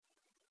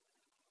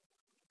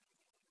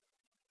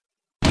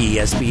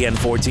ESPN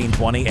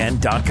 1420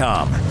 and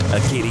 .com,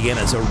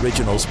 Acadiana's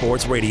original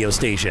sports radio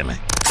station.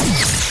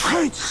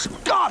 Great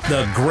Scott!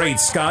 The Great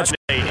Scott.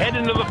 They head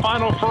into the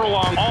final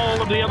furlong.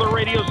 All of the other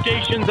radio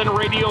stations and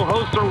radio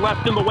hosts are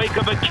left in the wake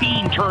of a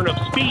keen turn of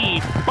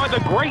speed by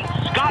the Great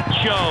Scott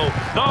Show,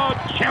 the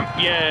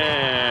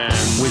champion.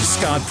 With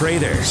Scott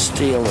Prather.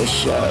 Steal the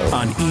show.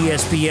 On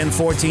ESPN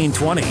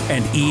 1420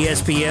 and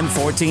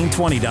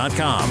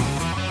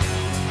ESPN1420.com.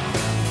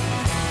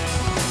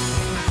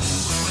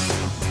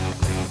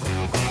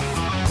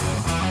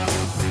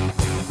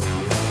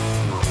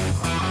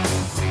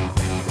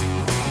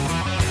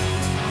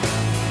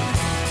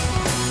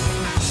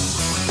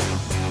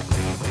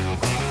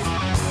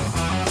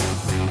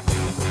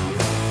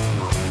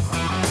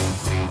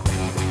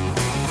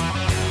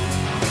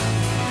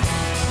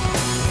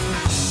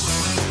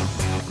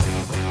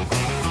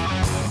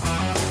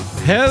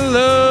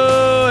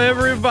 Hello,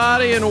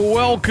 everybody, and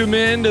welcome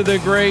into the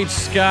Great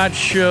Scott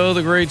Show,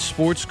 the Great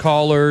Sports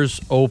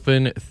Callers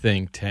Open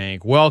Think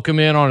Tank. Welcome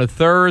in on a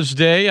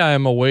Thursday. I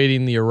am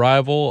awaiting the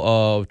arrival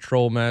of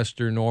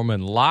Trollmaster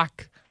Norman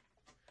Locke.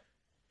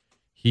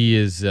 He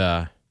is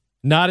not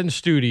in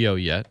studio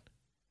yet.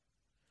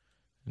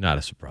 Not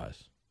a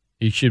surprise.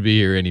 He should be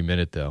here any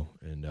minute, though,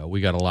 and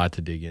we got a lot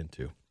to dig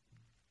into.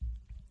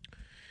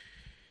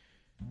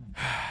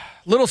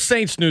 Little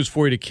Saints news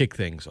for you to kick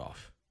things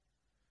off.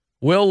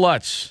 Will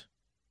Lutz,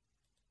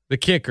 the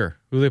kicker,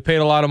 who they paid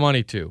a lot of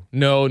money to.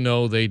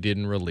 No, they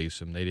didn't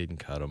release him. They didn't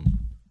cut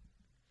him.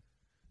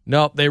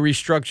 Nope, they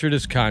restructured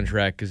his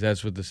contract because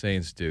that's what the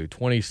Saints do.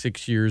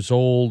 26 years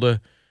old,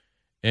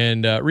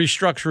 and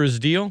restructure his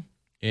deal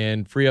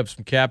and free up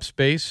some cap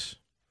space.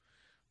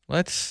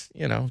 Let's,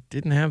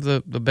 didn't have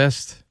the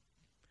best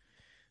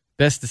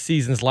of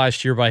seasons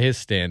last year by his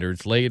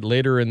standards.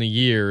 Later in the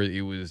year,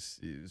 it was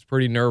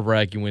pretty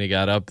nerve-wracking when he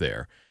got up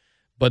there.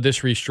 But this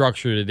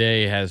restructure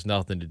today has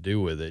nothing to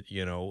do with it.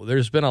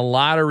 There's been a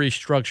lot of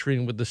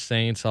restructuring with the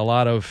Saints, a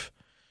lot of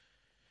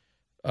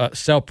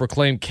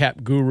self-proclaimed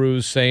cap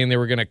gurus saying they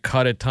were going to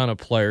cut a ton of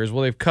players.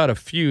 Well, they've cut a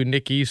few,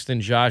 Nick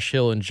Easton, Josh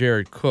Hill, and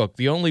Jared Cook.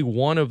 The only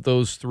one of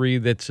those three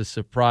that's a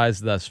surprise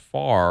thus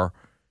far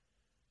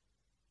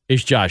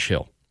is Josh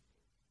Hill.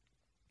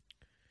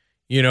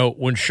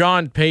 When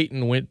Sean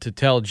Payton went to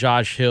tell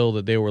Josh Hill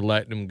that they were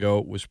letting him go,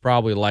 it was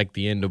probably like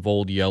the end of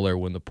Old Yeller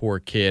when the poor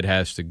kid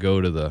has to go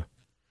to the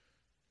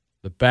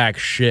back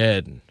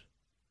shed and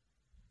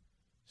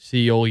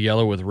see Old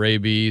Yeller with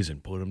rabies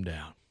and put him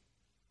down.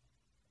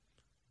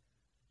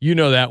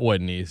 That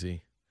wasn't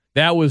easy.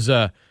 That was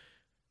a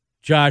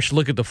Josh,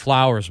 look at the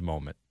flowers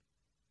moment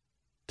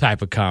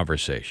type of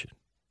conversation.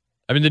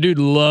 I mean, the dude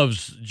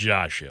loves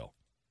Josh Hill.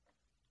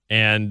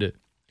 And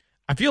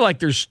I feel like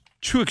there's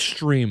two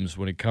extremes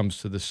when it comes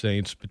to the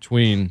Saints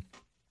between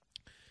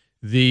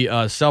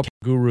the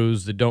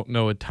self-gurus that don't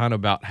know a ton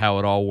about how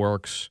it all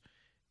works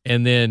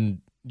and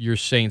then your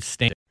Saints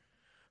stand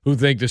who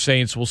think the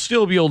Saints will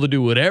still be able to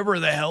do whatever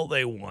the hell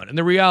they want. And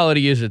the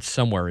reality is it's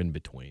somewhere in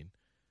between.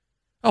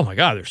 Oh, my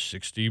God, there's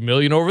 $60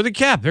 million over the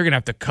cap. They're going to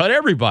have to cut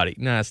everybody.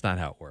 No, that's not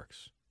how it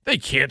works. They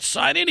can't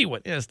sign anyone.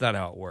 That's not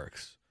how it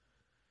works.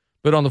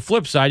 But on the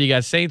flip side, you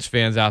got Saints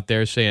fans out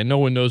there saying no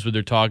one knows what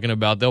they're talking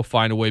about. They'll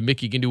find a way.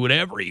 Mickey can do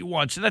whatever he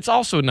wants. And that's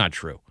also not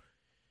true.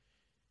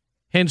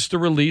 Hence the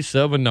release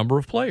of a number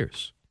of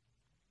players.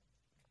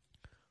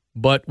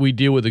 But we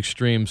deal with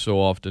extremes so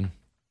often.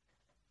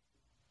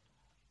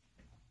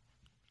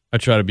 I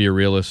try to be a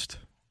realist.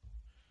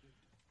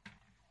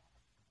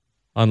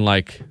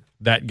 Unlike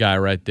that guy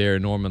right there,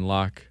 Norman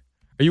Locke.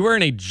 Are you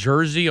wearing a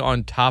jersey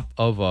on top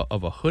of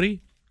a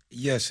hoodie?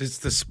 Yes, it's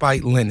the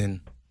spiked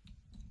linen.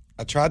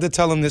 I tried to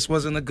tell him this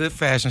wasn't a good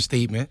fashion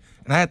statement,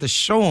 and I had to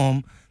show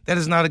him that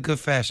it's not a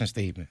good fashion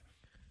statement.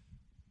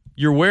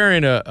 You're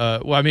wearing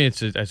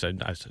it's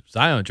a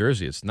Zion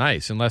jersey. It's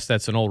nice, unless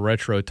that's an old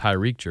retro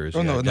Tyreek jersey.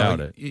 Oh, no, I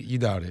doubt it. You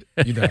doubt it.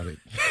 You doubt it.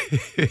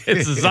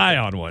 It's a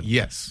Zion one.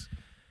 Yes.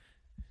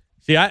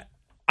 See, I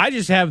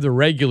just have the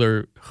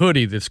regular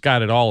hoodie that's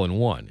got it all in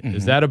one. Mm-hmm.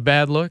 Is that a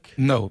bad look?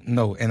 No.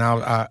 And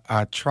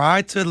I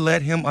tried to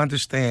let him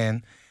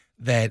understand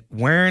that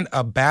wearing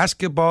a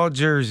basketball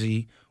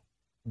jersey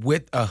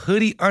with a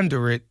hoodie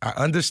under it, I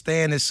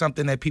understand it's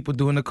something that people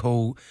do in the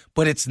code,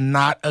 but it's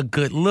not a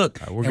good look.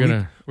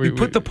 We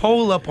put the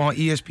poll up on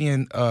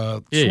ESPN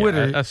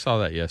Twitter. Yeah, I saw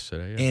that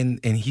yesterday. Yeah.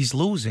 And he's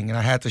losing, and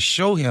I had to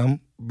show him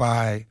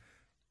by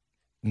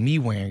me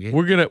wearing it.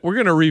 We're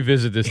gonna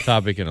revisit this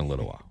topic in a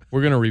little while.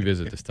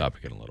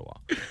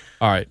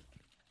 All right.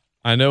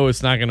 I know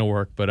it's not gonna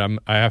work, but I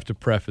have to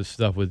preface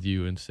stuff with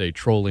you and say,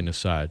 trolling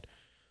aside,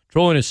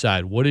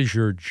 what is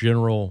your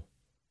general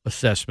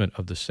assessment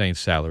of the Saints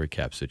salary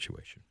cap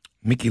situation?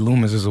 Mickey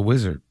Loomis is a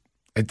wizard.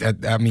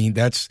 I mean,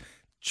 that's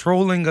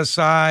trolling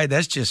aside.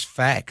 That's just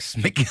facts.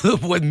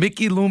 What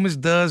Mickey Loomis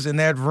does in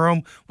that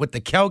room with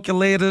the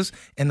calculators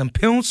and the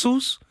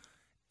pencils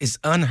is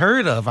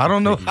unheard of. I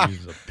don't know how he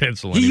uses a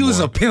pencil. He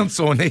uses a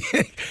pencil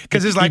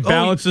because it's like he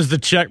balances the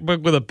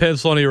checkbook with a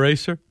pencil and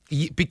eraser.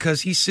 Because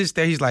he sits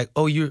there, he's like,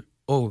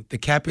 Oh, the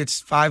cap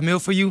hits $5 million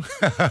for you?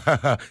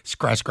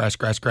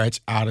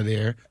 Scratch, out of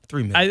there.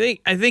 $3 million.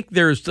 I think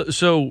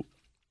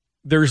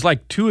there's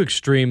like two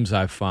extremes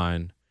I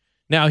find.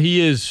 Now,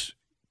 he is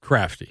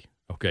crafty.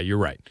 Okay, you're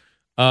right.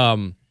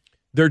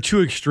 There are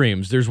two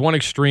extremes. There's one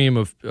extreme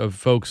of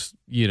folks,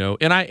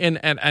 and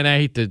I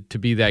hate to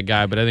be that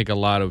guy, but I think a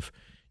lot of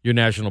your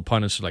national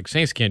pundits are like,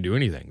 Saints can't do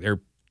anything. They're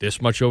this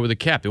much over the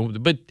cap.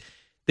 But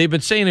they've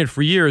been saying it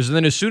for years, and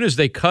then as soon as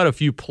they cut a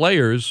few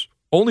players,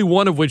 only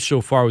one of which so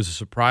far was a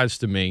surprise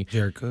to me.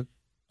 Jared Cook?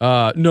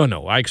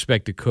 No. I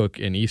expected Cook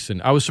and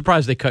Easton. I was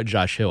surprised they cut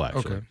Josh Hill,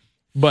 actually. Okay.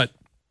 But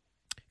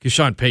because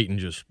Sean Payton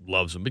just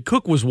loves him. But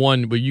Cook was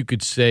one where you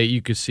could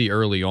see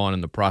early on in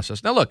the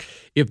process. Now, look,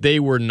 if they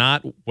were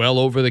not well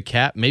over the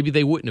cap, maybe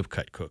they wouldn't have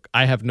cut Cook.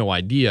 I have no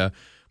idea.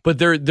 But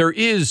there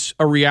is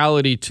a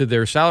reality to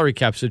their salary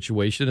cap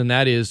situation, and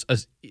that is,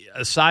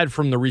 aside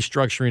from the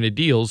restructuring of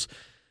deals,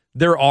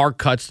 there are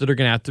cuts that are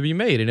going to have to be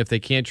made. And if they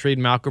can't trade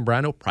Malcolm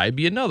Brown, it'll probably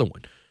be another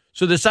one.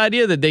 So this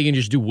idea that they can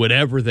just do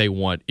whatever they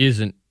want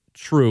isn't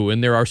true.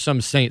 And there are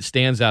some Saints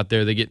stands out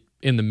there that get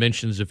in the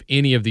mentions of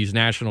any of these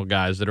national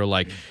guys that are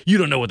like, you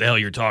don't know what the hell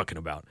you're talking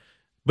about.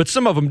 But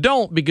some of them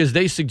don't, because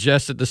they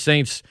suggest that the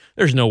Saints,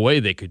 there's no way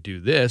they could do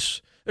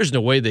this. There's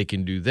no way they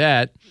can do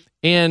that.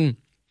 And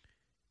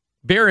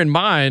bear in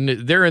mind,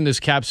 they're in this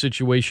cap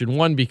situation,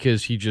 one,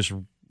 because he just,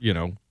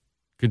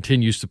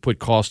 continues to put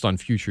cost on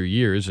future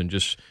years and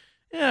just,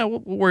 we'll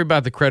worry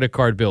about the credit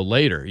card bill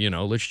later.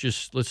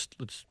 Let's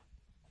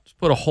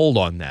put a hold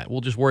on that.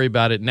 We'll just worry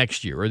about it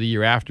next year or the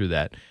year after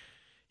that.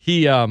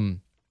 He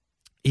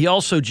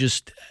also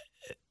just,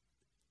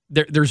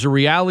 there's a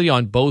reality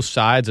on both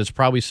sides that's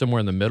probably somewhere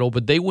in the middle,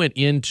 but they went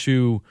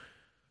into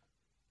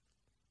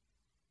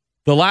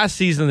the last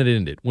season that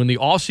ended, when the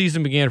off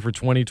season began for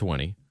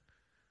 2020,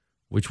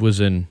 which was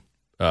in,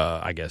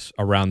 I guess,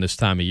 around this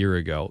time a year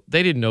ago.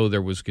 They didn't know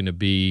there was going to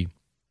be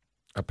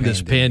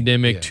this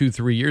pandemic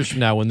 2-3 years from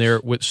now.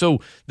 So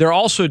they're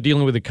also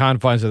dealing with the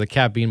confines of the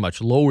cap being much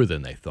lower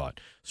than they thought.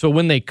 So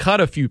when they cut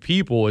a few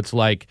people, it's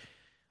like,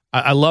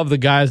 I love the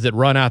guys that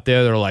run out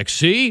there that are like,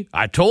 see,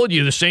 I told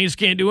you the Saints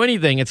can't do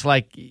anything. It's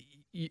like,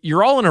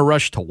 you're all in a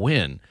rush to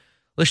win.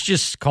 Let's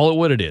just call it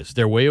what it is.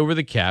 They're way over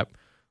the cap.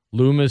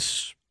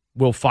 Loomis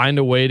will find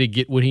a way to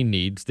get what he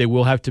needs. They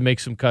will have to make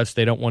some cuts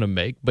they don't want to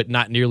make, but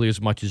not nearly as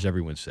much as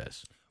everyone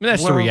says. I mean,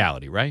 that's the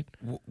reality, right?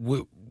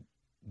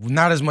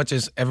 Not as much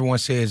as everyone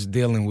says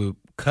dealing with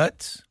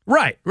cuts.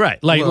 Right.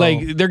 Like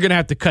they're going to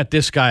have to cut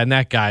this guy and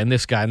that guy and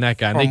this guy and that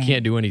guy, and they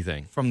can't do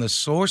anything. From the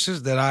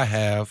sources that I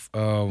have,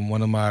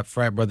 one of my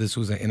frat brothers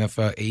who's an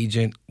NFL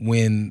agent,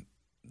 when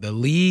the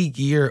league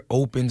year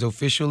opens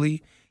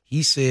officially,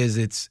 he says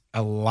it's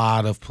a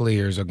lot of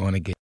players are going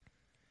to get.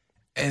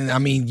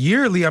 And,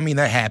 yearly,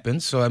 that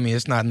happens. So,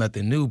 it's not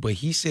nothing new. But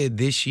he said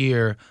this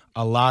year,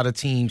 a lot of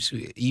teams,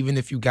 even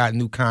if you got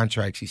new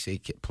contracts, he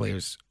said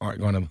players are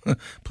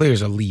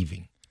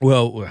leaving.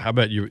 Well, how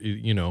about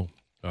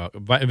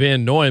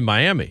Van Noy in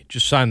Miami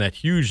just signed that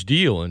huge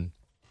deal and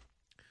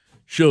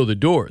show the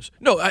doors.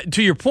 No,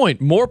 to your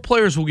point, more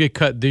players will get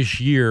cut this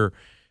year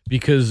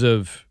because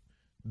of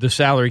the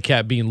salary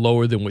cap being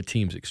lower than what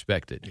teams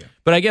expected. Yeah.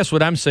 But I guess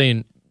what I'm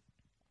saying,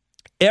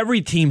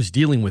 every team's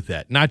dealing with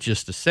that, not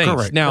just the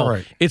Saints.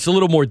 Correct. It's a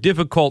little more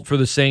difficult for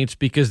the Saints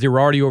because they're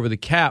already over the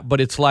cap, but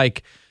it's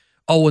like,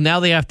 now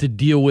they have to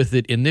deal with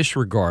it in this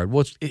regard.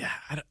 I'm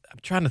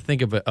trying to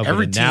think of an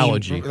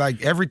analogy.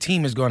 Every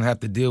team is going to have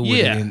to deal with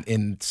it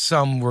in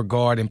some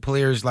regard, and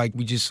players like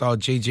we just saw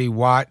J.J.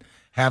 Watt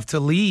have to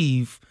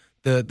leave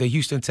the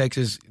Houston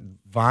Texans.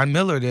 Von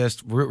Miller,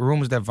 there's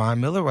rumors that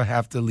Von Miller will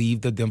have to leave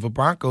the Denver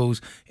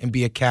Broncos and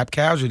be a cap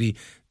casualty.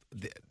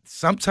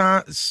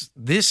 Sometimes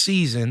this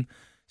season,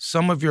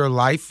 some of your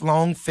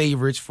lifelong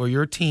favorites for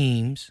your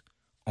teams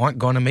aren't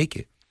going to make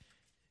it.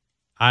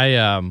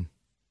 I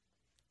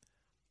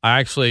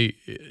actually,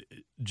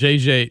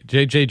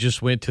 JJ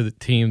just went to the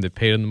team that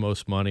paid him the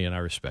most money, and I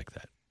respect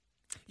that.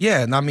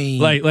 Yeah, and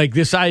like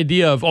this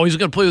idea of, he's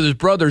going to play with his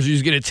brothers,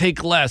 he's going to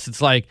take less.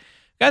 It's like,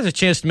 guys, a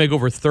chance to make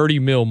over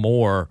 $30 million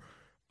more.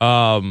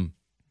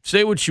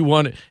 Say what you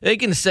want. They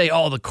can say,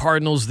 the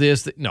Cardinals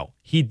this. No,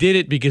 he did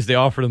it because they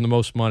offered him the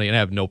most money, and I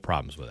have no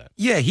problems with that.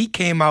 Yeah, he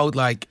came out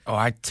like,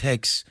 I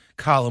text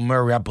Kyler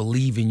Murray, I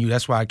believe in you.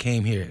 That's why I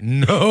came here.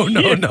 No.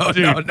 Don't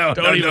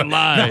even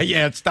lie. No,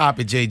 yeah, stop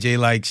it, JJ.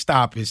 Like,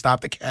 stop it. Stop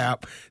the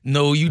cap.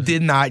 No, you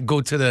did not go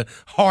to the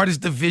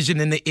hardest division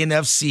in the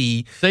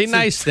NFC. Say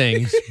nice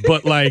things,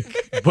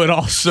 but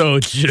also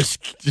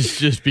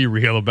just be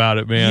real about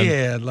it, man.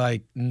 Yeah,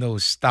 no,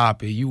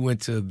 stop it. You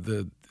went to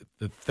the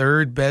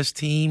third best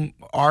team,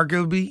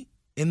 arguably,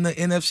 in the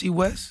NFC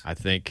West. I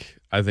think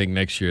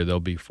next year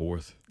they'll be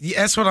fourth.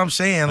 Yeah, that's what I'm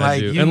saying.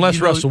 Unless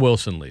Russell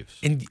Wilson leaves,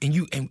 and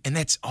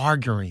that's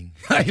arguing.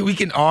 We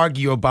can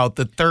argue about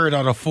the third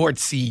or the fourth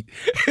seat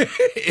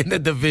in the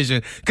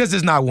division because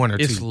it's not one or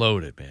two. It's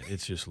loaded, man.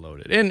 It's just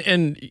loaded.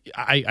 And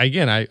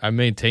I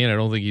maintain I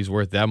don't think he's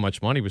worth that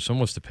much money, but someone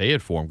wants to pay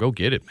it for him. Go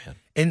get it,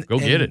 man. Go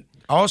get it.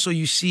 Also,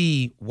 you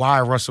see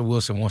why Russell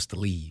Wilson wants to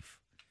leave.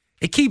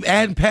 They keep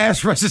adding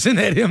pass rushes in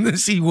that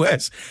NFC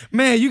West.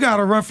 Man, you got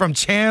to run from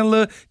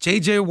Chandler,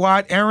 J.J.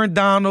 Watt, Aaron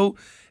Donald,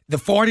 the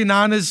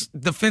 49ers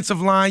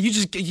defensive line.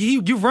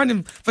 You're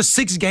running for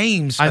 6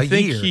 games a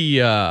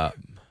year.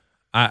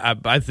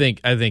 I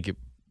think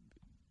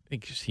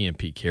he and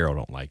Pete Carroll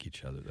don't like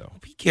each other, though.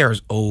 Pete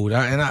Carroll's old,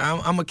 and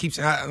I'm gonna keep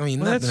saying. I mean,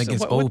 nothing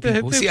against old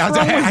people. See,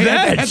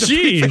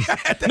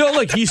 Jeez. No,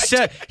 look,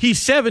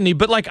 he's 70,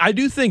 but like I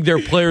do think there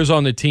are players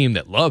on the team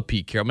that love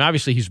Pete Carroll. I mean,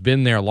 obviously he's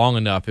been there long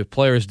enough. If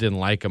players didn't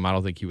like him, I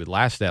don't think he would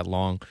last that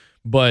long.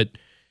 But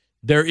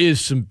there is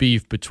some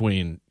beef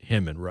between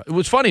him and Russ.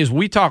 What's funny is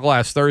we talked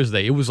last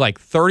Thursday. It was like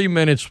 30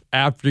 minutes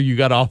after you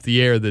got off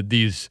the air that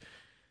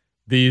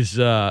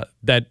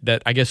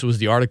that I guess it was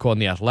the article in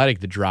The Athletic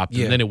that dropped,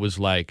 and then it was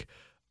like,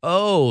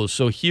 oh,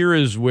 so here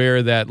is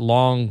where that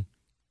long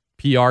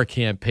PR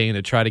campaign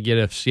to try to get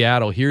at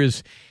Seattle, here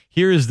is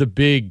the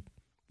big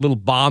little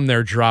bomb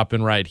they're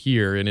dropping right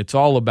here, and it's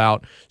all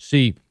about,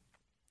 see,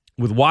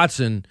 with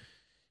Watson,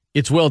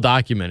 it's well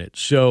documented,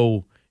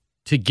 so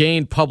to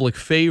gain public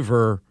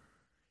favor,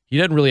 he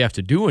doesn't really have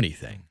to do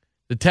anything.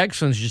 The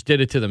Texans just did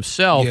it to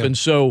themselves, and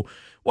so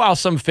while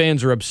some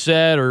fans are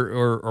upset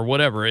or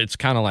whatever, it's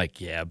kind of like,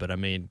 yeah, but I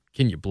mean,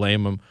 can you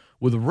blame them?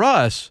 With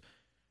Russ,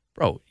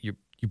 bro, you've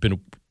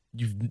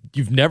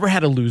never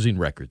had a losing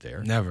record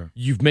there. Never.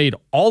 You've made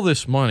all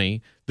this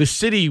money. The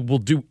city will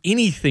do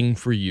anything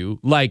for you.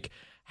 Like,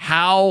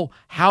 how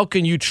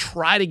can you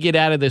try to get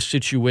out of this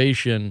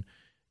situation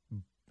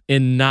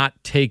and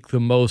not take the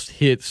most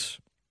hits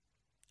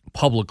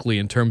publicly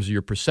in terms of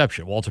your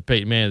perception? Walter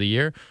Payton, Man of the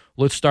Year.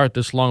 Let's start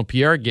this long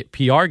PR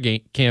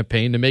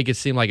campaign to make it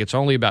seem like it's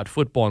only about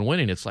football and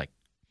winning. It's like,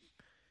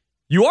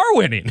 you are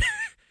winning.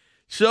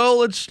 So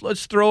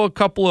let's throw a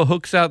couple of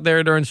hooks out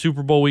there during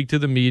Super Bowl week to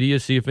the media,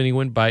 see if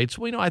anyone bites.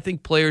 Well, I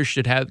think players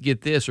should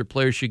get this or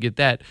players should get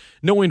that,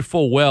 knowing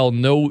full well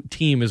no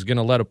team is going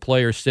to let a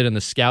player sit in the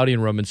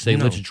scouting room and say,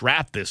 let's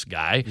draft this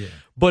guy. Yeah.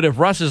 But if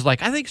Russ is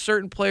like, I think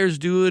certain players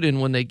do it,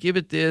 and when they give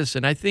it this,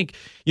 and I think,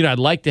 I'd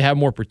like to have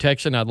more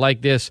protection, I'd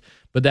like this,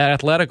 but that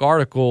Athletic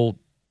article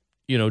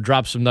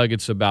dropped some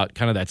nuggets about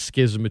kind of that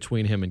schism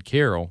between him and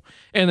Carroll.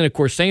 And then, of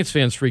course, Saints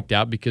fans freaked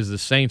out because the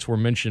Saints were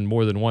mentioned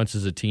more than once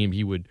as a team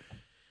he would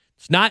 –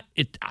 it's not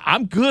 –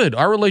 I'm good.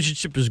 Our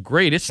relationship is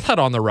great. It's not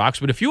on the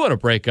rocks. But if you want to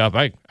break up,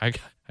 I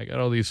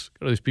got all these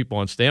people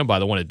on standby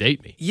that want to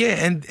date me.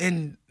 Yeah,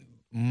 and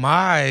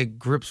my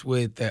grips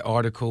with that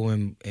article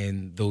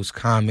and those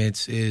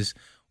comments is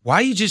 –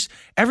 why you just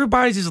 –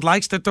 everybody just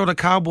likes to throw the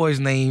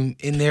Cowboys' name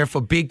in there for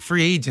big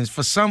free agents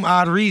for some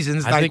odd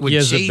reasons. I think he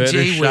has a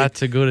better shot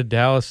to go to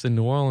Dallas than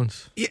New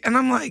Orleans. Yeah, and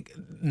I'm like,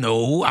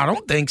 no, I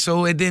don't think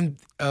so. And then,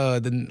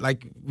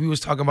 like we was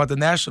talking about the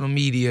national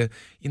media,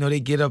 they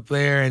get up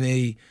there and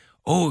they,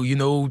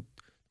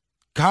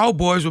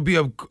 Cowboys would be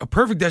a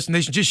perfect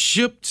destination. Just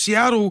ship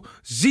Seattle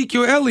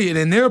Ezekiel Elliott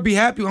and they'll be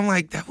happy. I'm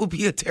like, that would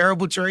be a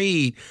terrible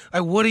trade.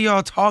 Like, what are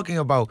y'all talking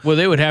about? Well,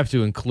 they would have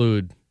to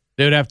include –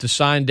 they would have to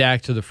sign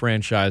Dak to the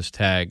franchise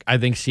tag. I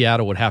think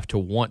Seattle would have to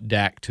want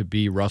Dak to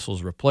be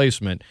Russell's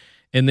replacement.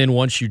 And then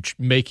once you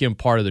make him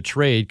part of the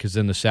trade, because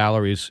then the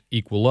salaries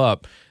equal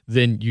up,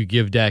 then you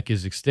give Dak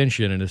his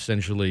extension and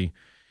essentially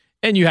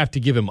 – and you have to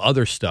give him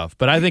other stuff.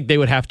 But I think they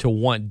would have to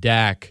want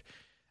Dak.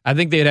 I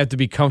think they'd have to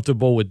be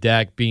comfortable with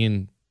Dak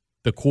being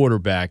the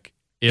quarterback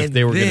if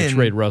they were going to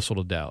trade Russell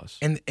to Dallas.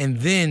 And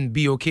then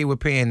be okay with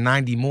paying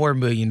 $90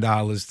 million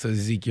to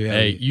Ezekiel Elliott.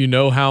 Hey, you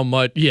know how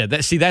much – yeah, and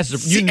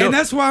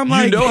that's why I'm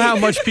like – you know how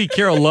much Pete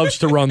Carroll loves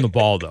to run the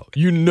ball, though.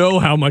 You know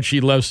how much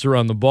he loves to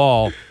run the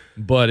ball,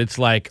 but it's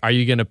like, are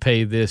you going to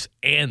pay this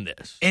and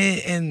this?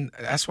 And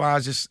that's why I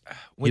just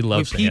 – he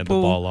loves to hand the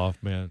ball off,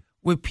 man.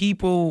 With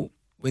people,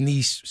 when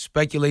these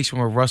speculation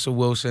with Russell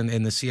Wilson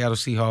and the Seattle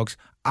Seahawks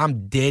 –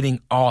 I'm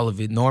deading all of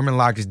it. Norman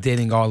Locke is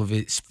deading all of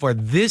it for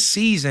this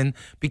season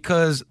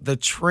because the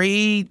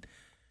trade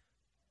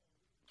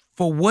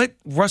for what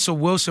Russell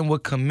Wilson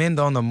would commend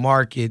on the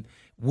market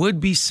would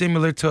be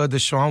similar to a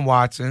Deshaun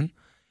Watson.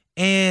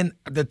 And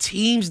the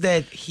teams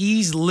that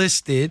he's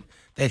listed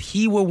that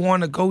he would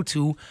want to go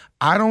to,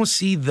 I don't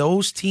see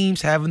those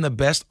teams having the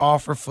best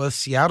offer for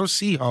Seattle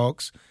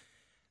Seahawks.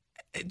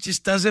 It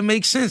just doesn't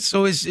make sense.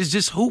 So it's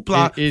just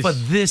hoopla for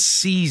this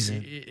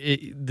season.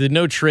 The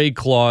no trade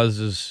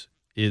clause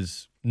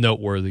is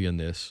noteworthy in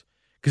this.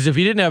 Because if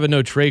he didn't have a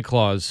no trade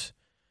clause,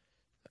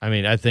 I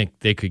mean, I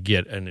think they could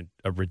get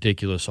a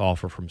ridiculous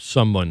offer from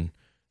someone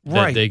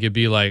that they could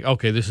be like,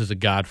 okay, this is a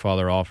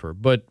Godfather offer.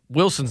 But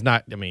Wilson's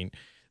not, I mean,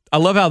 I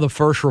love how the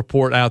first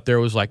report out there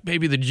was like,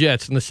 maybe the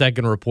Jets, and the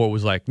second report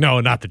was like,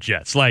 no, not the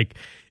Jets. Like,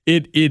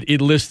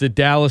 it listed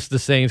Dallas, the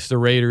Saints, the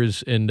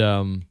Raiders,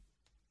 and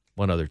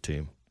one other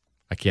team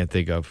I can't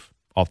think of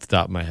off the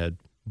top of my head.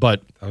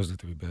 But that was the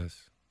three best.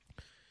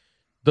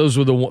 Those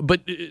were the one.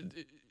 But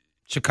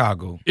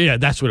Chicago. Yeah,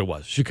 that's what it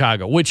was.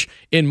 Chicago, which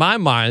in my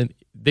mind,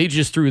 they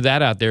just threw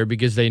that out there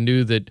because they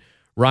knew that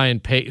Ryan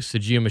Pace, the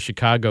GM of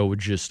Chicago, would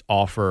just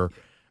offer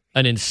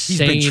an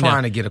insane. He's been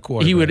trying to get a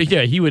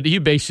quarterback. He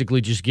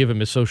basically just give him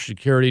his social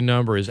security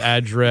number, his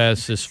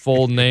address, his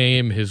full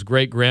name, his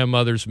great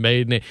grandmother's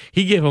maiden name.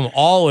 He gave him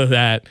all of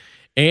that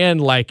and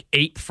like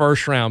 8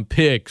 first-round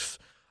picks.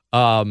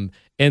 And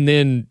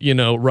then,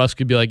 Russ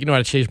could be like,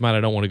 I changed mine.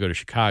 I don't want to go to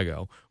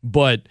Chicago.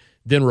 But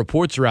then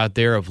reports are out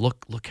there of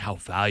look how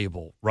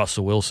valuable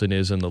Russell Wilson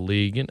is in the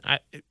league. And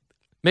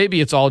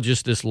maybe it's all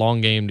just this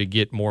long game to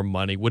get more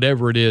money,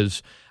 whatever it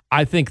is.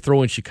 I think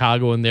throwing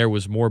Chicago in there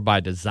was more by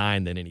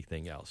design than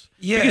anything else.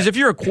 Yeah. Because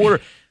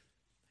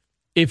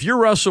if you're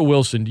Russell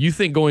Wilson, do you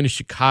think going to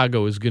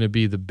Chicago is going to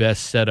be the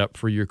best setup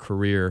for your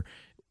career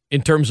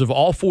in terms of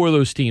all 4 of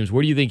those teams?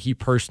 Where do you think he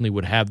personally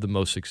would have the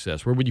most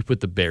success? Where would you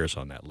put the Bears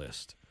on that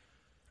list?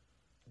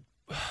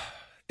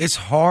 It's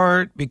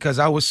hard because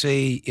I would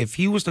say if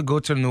he was to go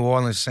to the New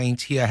Orleans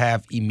Saints, he'll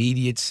have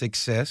immediate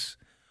success.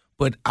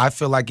 But I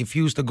feel like if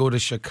he was to go to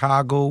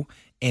Chicago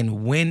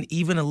and win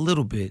even a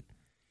little bit,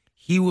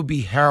 he would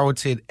be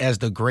heralded as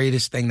the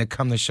greatest thing to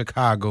come to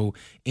Chicago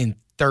in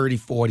 30,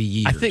 40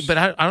 years. But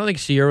I don't think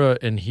Sierra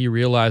and he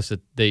realized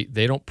that they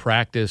don't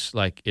practice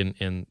like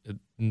in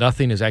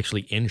nothing is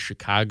actually in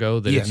Chicago,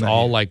 that it's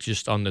all like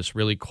just on this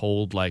really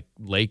cold like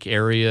lake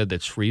area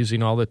that's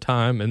freezing all the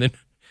time. And then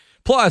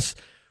plus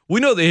we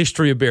know the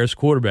history of Bears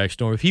quarterbacks,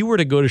 Norm. If he were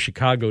to go to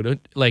Chicago,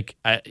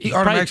 he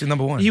automatically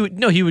number one. He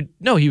would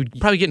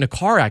probably get in a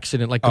car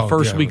accident like the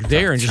first week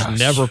there and just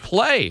never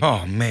play.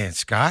 Oh man,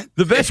 Scott.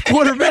 The best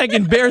quarterback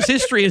in Bears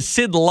history is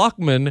Sid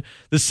Luckman.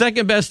 The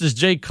second best is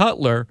Jay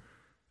Cutler.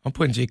 I'm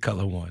putting Jay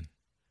Cutler 1.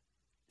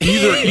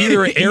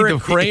 Either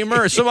Eric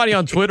Kramer or somebody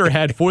on Twitter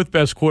had 4th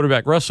best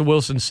quarterback. Russell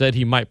Wilson said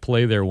he might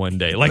play there one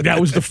day. Like that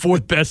was the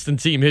 4th best in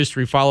team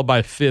history, followed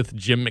by 5th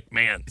Jim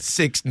McMahon.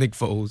 6 Nick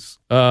Foles.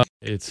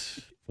 It's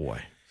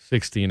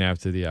 16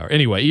 after the hour.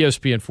 Anyway,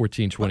 ESPN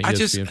 1420,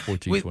 ESPN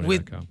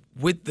 1420.com.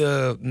 With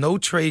the no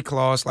trade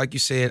clause, like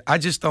you said, I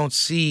just don't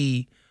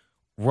see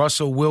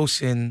Russell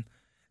Wilson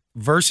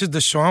versus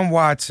Deshaun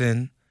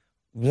Watson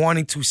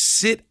wanting to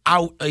sit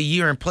out a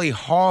year and play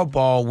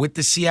hardball with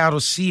the Seattle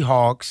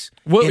Seahawks.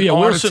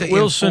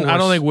 Wilson. I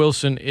don't think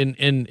Wilson.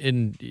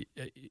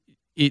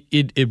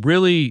 It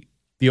really,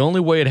 the only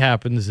way it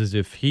happens is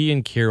if he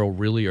and Carroll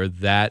really are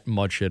that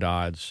much at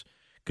odds.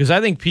 Because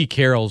I think Pete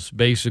Carroll's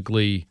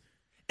basically.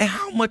 And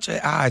how much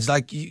at odds?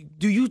 Like,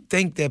 do you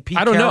think that Pete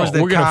Carroll's Carroll's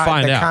the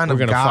kind of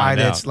guy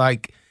that's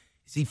like,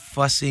 is he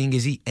fussing?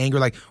 Is he angry?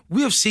 Like,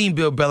 we have seen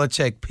Bill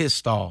Belichick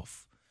pissed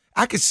off.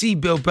 I could see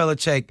Bill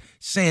Belichick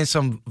saying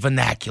some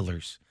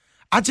vernaculars.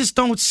 I just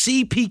don't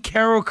see Pete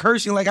Carroll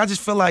cursing. Like, I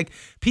just feel like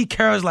Pete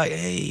Carroll's like,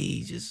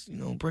 hey, just,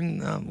 bring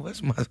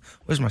where's my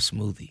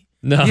smoothie?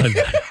 No.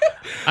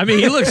 I mean,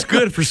 he looks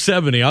good for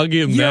 70. I'll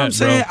give him that, You know what I'm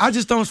saying? bro. I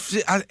just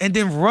don't and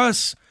then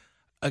Russ,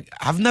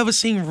 I've never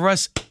seen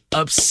Russ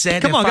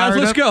upset. Come on, guys,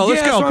 let's go.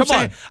 Let's go. Come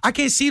on. I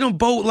can't see them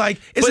both like,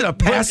 is it a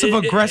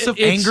passive-aggressive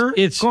anger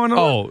going on?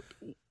 Oh,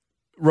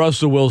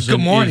 Russell Wilson.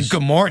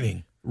 Good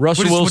morning.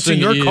 Russell Wilson what's in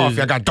your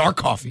coffee? I got dark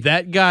coffee.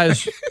 That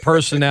guy's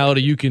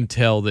personality, you can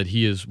tell that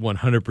he is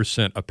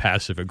 100% a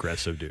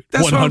passive-aggressive dude.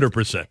 That's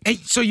 100%. Hey,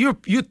 so you're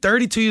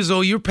 32 years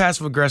old. You're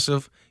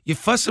passive-aggressive. You're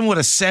fussing with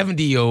a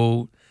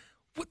 70-year-old.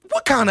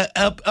 What kind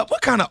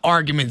of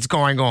arguments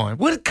going on?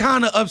 What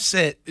kind of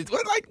upset?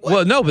 What?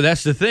 Well, no, but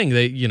that's the thing.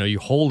 You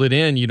hold it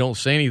in. You don't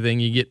say anything.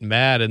 You get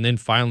mad, and then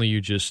finally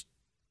you just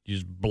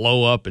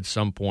blow up at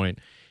some point.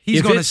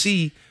 He's going to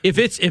see if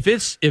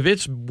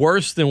it's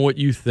worse than what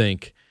you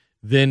think.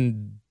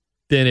 Then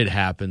it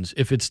happens.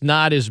 If it's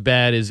not as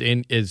bad as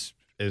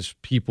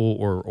people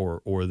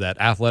or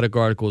that Athletic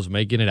article is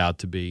making it out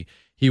to be,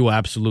 he will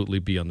absolutely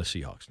be on the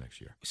Seahawks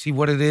next year. See,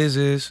 what it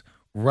is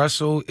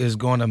Russell is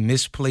going to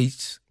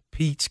misplace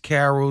Pete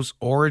Carroll's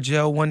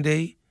Oragel one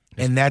day,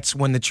 and that's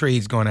when the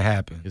trade's going to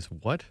happen. It's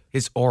what?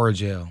 It's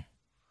Oragel.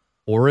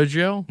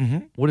 Oragel? Mm-hmm.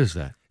 What is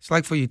that? It's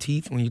like for your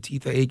teeth, when your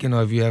teeth are aching,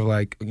 or if you have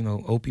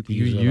old people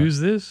use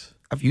this?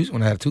 I've used it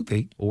when I have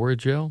toothache.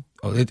 Oragel?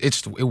 Oh,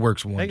 it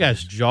works one. That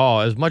guy's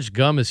jaw, as much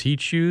gum as he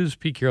chews,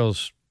 Pete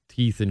Carroll's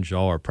teeth and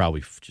jaw are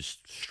probably just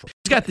strong.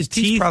 He's got the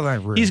teeth.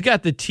 He's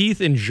got the teeth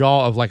and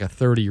jaw of like a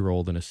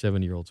 30-year-old in a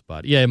 70-year-old's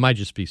body. Yeah, it might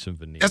just be some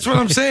veneers. That's what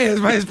I'm saying.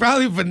 It's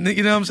probably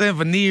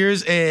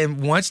veneers.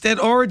 And once that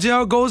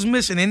Oragel goes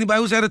missing,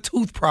 anybody who's had a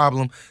tooth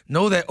problem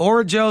know that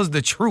Oragel is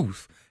the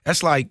truth.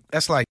 That's like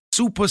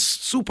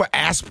super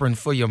aspirin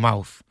for your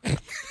mouth.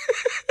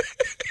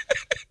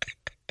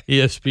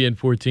 ESPN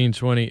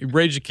 1420.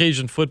 Rage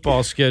Occasion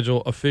football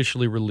schedule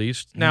officially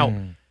released.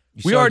 Now,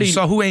 you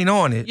saw who ain't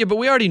on it. Yeah, but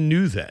we already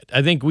knew that.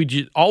 I think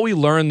all we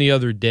learned the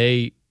other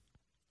day,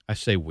 I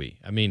say we.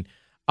 I mean,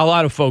 a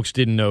lot of folks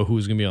didn't know who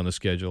was going to be on the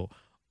schedule.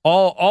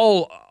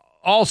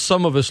 All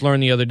some of us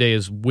learned the other day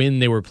is when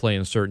they were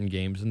playing certain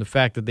games, and the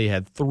fact that they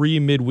had 3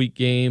 midweek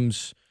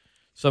games.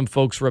 Some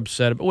folks were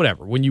upset, but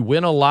whatever. When you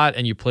win a lot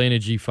and you play in a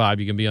G5,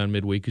 you can be on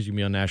midweek because you can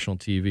be on national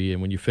TV,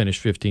 and when you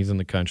finish 15th in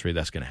the country,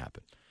 that's going to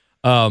happen.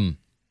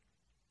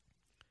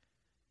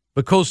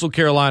 But Coastal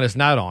Carolina's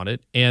not on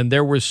it, and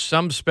there was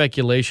some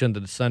speculation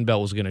that the Sun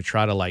Belt was going to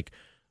try to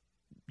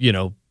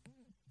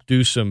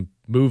do some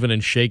moving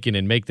and shaking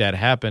and make that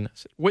happen. I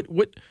said, what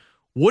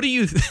do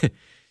you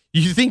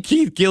you think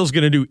Keith Gill's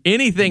going to do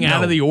anything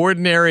out of the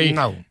ordinary?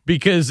 No.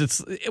 Because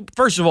it's,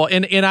 first of all,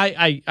 and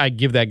I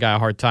give that guy a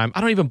hard time.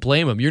 I don't even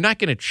blame him. You're not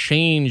going to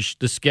change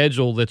the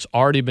schedule that's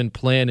already been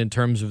planned in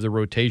terms of the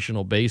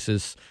rotational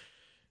basis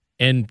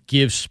and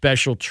give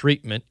special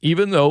treatment,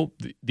 even though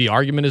the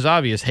argument is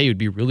obvious. Hey, it would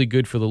be really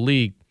good for the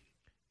league.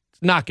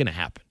 It's not going to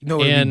happen. You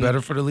know, it'd be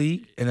better for the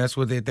league, and that's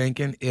what they're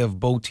thinking, if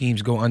both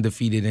teams go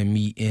undefeated and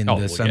meet in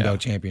the Sun Belt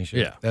Championship.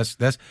 Yeah.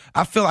 That's.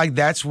 I feel like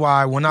that's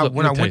why when I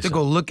went to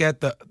go look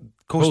at the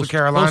Coastal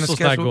Carolina schedule.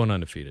 Coastal's not going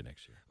undefeated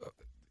next year.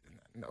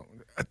 No,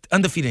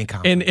 undefeated in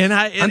conference.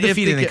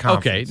 Undefeated in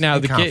conference. Okay, now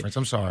in conference.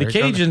 I'm sorry. The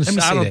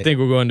Cajuns, I don't think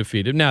will go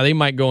undefeated. Now they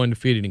might go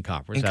undefeated in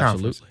conference.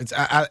 Absolutely.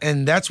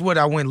 And that's what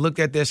I went and looked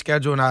at their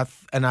schedule,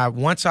 and I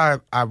once I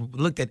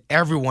looked at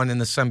everyone in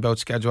the Sun Belt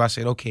schedule, I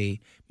said,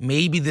 okay,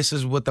 maybe this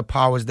is what the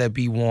powers that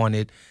be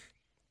wanted.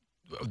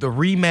 The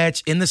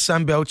rematch in the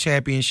Sun Belt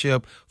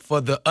Championship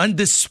for the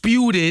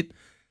undisputed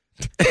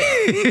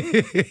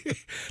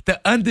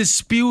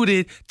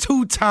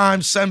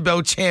two-time Sun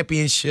Belt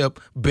Championship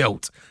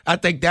belt. I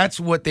think that's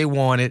what they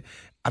wanted.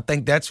 I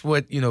think that's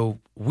what,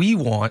 we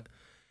want.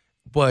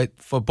 But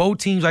for both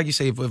teams, like you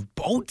say, if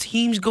both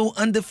teams go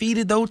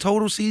undefeated, though,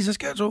 total season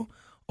schedule,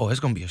 it's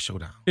going to be a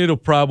showdown. It'll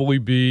probably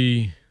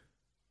be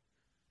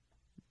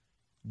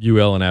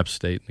UL and App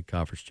State in the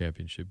conference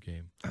championship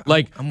game.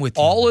 I'm with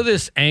you. All of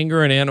this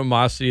anger and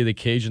animosity the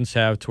Cajuns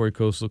have toward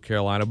Coastal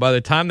Carolina, by the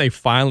time they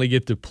finally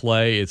get to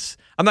play,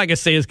 I'm not going to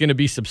say it's going to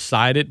be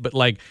subsided, but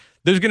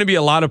there's going to be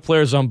a lot of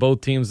players on both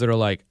teams that are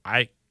like,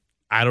 I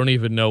don't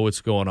even know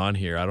what's going on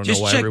here. I don't know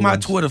why Just check my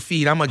Twitter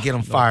feed. I'm going to get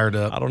them fired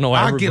up. I don't know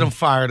why I'll get them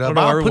fired up. I don't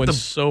know why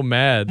everyone's so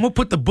mad. I'm going to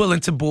put the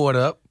bulletin board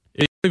up.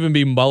 It won't even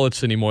be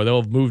mullets anymore.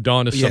 They'll have moved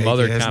on to some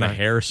other kind of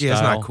hairstyle. Yeah,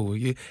 it's not cool.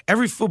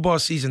 Every football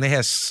season, they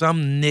have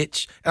some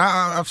niche.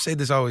 I've said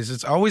this always.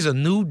 It's always a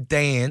new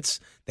dance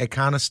that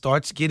kind of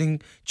starts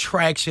getting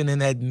traction in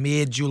that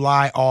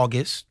mid-July,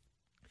 August.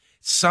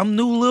 Some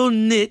new little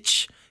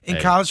niche in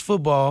college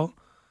football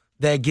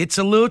that gets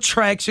a little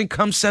traction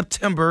come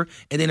September,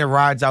 and then it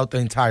rides out the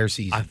entire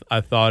season.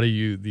 I thought of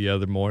you the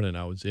other morning.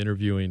 I was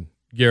interviewing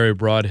Gary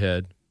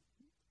Broadhead,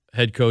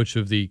 head coach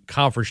of the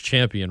conference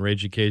champion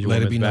Raging Cajun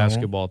women's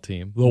basketball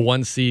team. The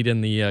 1 seed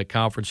in the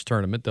conference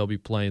tournament. They'll be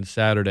playing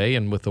Saturday,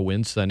 and with a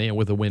win Sunday, and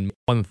with a win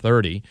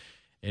 1:30.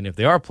 And if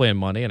they are playing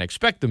Monday, and I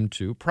expect them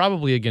to,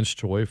 probably against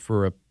Troy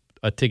for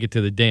a ticket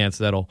to the dance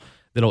that'll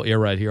air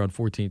right here on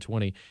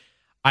 1420.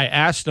 I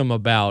asked him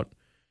about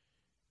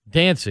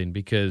dancing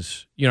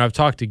because, I've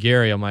talked to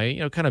Gary on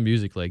my, kind of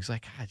music legs.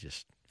 Like,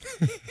 just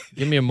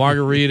give me a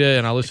margarita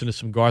and I listen to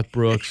some Garth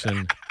Brooks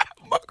and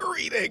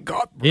margarita and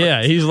Garth Brooks.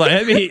 Yeah, he's like,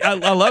 I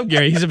love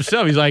Gary. He's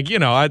himself. He's like,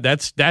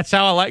 that's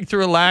how I like to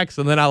relax.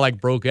 And then I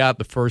broke out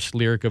the first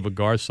lyric of a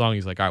Garth song.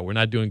 He's like, all right, we're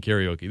not doing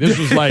karaoke. This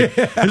was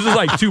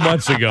like 2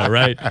 months ago,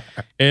 right?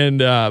 And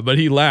but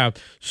he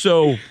laughed.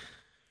 So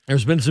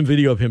there's been some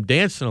video of him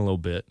dancing a little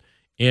bit.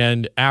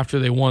 And after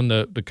they won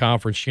the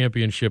conference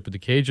championship at the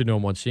Cajun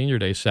Dome on Senior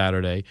Day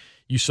Saturday,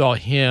 you saw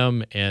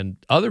him and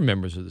other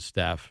members of the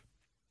staff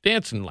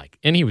dancing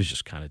and he was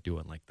just kind of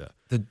doing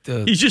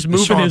he's just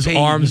moving his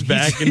arms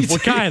back and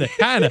forth, kind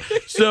of.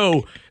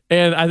 So,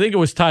 and I think it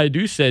was Ty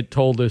Doucette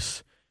told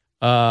us,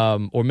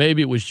 or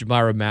maybe it was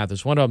Jamira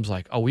Mathis. One of them's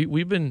like,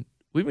 we've been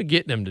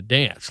getting him to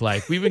dance.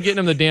 We've been getting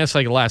him to dance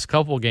the last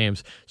couple of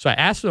games. So I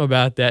asked him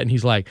about that, and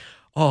he's like,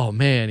 oh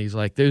man, he's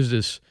like, there's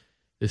this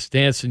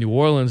dance in New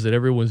Orleans that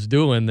everyone's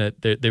doing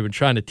that they've been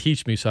trying to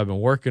teach me, so I've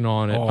been working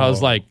on it. I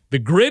was like, the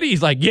gritty?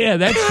 He's like, yeah,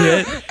 that's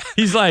it.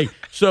 He's like,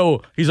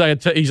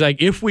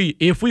 if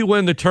we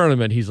win the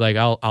tournament, he's like,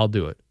 I'll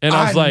do it. And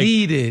I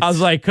was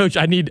like, Coach,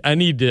 I need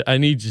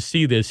to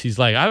see this. He's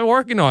like, I'm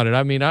working on it.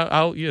 I mean,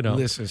 I'll.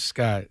 Listen,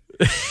 Scott,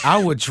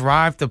 I would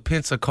drive to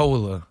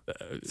Pensacola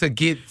to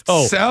get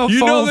cell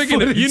phone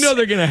footage.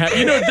 They're gonna have.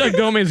 Doug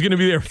Domain's gonna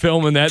be there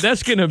filming that.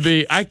 That's gonna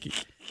be.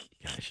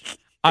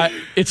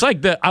 It's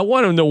like that. I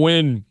want him to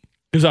win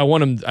because I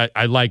want him.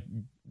 I like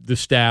the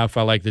staff.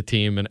 I like the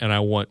team, and I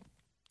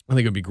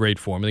think it'd be great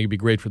for him. I think it'd be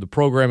great for the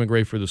program and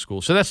great for the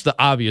school. So that's the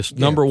obvious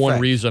number one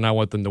reason I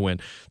want them to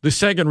win. The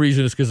second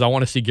reason is because I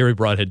want to see Gary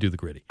Broadhead do the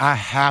gritty. I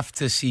have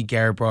to see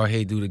Gary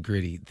Broadhead do the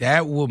gritty.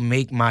 That will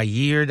make my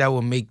year. That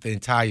will make the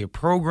entire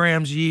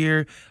program's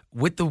year.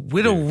 With a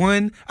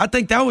win, I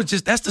think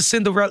that's the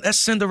Cinderella. That's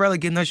Cinderella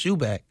getting her shoe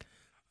back.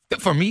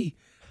 For me,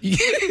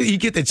 you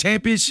get the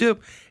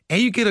championship and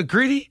you get a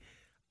gritty.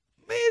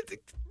 Man,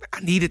 I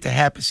need it to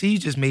happen. See, you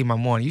just made my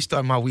morning. You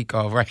start my week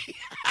off right.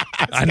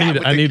 I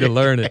need to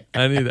learn it.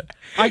 I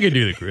can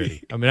do the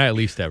gritty. I mean, I at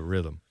least have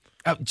rhythm.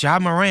 Ja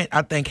Morant,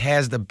 I think,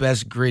 has the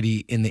best gritty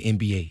in the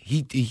NBA.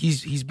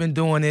 He's been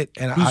doing it.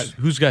 And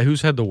who's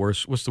had the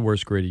worst? What's the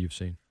worst gritty you've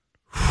seen?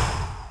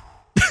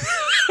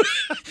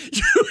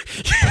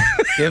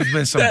 There's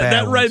been some bad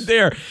that ones. right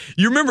there.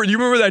 You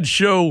remember that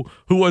show,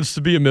 Who Wants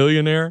to Be a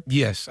Millionaire?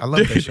 Yes, I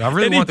love that show. I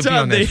really wanted to be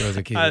on that show as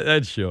a kid.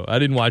 That show, I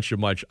didn't watch it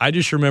much. I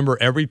just remember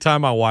every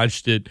time I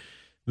watched it,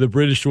 the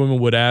British women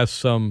would ask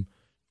some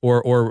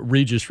or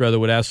Regis rather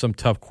would ask some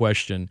tough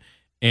question,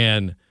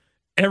 and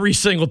every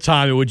single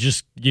time it would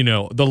just,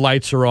 the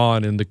lights are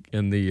on and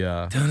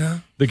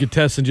the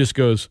contestant just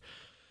goes.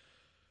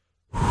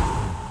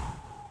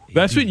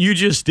 That's what you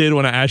just did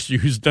when I asked you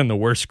who's done the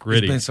worst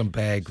gritty. It's been some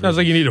bad gritty. Sounds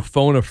like you need to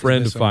phone a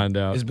friend to find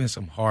out. It's been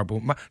some horrible.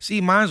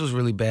 Mine was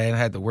really bad. I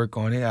had to work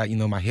on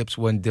it. My hips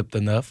wasn't dipped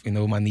enough.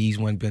 My knees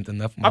weren't bent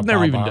enough. I've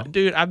never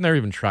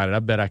even tried it. I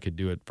bet I could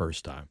do it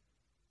first time.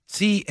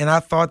 See, and I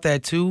thought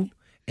that too.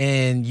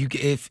 And you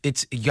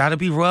got to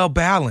be well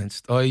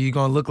balanced, or you're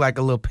gonna look like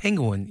a little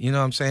penguin. You know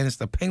what I'm saying? It's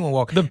the penguin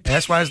walk. And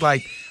that's why it's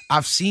like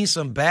I've seen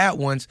some bad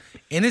ones,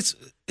 and it's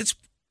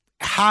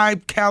high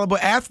caliber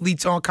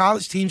athletes on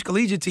college teams,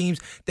 collegiate teams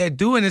that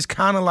do it. It's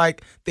kind of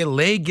like their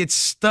leg gets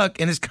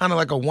stuck, and it's kind of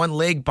like a one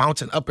leg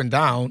bouncing up and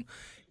down,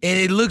 and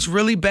it looks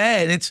really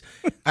bad.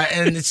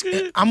 I'm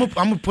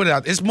gonna put it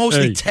out. It's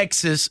mostly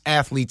Texas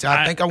athletes.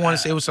 I think I want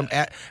to say it was some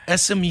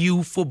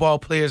SMU football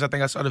players. I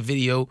think I saw the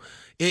video.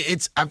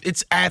 It's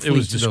athletes. It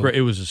was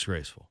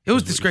disgraceful. It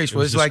was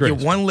disgraceful. It's like your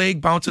one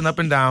leg bouncing up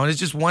and down. It's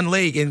just one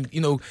leg, and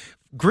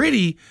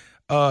Gritty.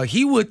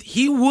 He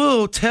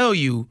will tell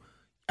you.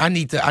 You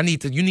need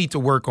to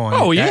work on it.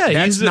 Oh yeah,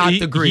 that's not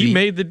the Gritty. He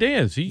made the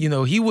dance. He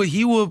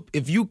will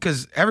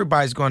because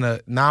everybody's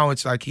gonna now.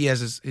 It's like he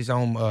has his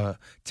own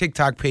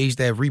TikTok page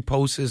that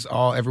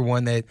reposts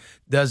everyone that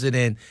does it.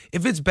 And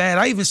if it's bad,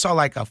 I even saw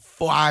like a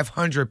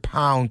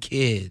 500-pound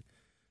kid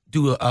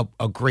do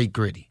a great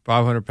Gritty.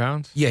 500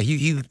 pounds? Yeah,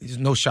 he's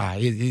no shy.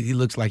 He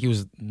looks like he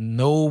was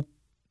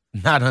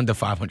not under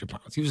 500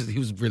 pounds. He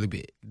was really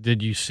big.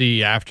 Did you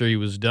see after he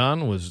was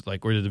done? Or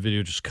did the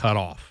video just cut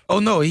off? Oh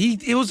no,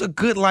 it was a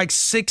good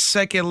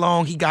 6-second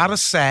long. He got a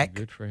sack.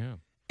 Good for him.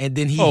 And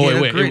then he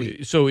hit a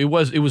Gritty. So it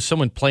was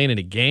someone playing in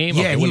a game?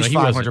 Yeah, he was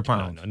 500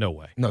 pounds. No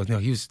way. No,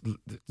 he was.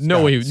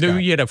 No way. No,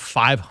 he had a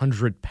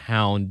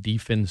 500-pound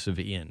defensive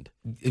end.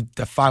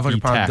 The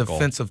 500-pound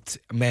defensive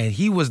man.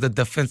 He was the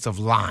defensive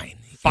line.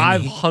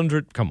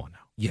 500. Come on now.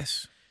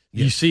 Yes.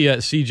 You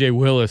see C.J.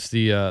 Willis,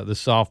 the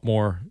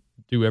sophomore,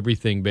 do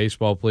everything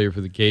baseball player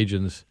for the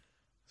Cajuns.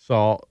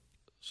 Saw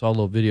a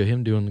little video of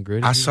him doing the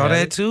Gritty. I saw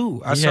that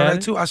too. I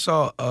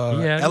saw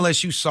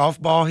LSU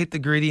softball hit the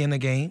Gritty in the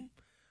game.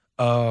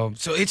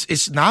 So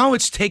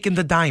it's taking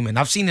the diamond.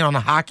 I've seen it on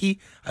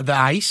the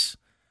ice.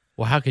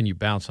 Well, how can you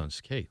bounce on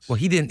skates? Well,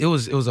 he didn't. It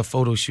was a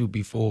photo shoot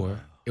before.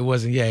 It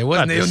wasn't. Yeah, it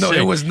wasn't.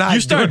 It was not. You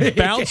start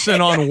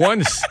bouncing on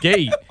one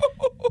skate,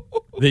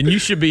 then you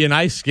should be an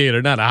ice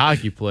skater, not a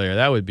hockey player.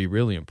 That would be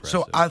really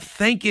impressive. So I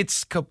think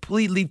it's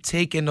completely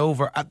taken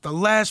over. The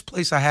last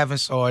place I haven't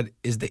saw it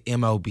is the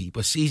MLB,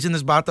 but season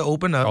is about to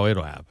open up. Oh,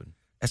 it'll happen.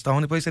 That's the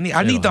only place I need.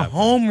 I need the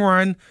home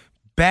run,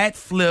 bat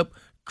flip,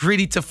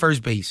 Gritty to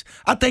first base.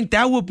 I think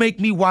that would make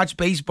me watch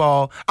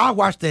baseball. I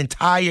watched the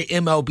entire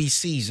MLB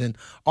season,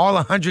 all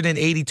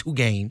 182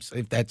 games,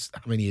 if that's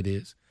how many it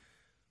is.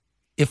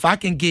 If I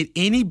can get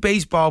any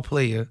baseball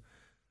player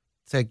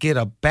to get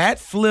a bat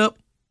flip,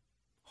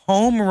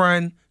 home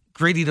run,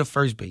 Gritty to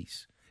first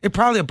base, it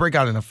probably will break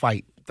out in a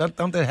fight.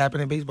 Don't that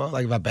happen in baseball?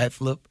 Like if I bat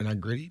flip and I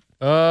Gritty?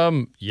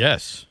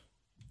 Yes.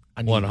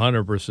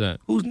 100%.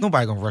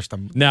 Nobody gonna rush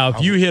them. Now,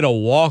 if you hit a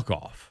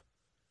walk-off,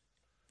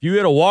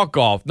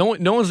 no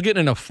one's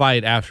getting in a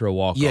fight after a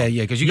walk-off. Yeah,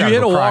 because you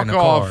hit a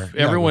walk-off,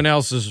 everyone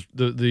else is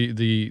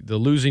the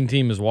losing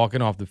team is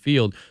walking off the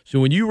field. So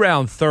when you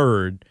round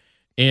third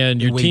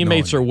and your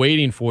teammates are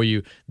waiting for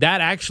you,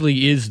 that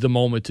actually is the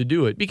moment to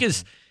do it.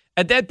 Because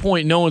at that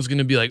point, no one's going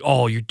to be like,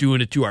 "Oh, you're doing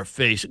it to our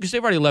face," because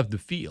they've already left the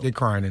field. They're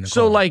crying in the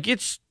corner. So like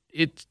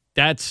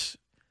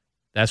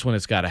that's when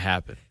it's got to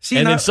happen.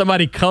 Then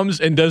somebody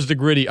comes and does the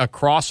Gritty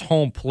across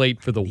home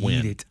plate for the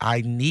win.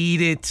 I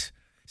need it.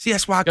 See,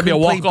 that's why I couldn't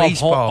play A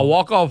baseball.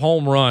 walk-off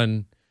home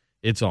run,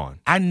 it's on.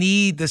 I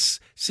need this.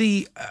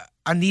 See,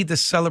 I need the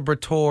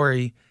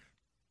celebratory,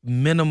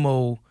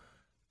 minimal,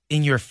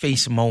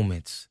 in-your-face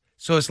moments.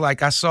 So it's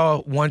like I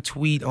saw one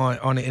tweet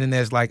on the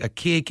internet. It's like a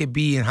kid could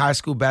be in high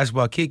school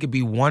basketball. A kid could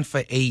be 1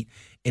 for 8,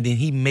 and then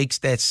he makes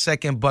that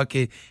second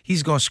bucket.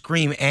 He's gonna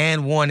scream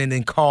and one, and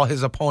then call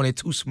his opponent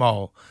too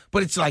small.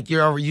 But it's like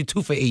you're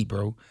 2 for 8,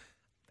 bro.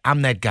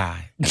 I'm that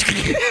guy.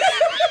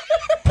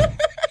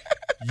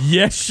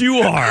 Yes, you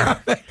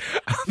are.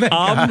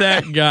 I'm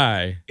that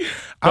guy.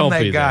 I'm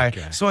that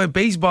guy. So in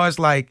baseball, it's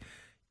like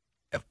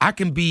if I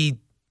can be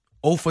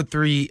 0 for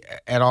 3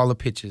 at all the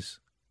pitches.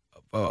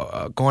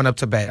 Going up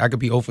to bat, I could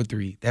be 0 for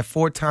 3. That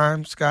 4th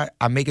time, Scott,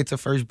 I make it to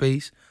first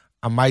base,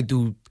 I might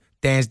do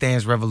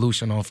Dance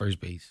Revolution on first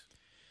base.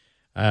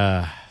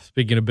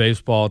 Speaking of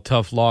baseball,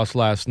 tough loss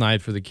last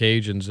night for the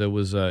Cajuns. It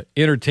was an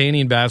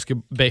entertaining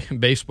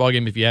baseball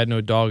game if you had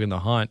no dog in the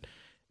hunt.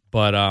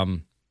 But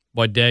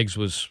Deggs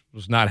was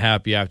not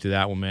happy after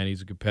that one, man.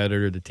 He's a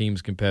competitor. The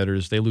team's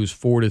competitors. They lose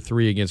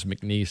 4-3 against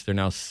McNeese. They're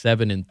now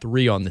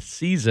 7-3 on the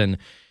season.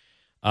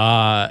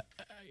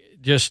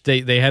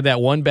 They had that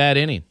one bad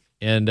inning.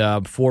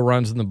 And 4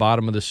 runs in the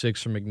bottom of the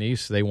 6th from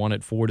McNeese. They won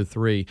it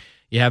 4-3.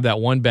 You have that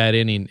one bad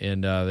inning,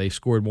 and they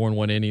scored more in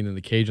one inning than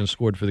the Cajuns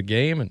scored for the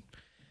game, and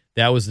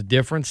that was the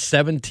difference.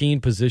 17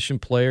 position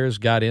players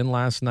got in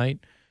last night.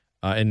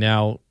 And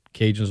now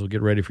Cajuns will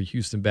get ready for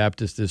Houston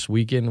Baptist this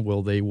weekend.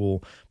 By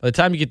the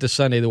time you get to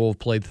Sunday, they will have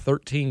played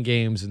 13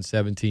 games in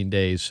 17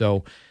 days.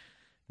 So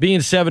being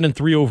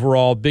 7-3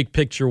 overall, big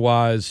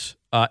picture-wise,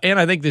 and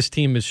I think this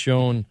team has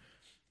shown,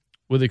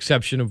 with the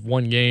exception of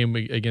one game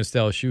against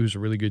LSU, who's a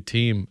really good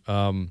team,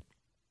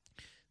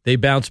 they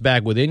bounce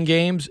back within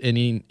games,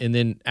 and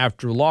then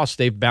after a loss,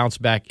 they've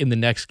bounced back in the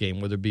next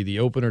game, whether it be the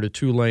opener to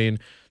Tulane,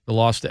 the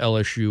loss to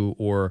LSU,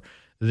 or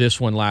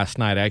this one last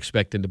night. I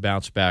expect them to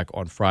bounce back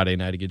on Friday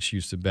night against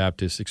Houston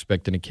Baptist,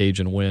 expecting a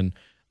Cajun win.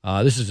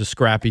 This is a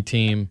scrappy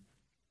team.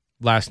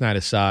 Last night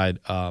aside,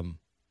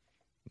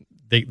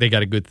 they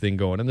got a good thing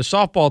going. And the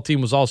softball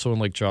team was also in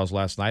Lake Charles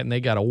last night, and they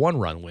got a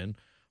one-run win,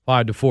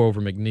 5-4 over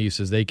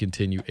McNeese, as they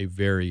continue a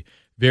very,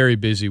 very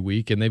busy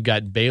week. And they've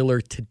got Baylor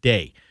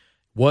today.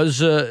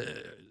 Was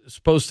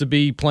supposed to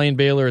be playing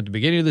Baylor at the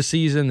beginning of the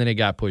season, then it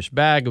got pushed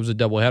back. It was a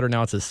doubleheader.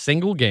 Now it's a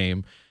single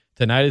game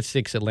tonight at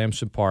 6 at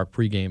Lamson Park,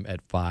 pregame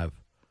at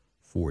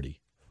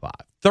 5:45.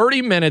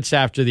 30 minutes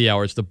after the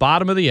hour. It's the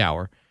bottom of the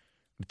hour.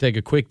 We'll take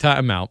a quick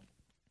timeout.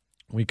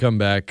 When we come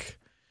back,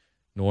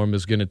 Norm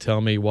is going to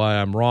tell me why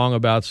I'm wrong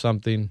about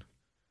something.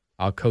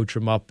 I'll coach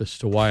him up as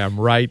to why I'm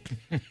right.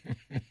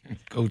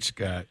 Coach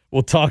Scott.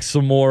 We'll talk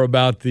some more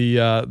about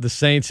the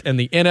Saints and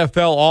the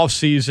NFL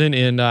offseason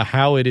and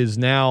how it is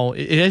now.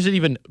 It hasn't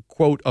even,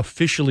 quote,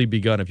 officially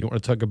begun, if you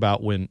want to talk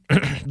about when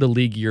the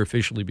league year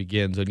officially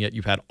begins, and yet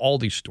you've had all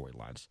these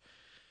storylines.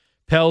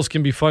 Pels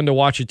can be fun to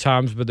watch at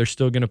times, but they're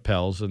still going to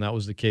Pels, and that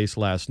was the case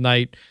last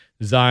night.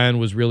 Zion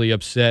was really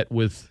upset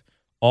with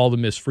all the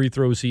missed free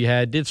throws he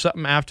had. Did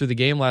something after the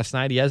game last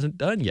night he hasn't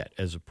done yet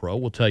as a pro.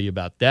 We'll tell you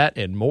about that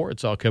and more.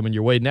 It's all coming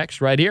your way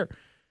next right here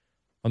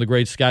on The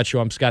Great Scott Show.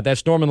 I'm Scott.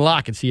 That's Norman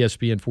Locke. It's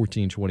ESPN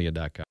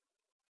 1420.com.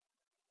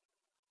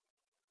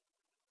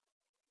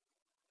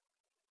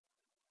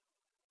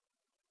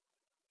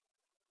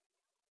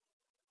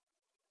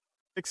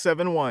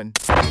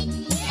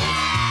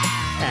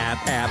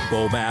 App,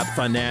 Bobap,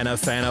 Fanana,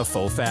 Fana,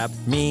 Fofap,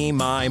 Me,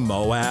 My,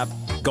 Moab.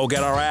 Go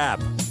get our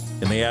app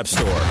in the App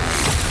Store.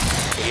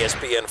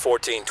 ESPN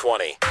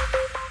 1420.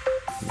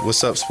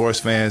 What's up, sports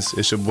fans?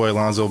 It's your boy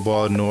Lonzo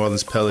Ball, New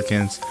Orleans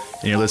Pelicans,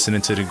 and you're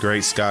listening to The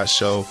Great Scott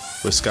Show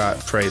with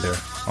Scott Prather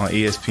on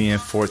ESPN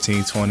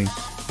 1420,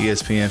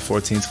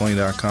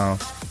 ESPN1420.com,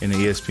 and the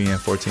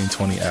ESPN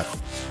 1420 app.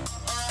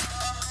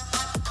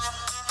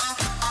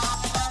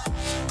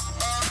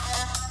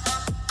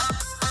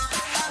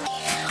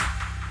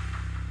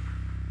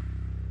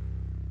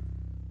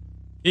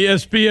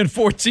 ESPN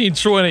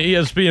 1420,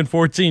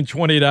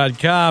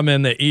 ESPN1420.com,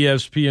 and the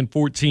ESPN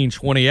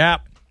 1420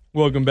 app.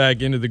 Welcome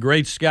back into the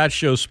Great Scott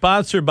Show,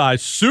 sponsored by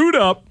Suit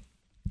Up.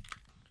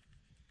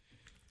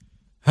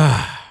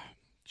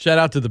 Shout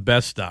out to the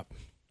Best Stop.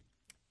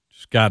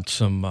 Just got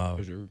some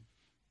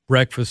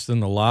breakfast in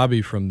the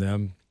lobby from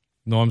them.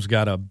 Norm's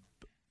got a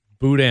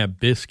Boudin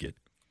biscuit.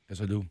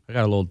 Yes, I do. I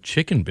got a little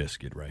chicken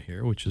biscuit right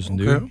here, which is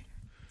new.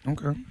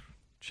 Okay.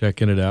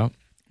 Checking it out.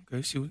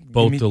 Okay, see,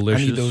 both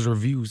delicious. I need those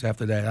reviews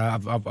after that.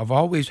 I've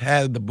always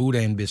had the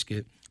Boudin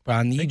biscuit, but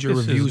I need your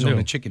reviews on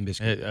the chicken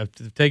biscuit.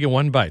 I've taken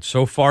one bite.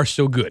 So far,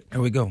 so good.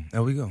 There we go.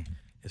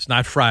 It's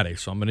not Friday,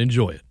 so I'm going to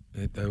enjoy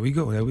it. There we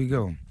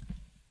go.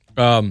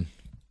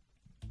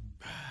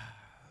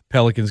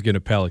 Pelicans get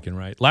a Pelican,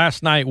 right?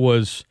 Last night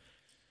was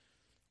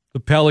the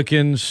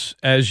Pelicans,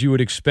 as you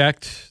would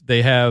expect.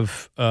 They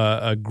have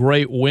a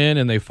great win,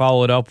 and they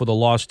followed up with a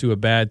loss to a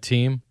bad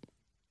team.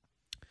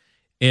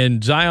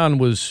 And Zion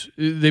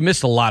they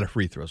missed a lot of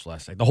free throws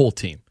last night, the whole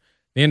team.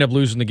 They end up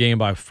losing the game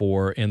by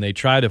 4, and they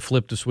try to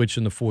flip the switch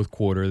in the fourth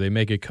quarter. They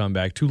make a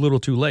comeback too little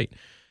too late.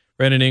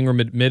 Brandon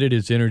Ingram admitted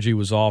his energy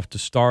was off to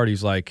start.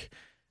 He's like,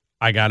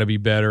 I got to be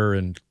better,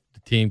 and the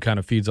team kind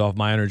of feeds off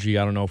my energy.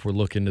 I don't know if we're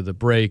looking to the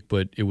break,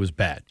 but it was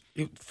bad.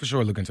 For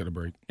sure looking to the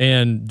break.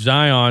 And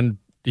Zion,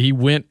 he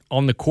went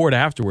on the court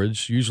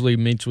afterwards, usually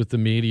meets with the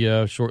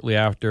media shortly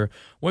after,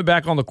 went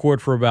back on the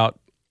court for about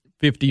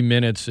 50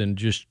 minutes and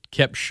just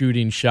kept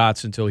shooting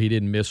shots until he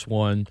didn't miss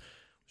one.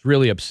 Was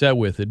really upset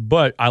with it.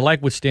 But I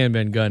like what Stan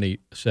Van Gundy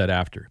said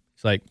after.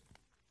 It's like,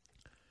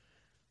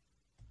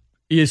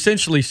 he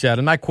essentially said,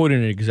 and I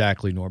quoted it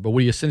exactly, Norm, but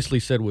what he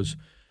essentially said was,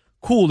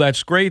 cool,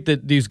 that's great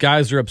that these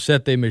guys are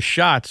upset they miss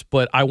shots,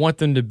 but I want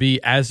them to be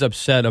as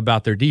upset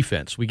about their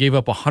defense. We gave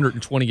up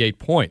 128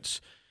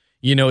 points.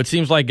 You know, it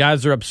seems like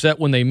guys are upset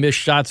when they miss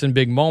shots in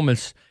big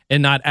moments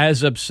and not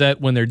as upset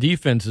when their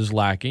defense is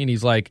lacking.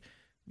 He's like,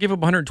 give up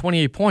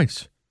 128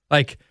 points.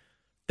 Like,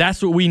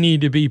 that's what we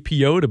need to be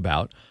PO'd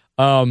about.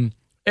 And,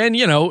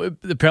 you know,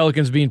 the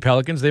Pelicans being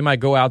Pelicans, they might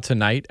go out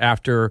tonight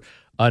after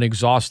an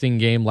exhausting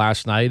game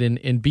last night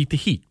and beat the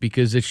Heat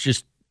because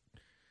it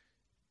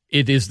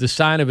is the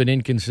sign of an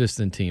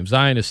inconsistent team.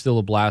 Zion is still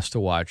a blast to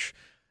watch.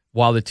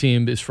 While the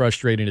team is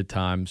frustrating at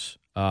times,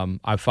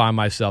 I find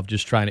myself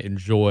just trying to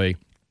enjoy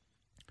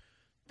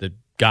the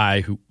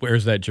guy who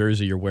wears that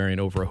jersey you're wearing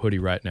over a hoodie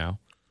right now.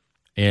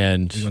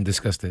 And we're going to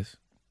discuss this.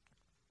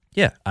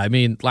 Yeah, I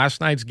mean,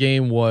 last night's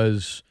game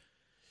was,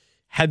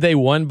 had they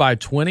won by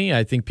 20,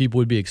 I think people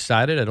would be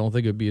excited. I don't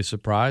think it would be a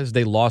surprise.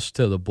 They lost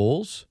to the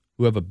Bulls,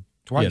 who have a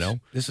Twice. you know,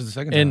 this is the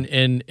second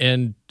time.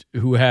 and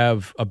who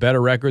have a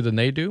better record than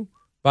they do.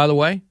 By the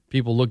way,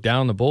 people look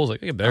down on the Bulls like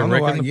they have a better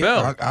record than the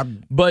Bills.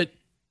 But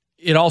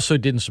it also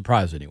didn't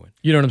surprise anyone.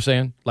 You know what I'm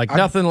saying?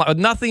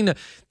 Nothing.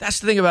 That's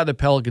the thing about the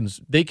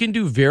Pelicans. They can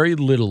do very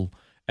little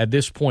at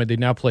this point. They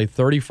now play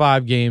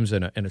 35 games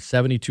in a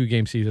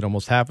 72-game season,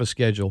 almost half a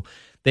schedule.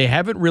 They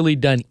haven't really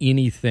done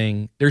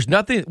anything. There's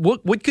nothing.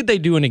 What could they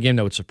do in a game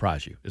that would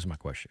surprise you? Is my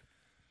question.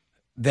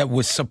 That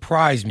would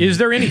surprise me. Is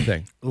there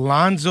anything?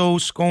 Lonzo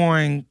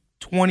scoring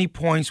 20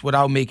 points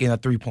without making a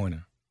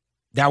three-pointer.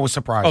 That would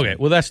surprise me. Okay,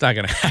 well, that's not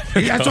going to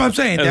happen. That's what I'm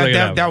saying.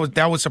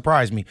 That would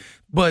surprise me.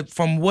 But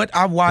from what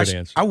I watched,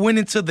 I went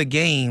into the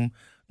game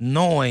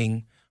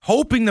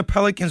hoping the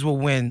Pelicans will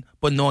win,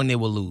 but knowing they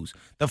will lose.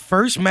 The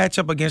first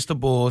matchup against the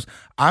Bulls,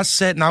 I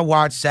sat and I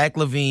watched Zach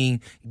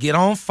LaVine get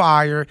on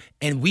fire,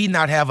 and we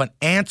not have an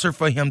answer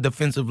for him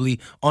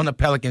defensively on the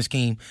Pelicans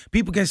team.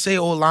 People can say,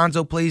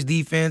 Lonzo plays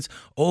defense.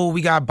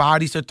 We got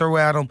bodies to throw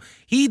at him.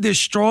 He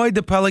destroyed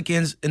the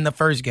Pelicans in the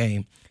first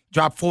game.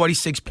 Dropped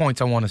 46 points,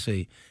 I want to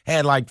say.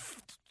 Had like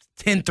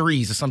 10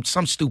 threes or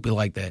some stupid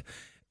like that.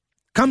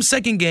 Come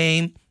second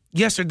game,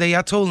 yesterday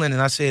I told Lennon,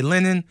 I said,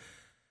 Lennon,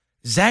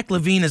 Zach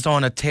LaVine is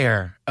on a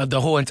tear of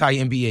the whole entire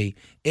NBA,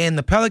 and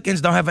the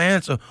Pelicans don't have an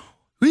answer.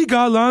 We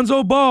got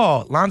Lonzo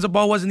Ball. Lonzo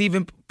Ball wasn't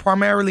even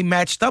primarily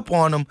matched up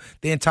on him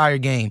the entire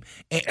game.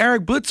 And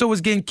Eric Bledsoe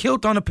was getting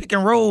killed on a pick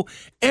and roll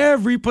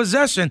every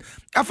possession.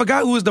 I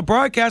forgot who was the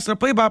broadcaster, the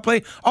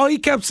play-by-play. All he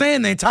kept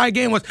saying the entire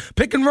game was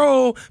pick and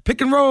roll,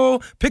 pick and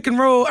roll, pick and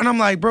roll. And I'm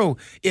like, bro,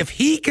 if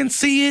he can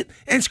see it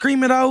and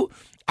scream it out,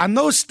 I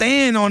know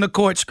Stan on the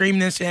court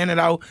screaming and saying it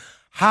out.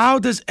 How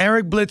does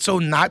Eric Bledsoe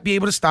not be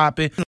able to stop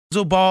it?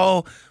 Lonzo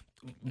Ball,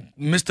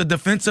 Mr.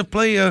 Defensive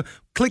Player,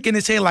 clicking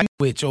his head like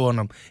which on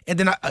them. And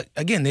then,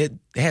 again, they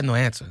had no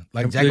answer.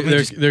 Like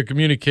their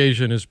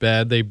communication is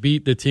bad. They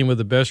beat the team with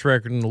the best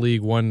record in the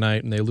league one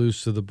night, and they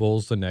lose to the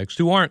Bulls the next,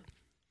 who aren't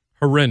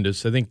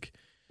horrendous. I think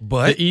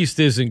the East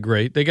isn't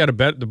great. They got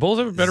the Bulls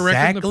have a better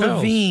record than the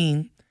Pels. Zach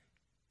LaVine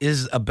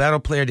is a better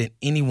player than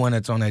anyone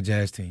that's on that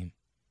Jazz team.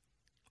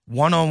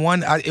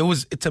 One-on-one, it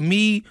was, to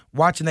me,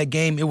 watching that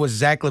game, it was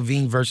Zach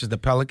LaVine versus the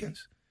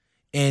Pelicans.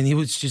 And he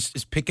was just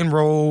it's pick and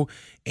roll,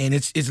 and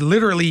it's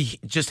literally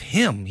just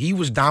him. He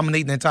was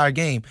dominating the entire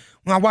game.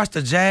 When I watched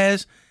the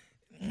Jazz,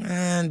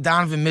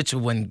 Donovan Mitchell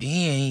wasn't.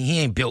 He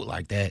ain't built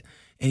like that.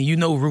 And you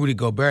know Rudy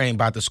Gobert ain't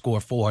about to score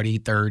 40,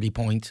 30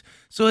 points.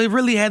 So it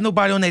really had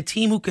nobody on that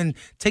team who can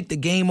take the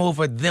game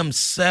over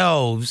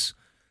themselves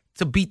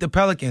to beat the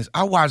Pelicans.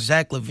 I watched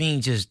Zach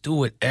LaVine just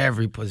do it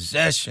every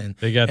possession.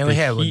 They got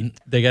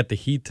the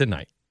Heat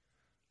tonight.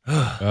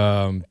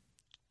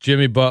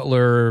 Jimmy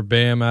Butler,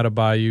 Bam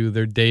Adebayo,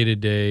 they're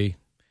day-to-day.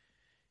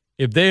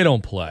 If they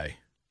don't play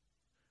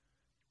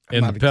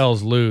and the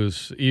Pels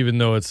lose, even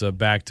though it's a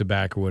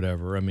back-to-back or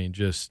whatever, I mean,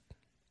 just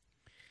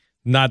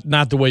not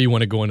the way you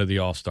want to go into the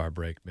All-Star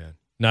break, man.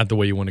 Not the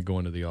way you want to go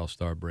into the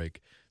All-Star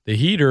break. The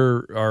Heat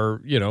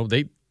are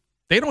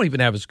they don't even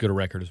have as good a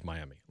record as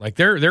Miami. Like,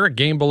 they're a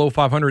game below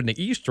 500 in the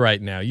East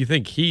right now. You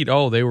think Heat,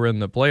 they were in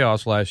the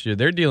playoffs last year.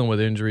 They're dealing with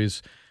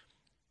injuries.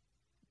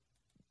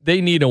 They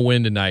need a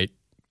win tonight.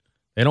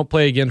 They don't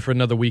play again for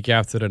another week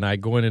after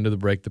tonight. Going into the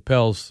break, the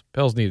Pels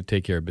need to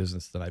take care of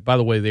business tonight. By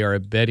the way, they are a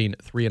betting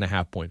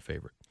 3.5-point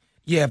favorite.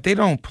 Yeah, if they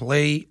don't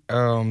play,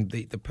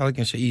 the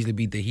Pelicans should easily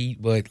beat the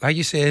Heat. But like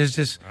you said, it's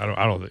just I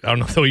don't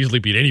know if they'll easily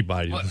beat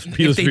anybody. Let's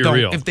be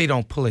real. If they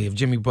don't play, if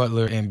Jimmy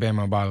Butler and Bam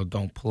Adebayo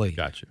don't play,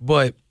 gotcha.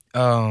 But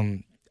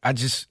I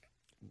just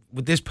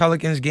with this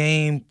Pelicans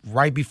game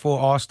right before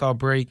All-Star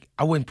break,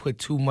 I wouldn't put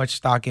too much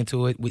stock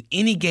into it. With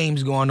any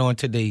games going on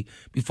today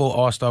before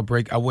All-Star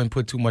break, I wouldn't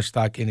put too much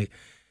stock in it.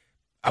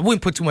 I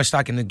wouldn't put too much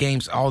stock in the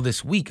games all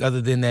this week other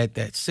than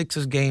that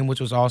Sixers game, which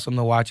was awesome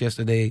to watch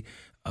yesterday.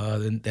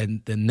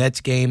 The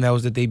Nets game, that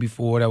was the day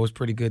before. That was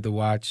pretty good to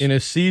watch. In a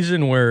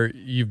season where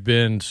you've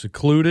been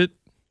secluded,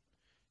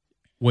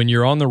 when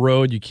you're on the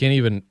road, you can't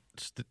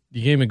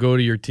even go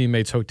to your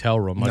teammate's hotel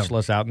room, much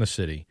less out in the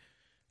city.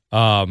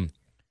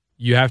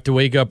 You have to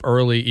wake up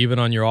early, even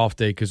on your off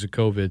day, because of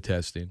COVID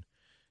testing.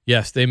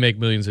 Yes, they make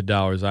millions of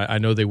dollars. I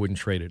know they wouldn't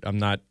trade it. I'm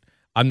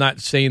not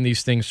saying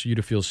these things for you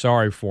to feel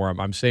sorry for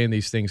them. I'm saying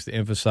these things to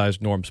emphasize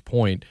Norm's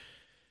point.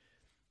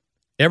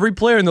 Every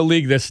player in the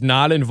league that's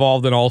not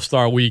involved in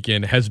All-Star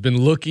Weekend has been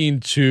looking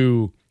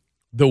to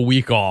the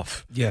week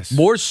off. Yes.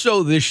 More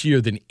so this year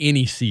than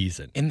any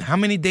season. And how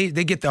many days?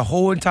 They get the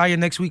whole entire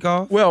next week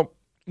off? Well,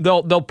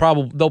 they'll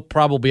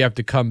probably have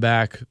to come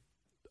back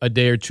a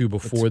day or two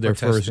before their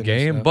first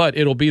game, but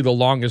it'll be the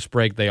longest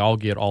break they all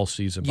get all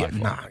season by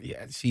far.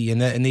 See,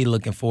 and they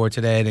looking forward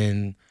to that,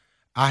 and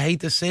I hate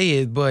to say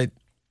it, but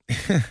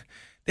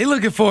they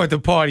looking forward to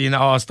partying the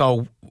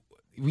All-Star.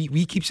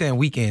 We keep saying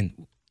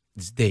weekend.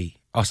 It's day,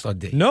 All-Star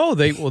day. No,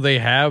 they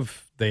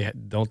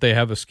don't they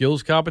have a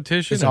skills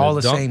competition? It's and all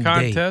a the dunk same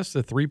contest,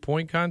 a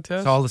 3-point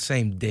contest. It's all the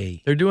same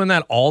day. They're doing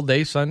that all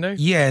day Sunday.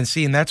 Yeah,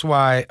 and that's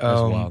why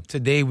wild.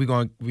 today we're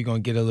gonna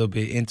get a little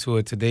bit into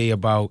it today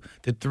about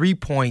the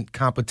 3-point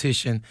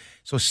competition.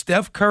 So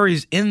Steph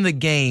Curry's in the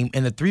game,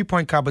 and the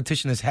 3-point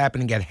competition is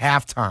happening at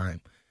halftime.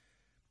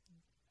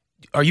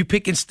 Are you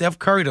picking Steph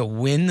Curry to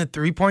win the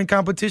 3-point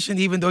competition,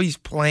 even though he's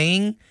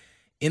playing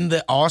in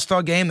the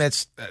All-Star game?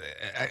 That's why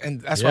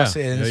I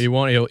said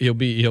he'll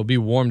be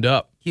warmed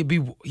up. He'll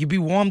be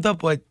warmed up,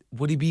 but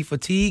would he be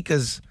fatigued?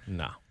 Because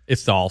no,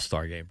 it's the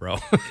All-Star game, bro.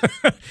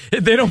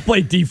 They don't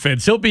play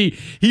defense.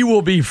 He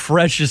will be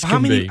fresh as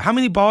can be. How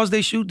many balls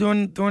they shoot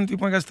during 3-point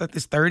contest?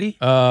 It's 30.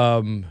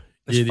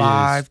 It's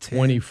 5, 10,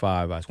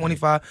 25. I think.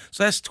 25.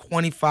 So that's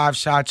 25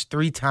 shots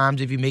 3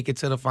 times if you make it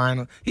to the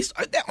final.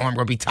 That arm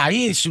gonna be tight.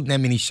 He ain't shooting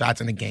that many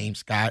shots in the game,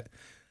 Scott.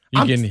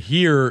 You can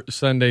hear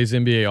Sunday's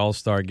NBA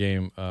All-Star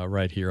game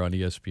right here on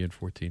ESPN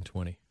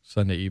 1420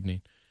 Sunday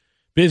evening.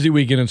 Busy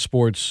weekend in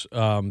sports.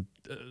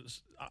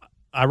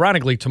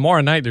 Ironically,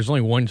 tomorrow night there's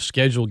only one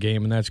scheduled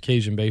game, and that's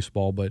Cajun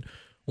baseball. But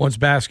once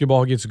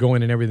basketball gets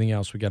going and everything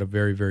else, we got a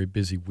very, very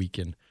busy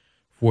weekend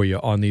for you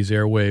on these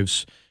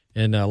airwaves.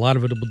 And a lot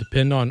of it will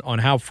depend on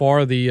how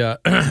far the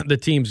the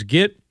teams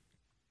get.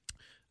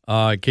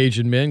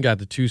 Cajun men got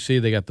the 2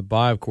 seed. They got the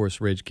bye. Of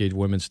course, Rage Cage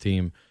women's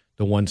team,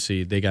 the 1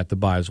 seed, they got the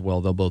bye as well.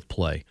 They'll both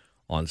play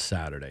on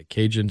Saturday.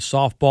 Cajun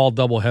softball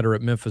doubleheader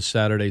at Memphis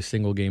Saturday,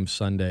 single game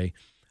Sunday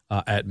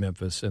at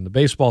Memphis. And the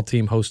baseball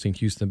team hosting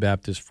Houston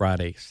Baptist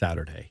Friday,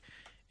 Saturday,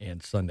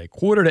 and Sunday.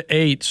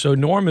 7:45. So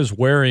Norm is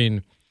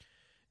wearing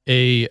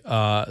a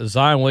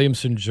Zion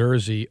Williamson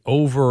jersey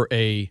over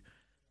a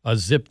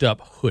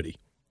zipped-up hoodie.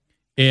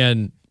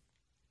 And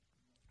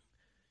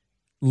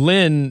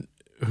Lynn,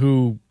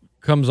 who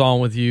comes on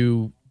with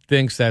you,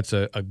 thinks that's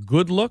a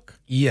good look.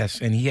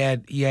 Yes, and he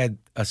had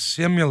a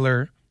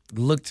similar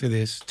look to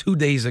this 2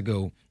 days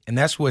ago, and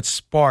that's what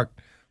sparked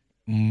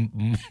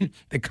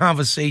the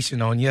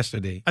conversation on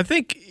yesterday. I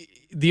think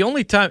the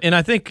only time, and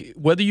I think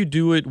whether you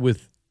do it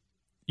with,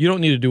 you don't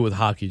need to do it with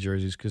hockey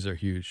jerseys because they're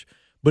huge,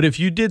 but if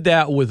you did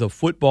that with a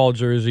football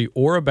jersey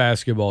or a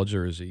basketball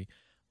jersey,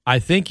 I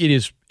think it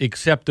is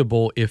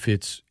acceptable if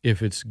it's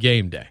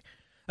game day.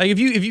 Like if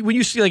you when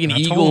you see like an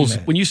Eagles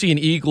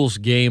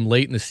game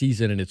late in the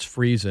season and it's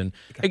freezing,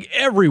 like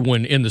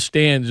everyone in the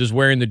stands is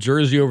wearing the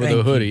jersey over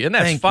the hoodie, and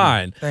that's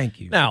fine. Thank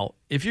you. Now,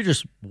 if you're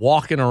just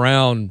walking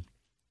around,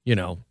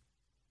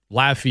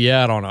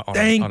 Lafayette on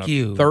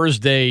a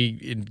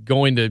Thursday and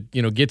going to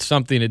get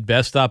something at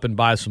Best Stop and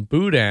buy some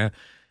boudin,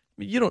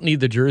 you don't need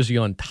the jersey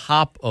on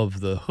top of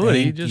the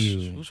hoodie.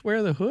 Just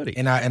wear the hoodie.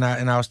 And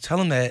I was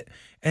telling that.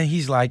 And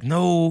he's like,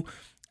 no,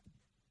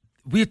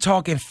 we're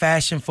talking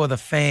fashion for the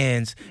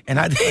fans. And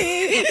I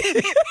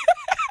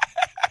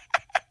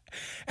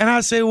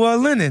say, well,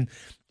 Lennon,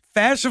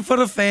 fashion for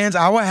the fans,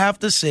 I would have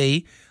to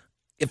say,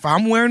 if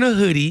I'm wearing a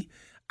hoodie,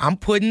 I'm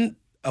putting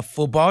a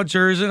football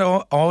jersey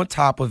on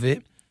top of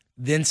it.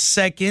 Then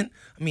second,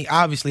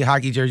 obviously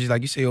hockey jerseys,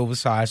 like you say,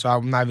 oversized, so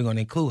I'm not even going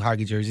to include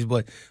hockey jerseys,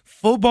 but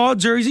football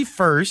jersey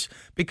first,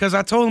 because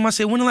I told him, I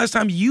said, when the last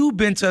time you've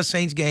been to a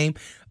Saints game,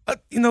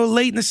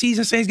 late in the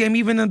season, Saints game,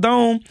 even in the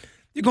Dome,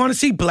 you're going to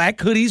see black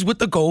hoodies with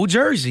the gold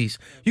jerseys.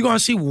 You're going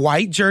to see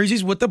white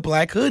jerseys with the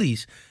black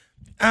hoodies.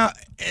 And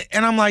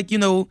I'm like,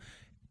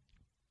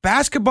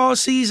 basketball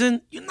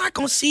season, you're not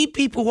going to see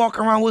people walk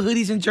around with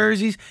hoodies and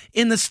jerseys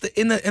in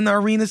the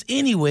arenas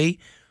anyway.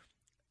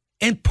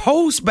 And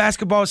post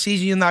basketball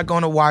season, you're not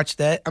going to watch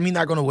that.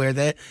 Not going to wear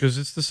that because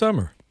it's the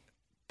summer.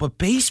 But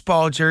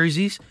baseball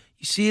jerseys,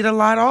 you see it a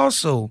lot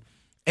also.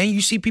 And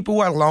you see people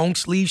wear long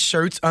sleeve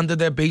shirts under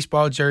their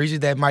baseball jerseys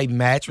that might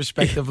match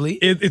respectively.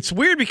 It's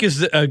weird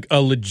because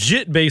a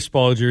legit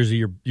baseball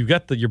jersey, you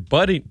got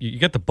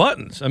the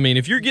buttons.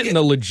 If you're getting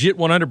a legit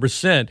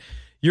 100%,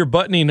 you're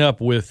buttoning up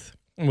with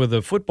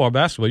a football,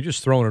 basketball. You're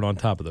just throwing it on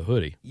top of the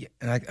hoodie. Yeah,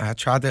 and I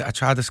tried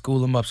to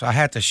school him up, so I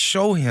had to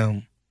show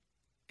him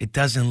it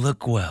doesn't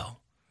look well.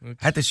 I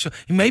had to show.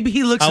 Maybe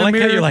he looks. I like in the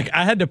mirror. how you're like,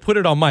 I had to put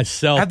it on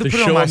myself to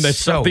show him that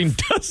something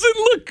doesn't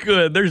look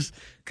good.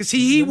 Because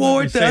he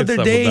wore it the other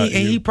day,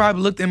 and he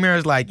probably looked in the mirror and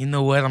was like, you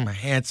know what? I'm a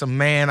handsome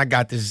man. I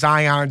got this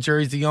Zion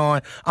jersey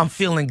on. I'm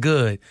feeling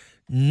good.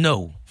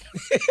 No.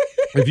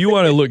 If you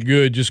want to look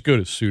good, just go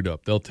to Suit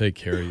Up. They'll take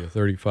care of you.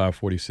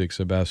 3546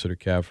 Ambassador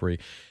Caffrey.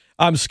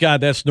 I'm Scott.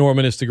 That's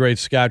Norman. It's the Great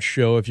Scott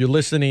Show. If you're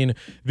listening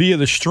via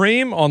the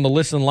stream on the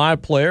Listen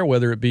Live player,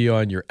 whether it be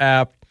on your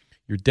app,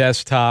 your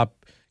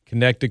desktop,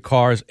 connected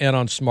cars, and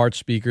on smart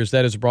speakers,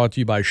 that is brought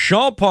to you by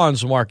Sean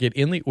Pond's Market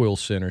in the Oil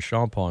Center.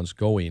 Sean Pond's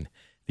going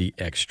the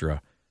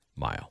extra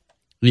mile.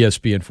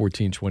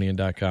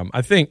 ESPN1420.com.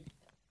 I think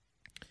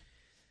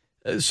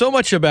so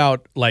much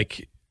about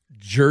like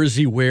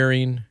jersey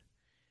wearing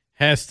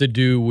has to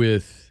do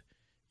with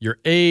your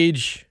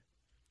age.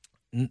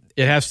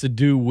 It has to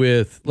do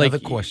with like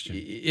another question.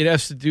 It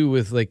has to do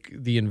with like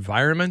the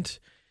environment.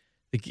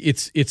 Like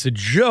it's a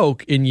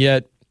joke, and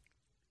yet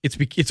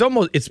it's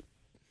almost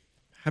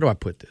how do I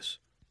put this?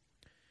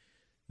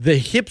 The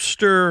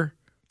hipster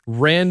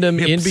random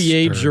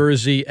NBA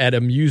jersey at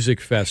a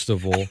music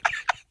festival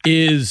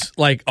is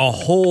like a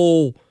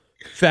whole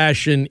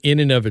fashion in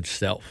and of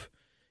itself.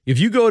 If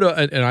you go to,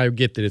 and I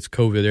get that it's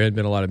COVID, there hadn't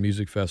been a lot of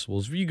music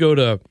festivals. If you go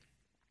to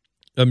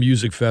a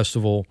music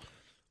festival,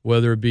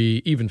 whether it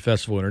be even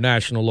Festival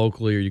International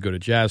locally, or you go to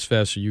Jazz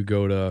Fest, or you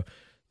go to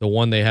the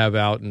one they have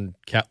out in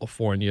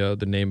California,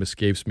 the name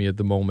escapes me at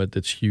the moment,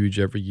 that's huge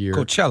every year.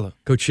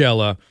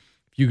 Coachella.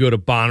 You go to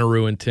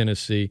Bonnaroo in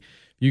Tennessee.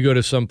 You go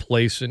to some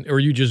place, or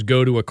you just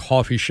go to a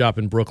coffee shop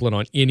in Brooklyn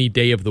on any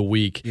day of the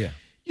week. Yeah.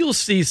 You'll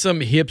see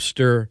some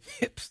hipster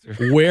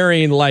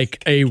wearing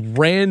like a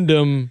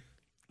random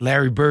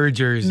Larry Bird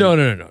jersey.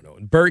 No.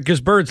 Bird,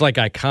 because Bird's like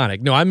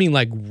iconic. No, I mean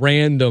like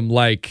random,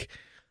 like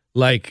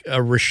a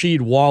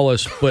Rasheed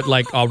Wallace, but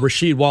like a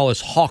Rasheed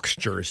Wallace Hawks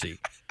jersey,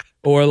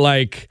 or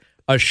like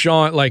a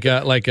Sean, like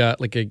a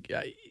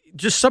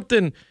just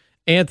something.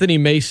 Anthony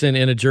Mason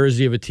in a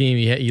jersey of a team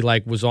he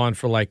like was on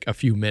for like a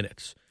few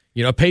minutes.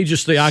 You know, Peja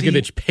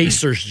Stojakovic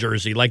Pacers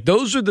jersey. Like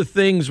those are the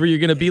things where you're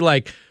going to be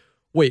like,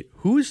 wait,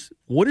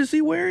 what is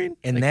he wearing?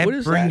 And like,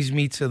 that brings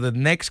me to the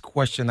next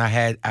question I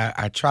had.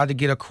 I tried to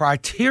get a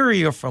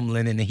criteria from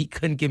Lennon, and he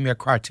couldn't give me a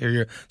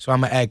criteria. So I'm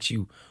going to ask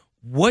you,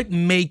 what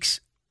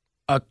makes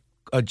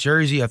a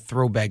jersey a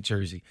throwback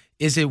jersey?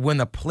 Is it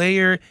when a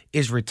player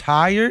is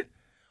retired?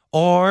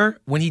 Or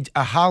when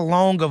how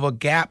long of a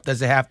gap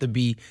does it have to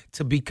be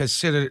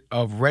considered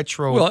a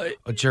retro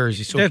a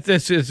jersey? So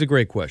that's a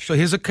great question. So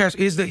here's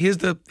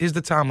the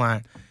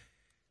timeline.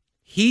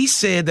 He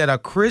said that a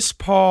Chris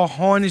Paul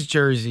Hornets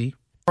jersey,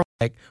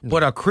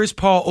 but a Chris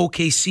Paul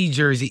OKC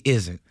jersey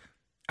isn't.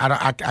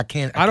 I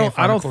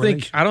don't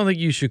think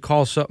you should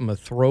call something a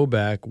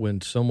throwback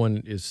when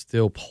someone is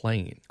still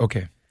playing.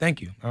 Okay. Thank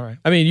you. All right.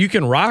 I mean, you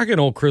can rock an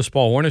old Chris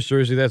Paul Hornets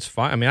jersey. That's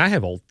fine. I mean, I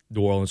have old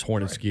New Orleans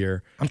Hornets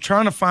gear. I'm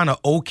trying to find an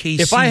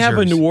OKC If I have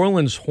jersey. a New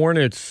Orleans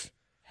Hornets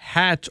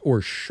hat or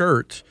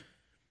shirt,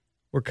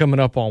 we're coming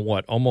up on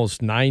what,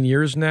 almost 9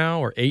 years now,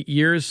 or 8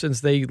 years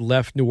since they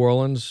left New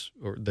Orleans,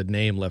 or the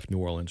name left New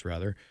Orleans,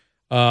 rather.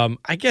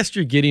 I guess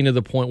you're getting to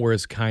the point where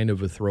it's kind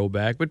of a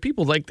throwback. But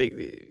people, like,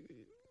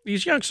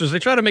 these youngsters, they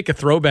try to make a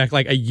throwback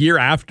like a year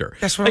after.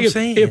 That's what I'm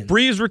saying. If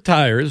Breeze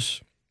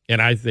retires,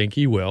 and I think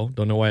he will,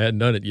 don't know why I hadn't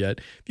done it yet,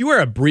 if you wear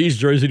a Breeze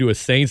jersey to a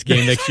Saints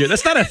game next year,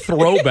 that's not a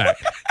throwback.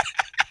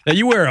 Now,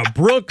 you wear a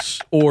Brooks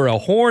or a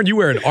Horn, you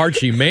wear an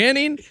Archie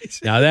Manning,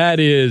 now that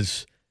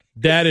is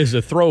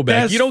a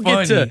throwback. That's you don't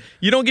funny.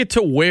 you don't get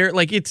to wear,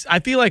 like, it's,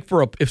 I feel like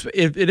if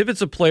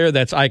it's a player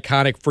that's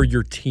iconic for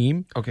your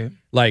team, okay,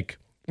 like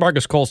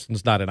Marcus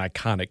Colston's not an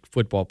iconic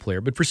football player,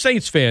 but for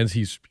Saints fans,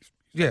 he's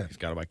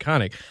kind of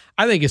iconic.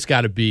 I think it's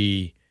got to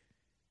be,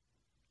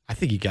 I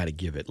think you got to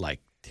give it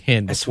like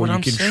 10 before you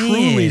can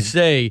truly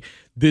say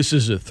this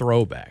is a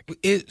throwback.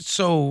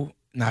 So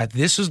now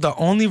this is the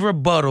only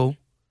rebuttal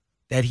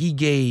that he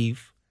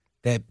gave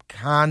that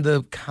kind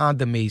of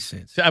made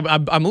sense. I'm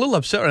a little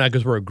upset right now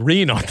because we're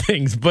agreeing on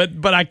things,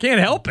 but I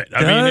can't help it.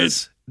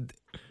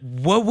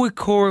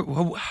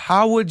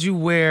 How would you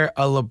wear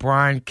a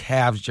LeBron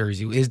Cavs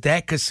jersey? Is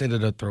that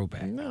considered a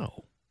throwback?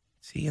 No.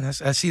 See, and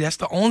that's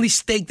the only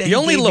stake that the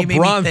only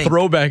LeBron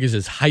throwback is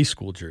his high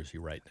school jersey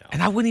right now.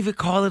 And I wouldn't even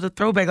call it a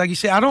throwback. Like you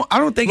said, I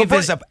don't think if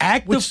it's an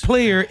active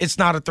player, it's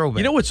not a throwback.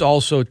 You know what's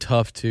also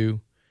tough too?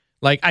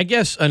 Like, I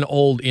guess an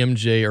old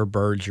MJ or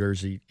Bird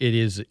jersey, it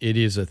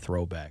is a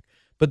throwback.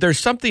 But there's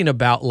something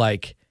about,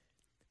 like,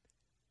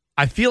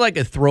 I feel like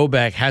a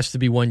throwback has to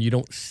be one you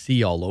don't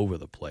see all over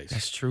the place.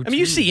 That's true. I mean,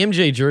 you see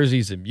MJ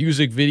jerseys in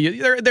music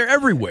videos; they're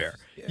everywhere.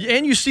 Yeah.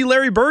 And you see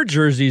Larry Bird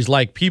jerseys,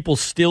 like people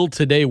still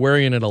today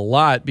wearing it a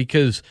lot,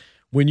 because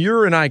when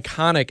you're an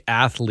iconic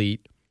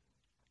athlete,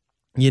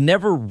 you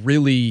never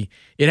really.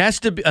 It has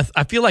to be.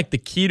 I feel like the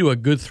key to a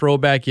good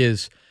throwback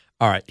is,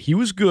 all right, he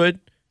was good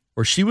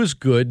or she was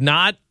good,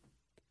 not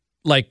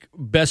like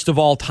best of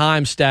all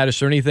time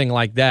status or anything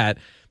like that,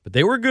 but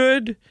they were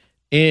good,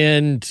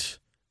 and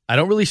I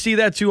don't really see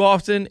that too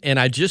often, and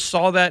I just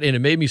saw that, and it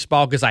made me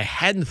smile because I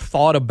hadn't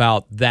thought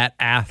about that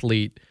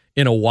athlete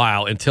in a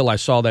while until I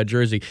saw that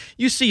jersey.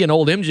 You see an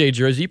old MJ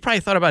jersey, you probably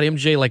thought about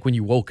MJ like when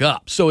you woke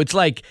up. So it's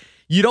like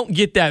you don't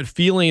get that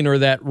feeling or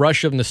that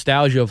rush of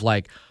nostalgia of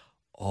like,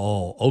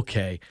 oh,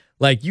 okay.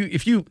 Like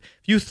if you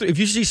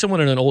see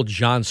someone in an old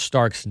John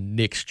Starks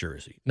Knicks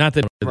jersey, not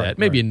that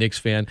maybe a Knicks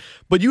fan,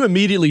 but you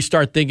immediately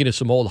start thinking of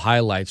some old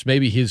highlights,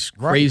 maybe his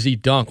crazy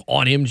dunk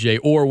on MJ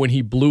or when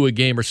he blew a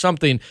game or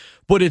something,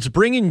 but it's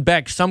bringing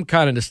back some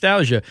kind of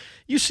nostalgia.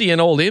 You see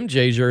an old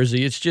MJ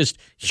jersey, it's just,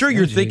 sure,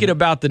 you're thinking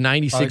about the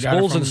 96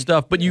 Bulls and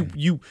stuff, but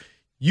you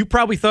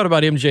probably thought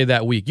about MJ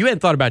that week. You hadn't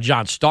thought about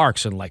John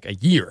Starks in like a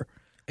year.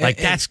 Like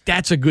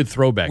that's a good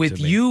throwback with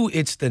to me. you,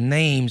 it's the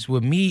names.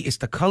 With me, it's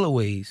the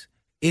colorways.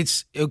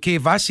 It's okay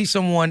if I see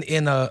someone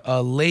in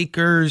a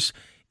Lakers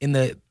in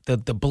the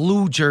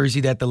blue jersey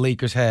that the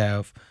Lakers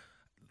have.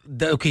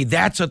 Okay,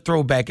 that's a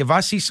throwback. If I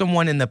see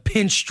someone in the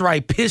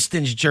pinstripe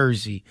Pistons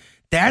jersey,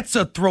 That's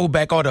a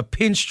throwback. Or the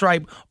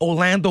pinstripe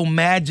Orlando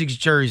Magic's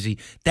jersey.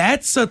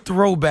 That's a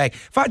throwback.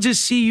 If I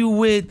just see you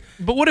with,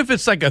 But what if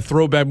it's like a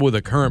throwback with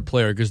a current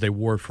player because they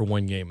wore it for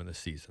one game in the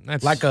season?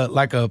 That's like a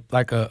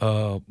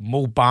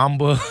Mo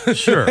Bamba.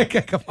 Sure.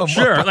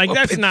 Sure. Like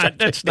that's not.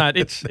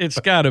 It's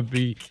got to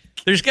be.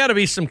 There's got to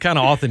be some kind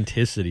of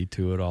authenticity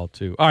to it all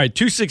too. All right,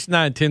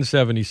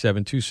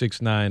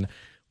 269-1077,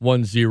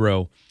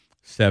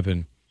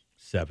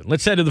 269-1077.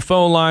 Let's head to the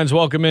phone lines.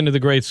 Welcome into the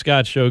Great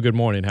Scott Show. Good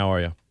morning. How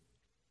are you?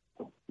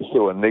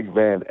 So Nick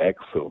Van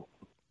Exel.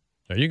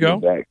 There you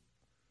go.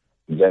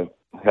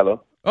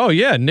 Hello. Oh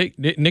yeah, Nick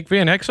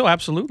Van Exel,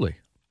 absolutely.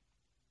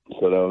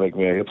 So that'll make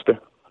me a hipster.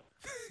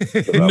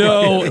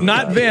 No,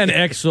 not Van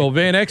Exel.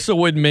 Van Exel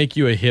wouldn't make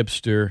you a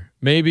hipster.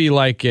 Maybe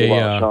like a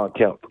Sean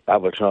Kemp. I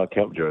have a Sean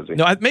Kemp jersey.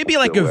 No, maybe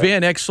like a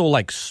Van Exel,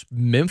 like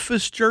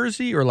Memphis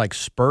jersey or like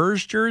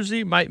Spurs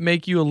jersey might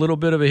make you a little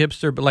bit of a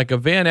hipster. But like a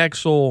Van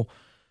Exel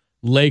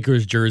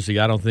Lakers jersey,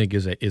 I don't think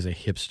is a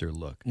hipster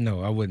look.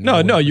 No, I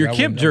wouldn't. No, your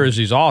Kemp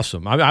jersey's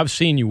awesome. I've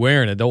seen you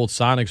wearing it, the old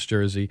Sonics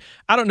jersey.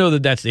 I don't know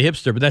that that's the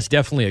hipster, but that's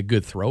definitely a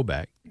good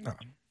throwback.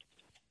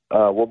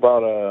 What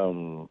about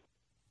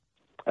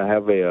I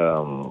have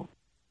a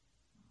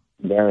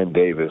Baron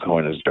Davis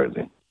Hornets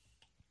jersey.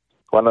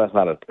 Well, no, that's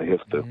not a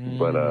hipster,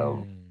 but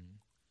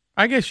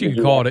I guess you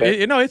could call it.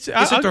 It's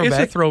a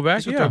throwback.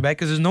 It's a throwback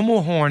because there's no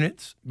more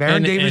Hornets.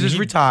 Baron Davis is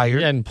retired.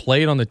 He hadn't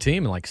played on the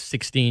team in like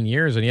 16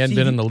 years, and he hadn't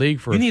been in the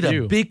league for a few. You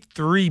need a big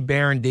 3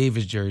 Baron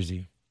Davis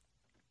jersey.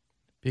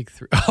 Big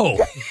 3. Oh,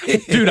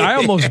 dude, I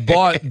almost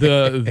bought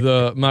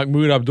the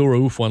Mahmoud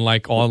Abdul-Rauf one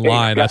like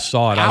online. I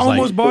saw it. I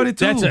almost bought it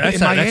too.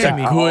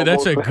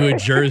 That's a good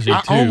jersey too.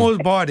 I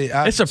almost bought it.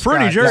 It's a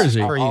pretty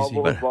jersey. I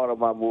almost bought a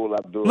Mahmoud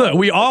Abdul-Rauf. Look,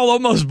 we all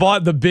almost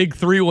bought the big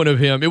 3 one of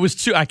him. It was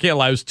too. I can't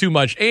lie. It was too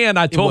much. And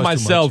I told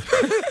myself,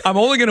 I'm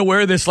only going to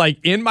wear this like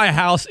in my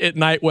house at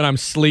night when I'm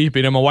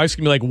sleeping. And my wife's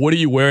going to be like, "What are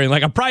you wearing?"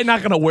 Like, I'm probably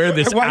not going to wear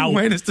this Why out. are you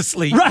wearing this to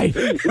sleep? Right.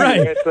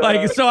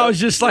 Like, so I was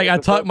just like, I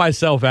talked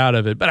myself out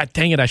of it. But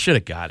dang it, I should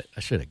have got it.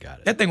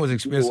 That thing was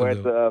expensive. You went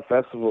to the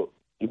festival.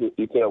 You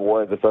could have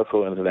worn the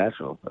Festival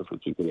International. That's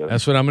what you could have.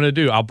 That's what I'm going to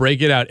do. I'll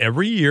break it out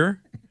every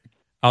year.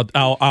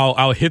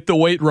 I'll hit the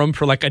weight room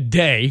for like a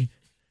day.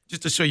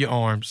 Just to show your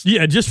arms.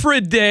 Yeah, just for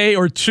a day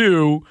or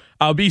two.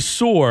 I'll be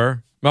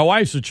sore. My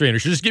wife's a trainer.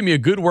 She'll just give me a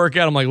good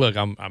workout. I'm like, look,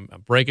 I'm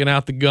breaking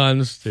out the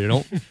guns.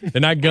 They're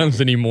not guns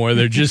anymore.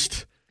 They're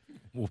just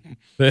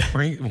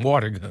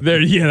water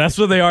guns. Yeah, that's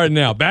what they are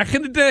now. Back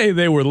in the day,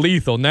 they were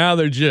lethal. Now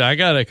they're just, I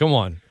got to, come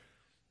on.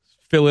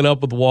 Fill it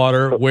up with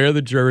water, wear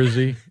the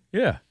jersey.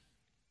 Yeah.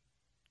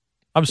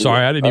 I'm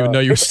sorry. I didn't even know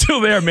you were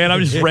still there, man.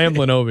 I'm just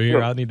rambling over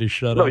here. I need to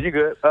shut up. No, you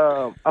good.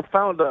 I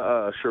found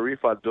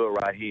Sharif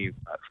Abdul-Rahim.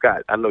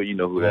 Scott, I know you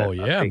know who that is.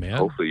 Oh, yeah, man.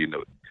 Hopefully you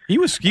know it. He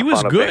was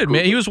good,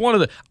 man. He was one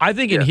of the, I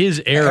think in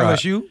his era.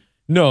 LSU?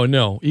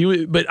 No.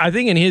 But I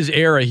think in his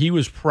era, he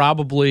was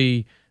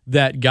probably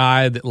that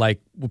guy that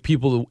like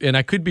people, and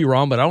I could be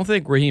wrong, but I don't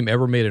think Raheem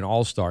ever made an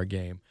all-star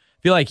game.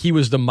 I feel like he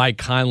was the Mike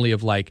Conley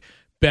of like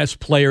best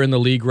player in the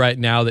league right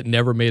now that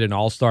never made an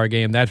all-star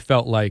game. That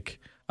felt like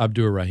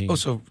Abdur-Rahim. Oh,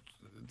 so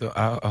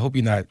I hope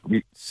you're not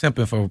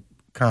simping for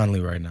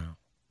Conley right now.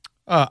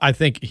 I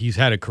think he's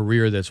had a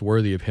career that's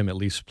worthy of him at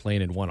least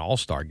playing in one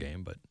all-star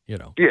game, but, you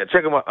know. Yeah,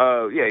 check him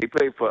out. He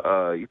played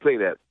for, he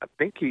played at, I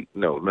think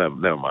never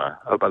mind.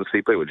 I was about to say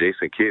he played with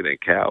Jason Kidd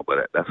and Cal, but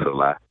that's a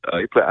lie.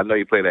 I know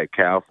he played at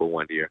Cal for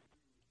 1 year.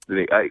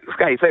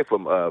 Scott, he played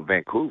for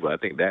Vancouver. I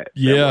think that.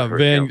 Yeah,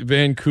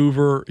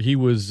 Vancouver. He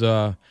was,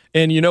 and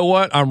you know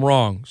what? I'm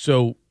wrong.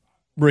 So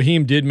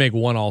Raheem did make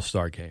one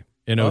all-star game.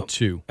 In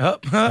 2002, as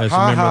a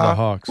member of the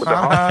Hawks.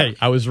 Hey,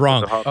 I was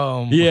wrong.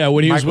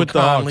 When he was with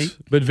the Hawks.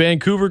 But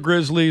Vancouver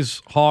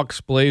Grizzlies,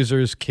 Hawks,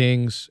 Blazers,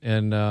 Kings,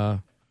 and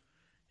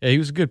he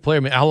was a good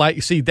player. Man, I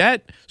like see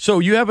that. So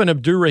you have an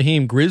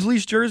Abdur-Rahim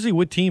Grizzlies jersey.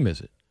 What team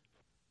is it?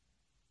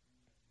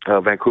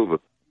 Vancouver.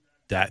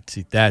 That's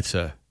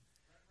a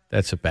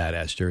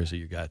badass jersey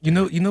you got. You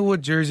know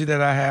what jersey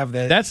that I have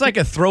that's like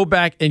a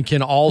throwback and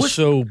can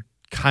also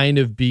kind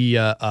of be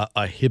a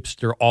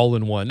hipster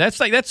all-in-one.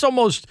 That's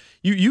almost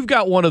you've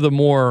got one of the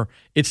more.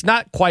 It's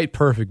not quite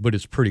perfect, but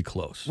it's pretty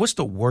close. What's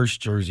the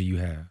worst jersey you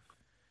have?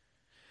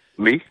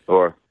 Me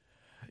or?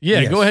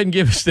 Yeah, yes. Go ahead and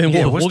give us. Then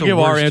we'll give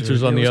our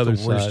answers on the other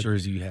side. What's the worst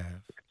jersey you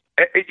have?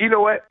 You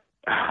know what?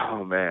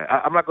 Oh man,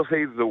 I'm not gonna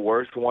say it's the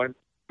worst one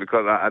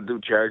because I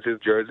do cherish his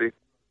jersey.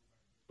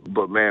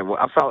 But man,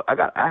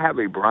 I have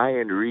a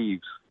Brian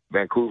Reeves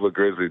Vancouver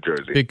Grizzlies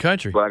jersey. Big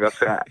country. But like I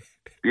said.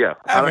 Yeah,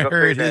 I haven't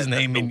heard his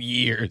name in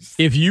years.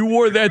 If you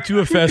wore that to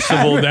a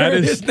festival, that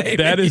is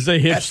a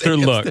hipster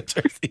look.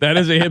 That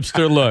is a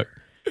hipster look.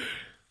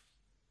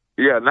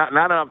 Yeah, now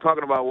that I'm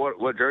talking about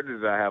what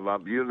jerseys I have,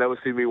 you'll never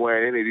see me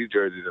wearing any of these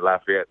jerseys in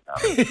Lafayette.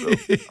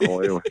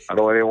 So I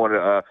don't even want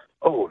to.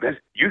 That's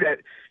you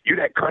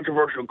that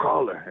controversial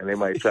caller, and they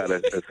might try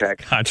to attack.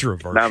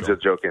 Controversial. No, I'm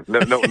just joking.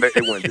 No,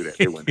 they wouldn't do that.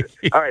 They wouldn't do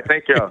that. All right,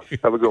 thank y'all.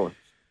 Have a good one.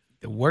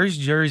 The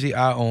worst jersey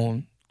I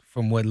own,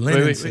 from what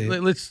Lennon said.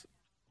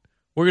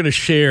 We're going to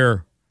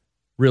share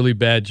really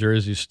bad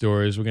jersey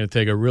stories. We're going to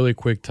take a really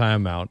quick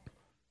timeout.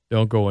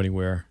 Don't go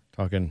anywhere.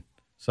 Talking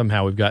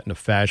somehow we've gotten a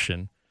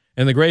fashion.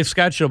 And the Great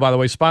Scott Show, by the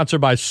way,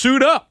 sponsored by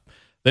Suit Up.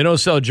 They don't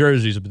sell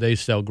jerseys, but they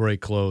sell great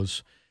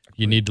clothes.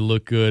 You need to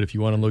look good. If you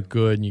want to look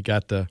good and you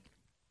got the,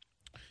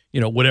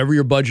 whatever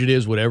your budget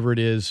is, whatever it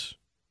is,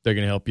 they're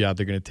going to help you out.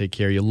 They're going to take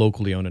care of you.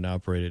 Locally owned and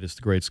operated. It's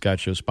the Great Scott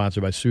Show,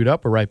 sponsored by Suit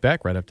Up. We're right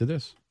back right after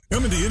this.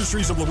 M&D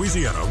Industries of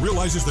Louisiana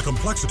realizes the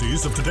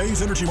complexities of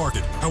today's energy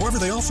market. However,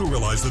 they also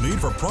realize the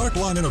need for product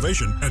line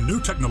innovation and new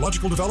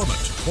technological development.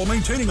 While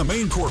maintaining a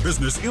main core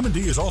business,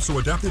 M&D has also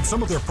adapted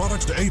some of their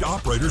products to aid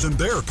operators in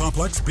their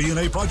complex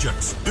P&A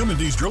projects.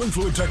 M&D's drilling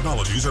fluid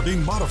technologies are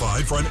being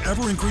modified for an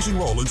ever-increasing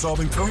role in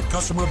solving current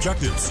customer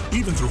objectives.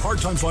 Even through hard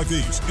times like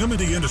these,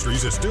 M&D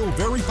Industries is still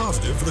very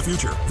positive for the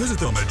future. Visit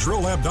them at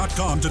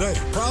DrillLab.com today.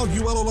 Proud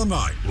UL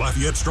alumni,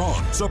 Lafayette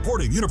Strong,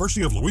 supporting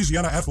University of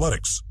Louisiana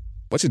Athletics.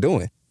 What's it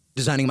doing?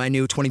 Designing my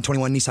new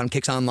 2021 Nissan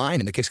Kicks online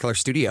in the Kicks Color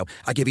Studio.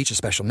 I give each a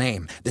special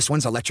name. This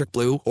one's electric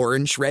blue,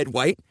 orange, red,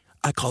 white.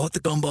 I call it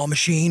the gumball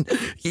machine.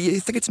 You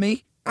think it's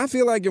me? I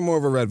feel like you're more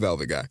of a red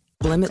velvet guy.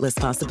 Limitless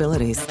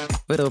possibilities.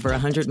 With over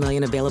 100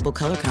 million available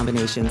color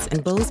combinations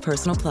and Bose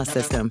Personal Plus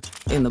system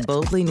in the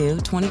boldly new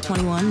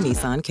 2021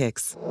 Nissan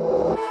Kicks.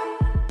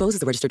 Bose is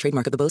the registered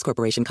trademark of the Bose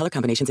Corporation. Color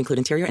combinations include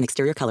interior and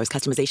exterior colors.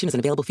 Customization is an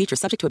available feature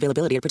subject to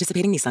availability at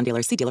participating Nissan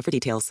dealers. See dealer for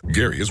details.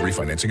 Gary is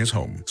refinancing his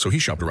home, so he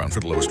shopped around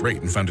for the lowest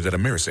rate and found it at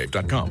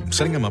Amerisave.com,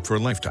 setting him up for a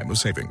lifetime of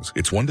savings.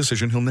 It's one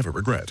decision he'll never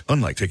regret,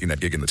 unlike taking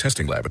that gig in the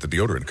testing lab at the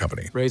deodorant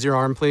company. Raise your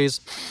arm,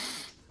 please.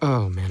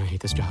 Oh, man, I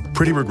hate this job.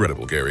 Pretty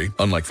regrettable, Gary.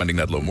 Unlike finding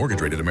that low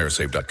mortgage rate at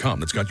Amerisave.com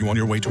that's got you on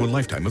your way to a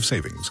lifetime of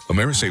savings.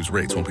 Amerisave's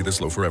rates won't be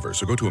this low forever,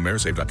 so go to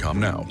Amerisave.com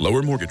now.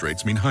 Lower mortgage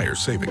rates mean higher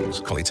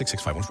savings. Call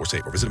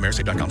 866-5114-SAVE or visit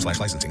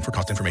Amerisave.com/licensing for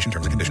cost information,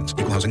 terms and conditions.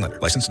 Equal housing lender.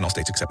 Licensed in all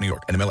states except New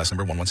York. NMLS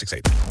number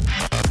 1168.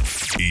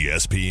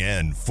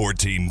 ESPN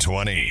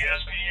 1420.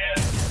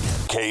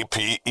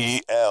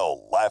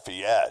 KPEL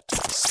Lafayette,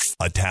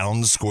 a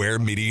Town Square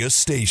media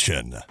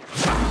station.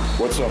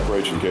 What's up,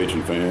 Raging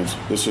Cajun fans?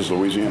 This is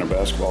Louisiana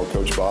basketball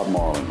coach Bob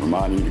Marlin,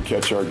 reminding you to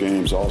catch our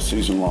games all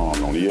season long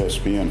on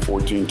ESPN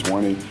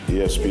 1420,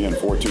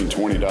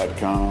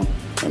 ESPN1420.com,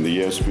 and the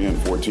ESPN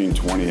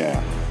 1420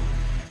 app.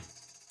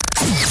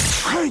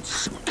 Great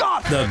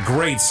Scott! The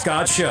Great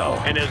Scott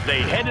Show. And as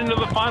they head into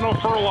the final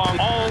furlong,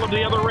 all of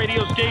the other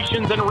radio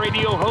stations and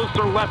radio hosts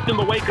are left in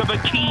the wake of a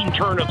keen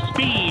turn of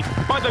speed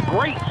by the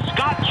Great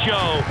Scott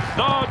Show,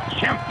 the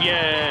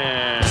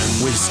champion.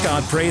 With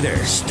Scott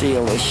Prather.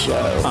 Steal the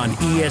show. On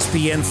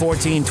ESPN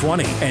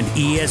 1420 and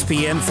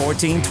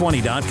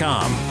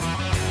ESPN1420.com.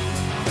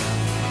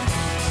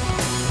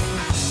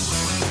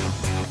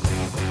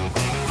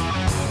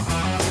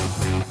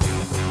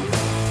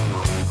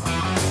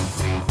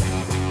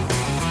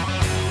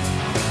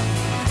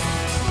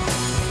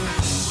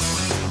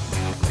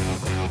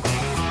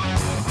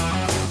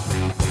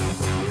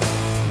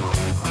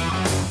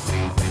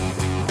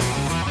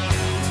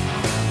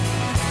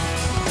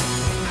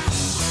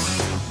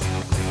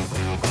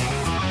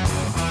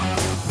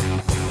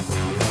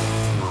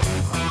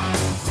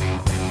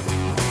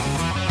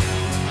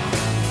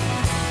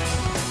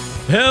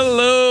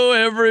 Hello,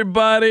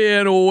 everybody,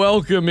 and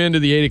welcome into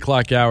the 8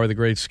 o'clock hour of the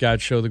Great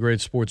Scott Show, the Great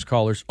Sports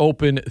Callers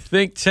Open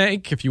Think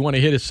Tank. If you want to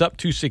hit us up,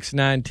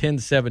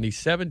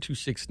 269-1077,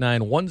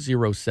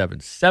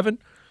 269-1077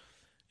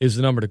 is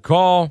the number to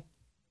call.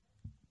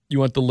 You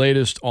want the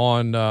latest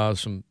on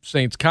some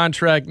Saints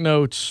contract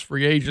notes,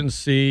 free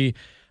agency,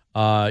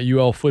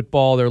 UL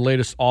football, their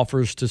latest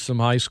offers to some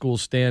high school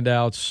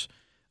standouts,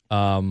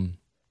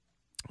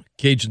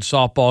 Cajun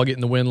softball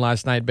getting the win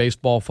last night,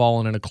 baseball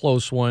falling in a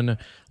close one.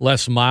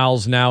 Les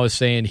Miles now is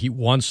saying he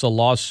wants a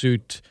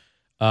lawsuit,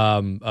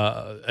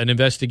 an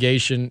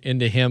investigation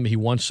into him. He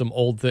wants some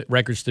old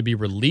records to be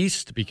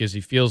released because he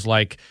feels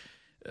like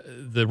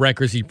the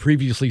records he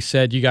previously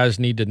said you guys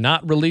need to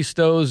not release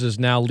those is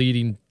now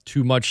leading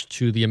too much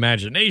to the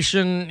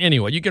imagination.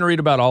 Anyway, you can read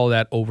about all of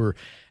that over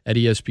at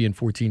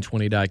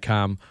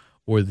ESPN1420.com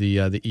or the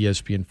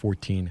ESPN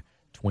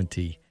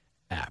 1420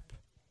 app.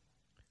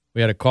 We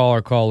had a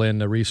caller call in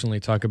to recently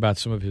talk about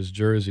some of his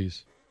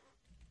jerseys.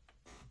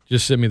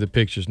 Just send me the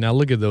pictures. Now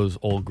look at those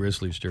old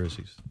Grizzlies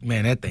jerseys.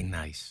 Man, that thing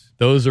nice.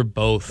 Those are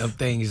both. That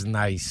thing is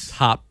nice.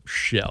 Top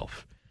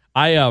shelf.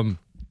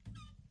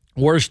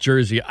 Worst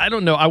jersey. I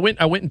don't know. I went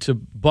into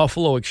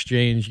Buffalo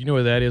Exchange. You know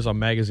where that is on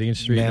Magazine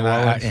Street?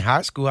 Man, in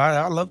high school,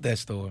 I love that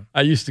store.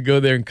 I used to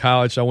go there in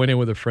college. I went in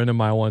with a friend of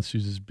mine once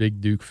who's this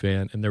big Duke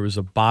fan, and there was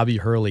a Bobby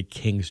Hurley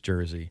Kings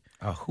jersey.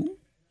 Who?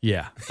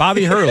 Yeah,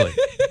 Bobby Hurley.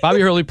 Bobby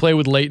Hurley played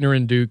with Leitner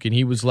and Duke, and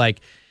he was like,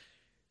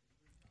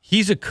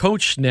 he's a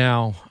coach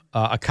now,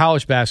 a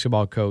college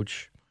basketball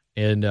coach,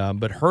 and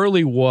but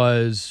Hurley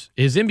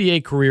his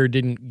NBA career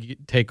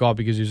didn't take off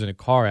because he was in a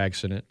car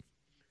accident.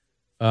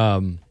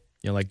 Kind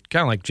of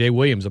like Jay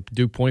Williams, a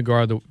Duke point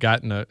guard that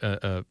got in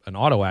an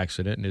auto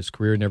accident, and his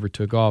career never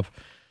took off.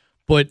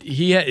 But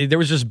there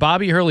was this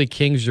Bobby Hurley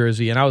Kings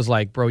jersey, and I was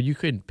like, bro, you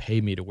couldn't pay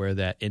me to wear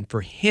that. And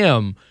for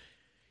him,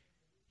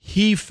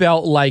 he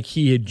felt like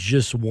he had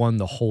just won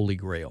the Holy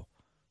Grail.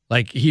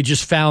 Like, he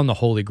just found the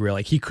Holy Grail.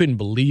 Like, he couldn't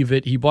believe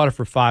it. He bought it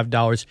for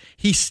 $5.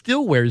 He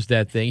still wears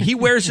that thing. He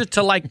wears it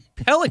to, like,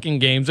 Pelican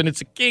games, and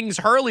it's a Kings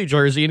Hurley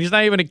jersey, and he's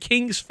not even a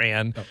Kings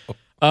fan.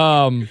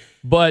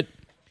 But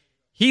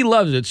he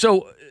loves it.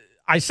 So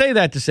I say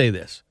that to say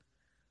this.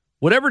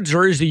 Whatever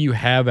jersey you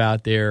have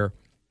out there,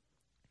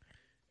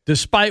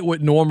 despite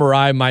what Norm or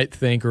I might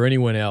think or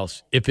anyone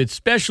else, if it's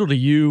special to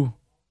you,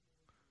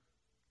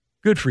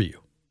 good for you.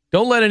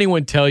 Don't let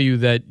anyone tell you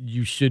that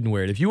you shouldn't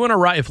wear it.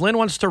 If Lynn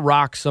wants to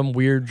rock some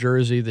weird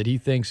jersey that he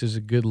thinks is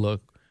a good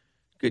look,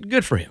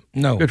 good for him.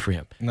 No. Good for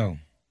him. No.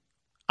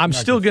 I am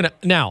still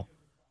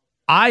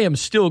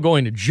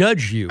going to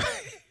judge you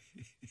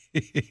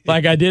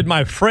like I did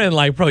my friend.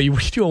 Like, bro, you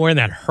still wearing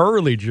that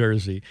Hurley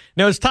jersey.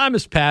 Now, as time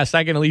has passed,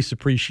 I can at least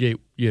appreciate,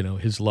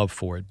 his love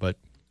for it. But,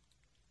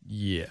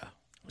 yeah.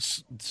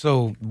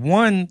 So,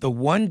 the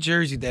one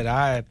jersey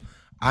that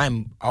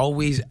I'm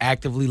always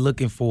actively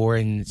looking for,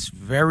 and it's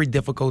very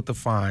difficult to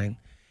find,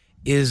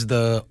 is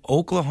the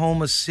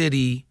Oklahoma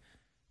City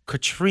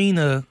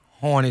Katrina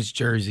Hornets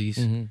jerseys.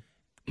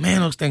 Mm-hmm.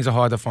 Man, those things are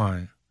hard to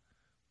find.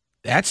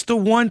 That's the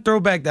one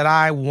throwback that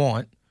I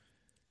want.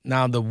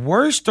 Now, the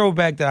worst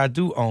throwback that I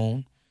do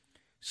own,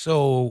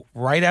 so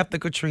right after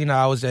Katrina,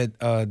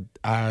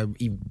 I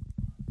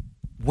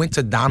went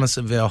to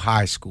Donaldsonville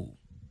High School.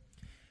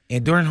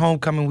 And during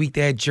homecoming week,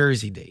 they had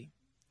Jersey Day.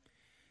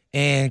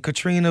 And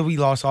Katrina, we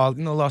lost all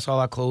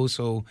our clothes,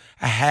 so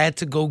I had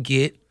to go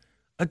get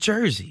a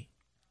jersey.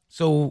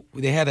 So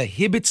they had a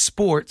Hibbett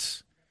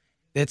Sports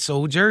that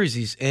sold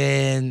jerseys,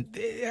 and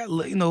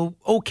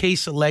okay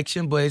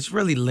selection, but it's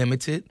really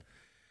limited.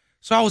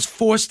 So I was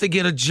forced to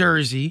get a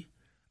jersey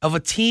of a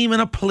team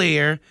and a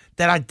player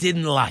that I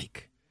didn't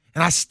like,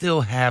 and I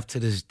still have to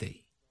this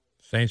day.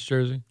 Saints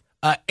jersey?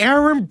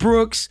 Aaron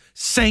Brooks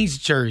Saints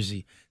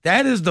jersey.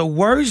 That is the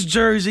worst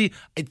jersey.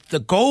 It's the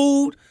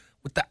gold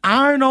with the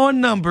iron-on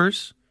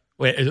numbers.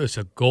 Wait, it's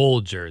a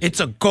gold jersey.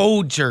 It's a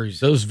gold jersey.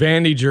 Those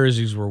Vandy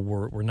jerseys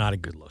were not a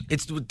good look.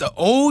 It's the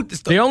old.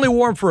 They only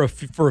wore them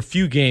for a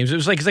few games.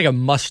 It's like a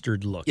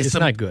mustard look. It's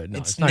not good. No,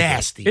 it's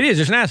nasty. It is.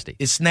 It's nasty.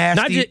 It's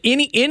nasty. Not just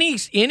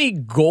any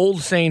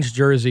gold Saints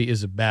jersey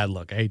is a bad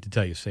look. I hate to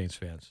tell you, Saints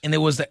fans. And it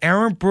was the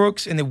Aaron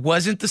Brooks, and it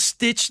wasn't the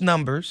stitch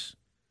numbers.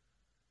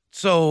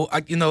 So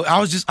I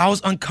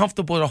was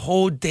uncomfortable the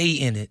whole day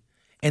in it.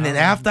 And then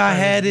after I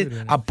had it,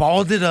 I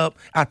balled it up,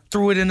 I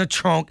threw it in the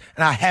trunk,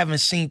 and I haven't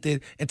seen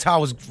it until I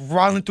was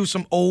rolling through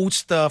some old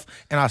stuff,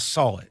 and I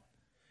saw it.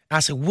 And I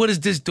said, what is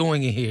this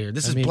doing in here?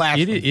 This is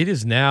blasphemy. It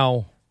is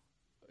now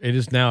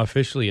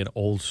officially an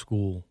old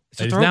school.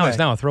 It's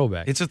now a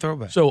throwback. It's a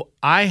throwback. So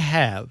I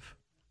have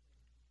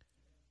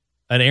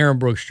an Aaron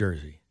Brooks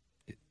jersey.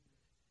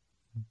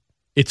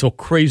 It's a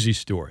crazy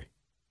story.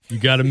 You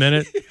got a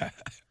minute?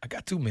 I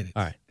got 2 minutes.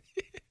 All right.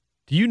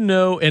 Do you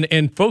know,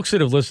 and folks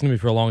that have listened to me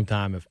for a long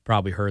time have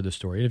probably heard the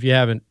story. And if you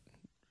haven't,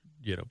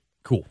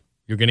 cool.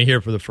 You're going to hear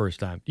it for the first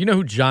time. Do you know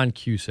who John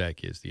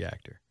Cusack is, the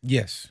actor?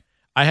 Yes.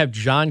 I have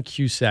John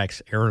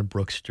Cusack's Aaron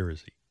Brooks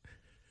jersey.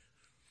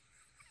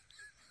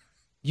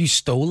 You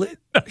stole it?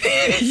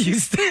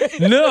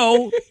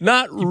 No,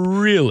 not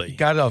really. You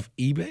got it off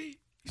eBay?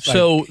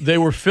 So they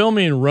were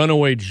filming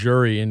Runaway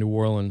Jury in New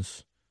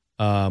Orleans.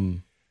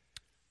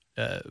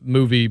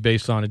 Movie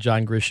based on a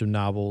John Grisham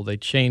novel. They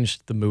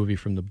changed the movie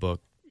from the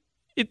book.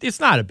 It's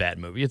not a bad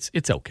movie.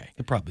 It's okay.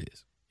 It probably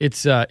is.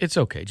 It's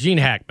okay. Gene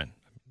Hackman,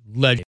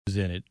 legend, was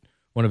in it.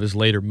 One of his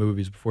later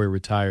movies before he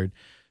retired.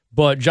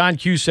 But John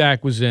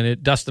Cusack was in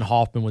it. Dustin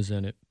Hoffman was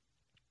in it.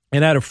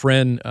 And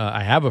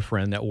I have a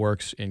friend that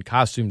works in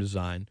costume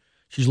design.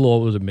 She's a little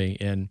older than me.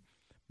 And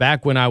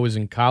back when I was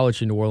in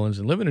college in New Orleans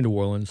and living in New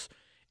Orleans,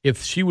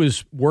 if she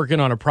was working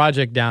on a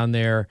project down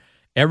there,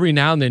 every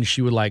now and then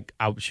she would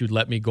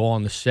let me go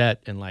on the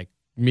set and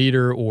meet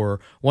her. Or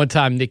one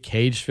time Nick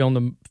Cage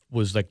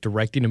was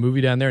directing a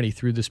movie down there, and he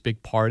threw this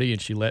big party,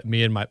 and she let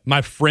me and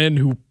my friend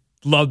who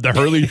loved the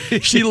Hurley,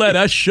 she let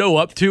us show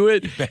up to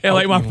it.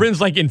 And my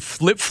friend's in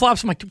flip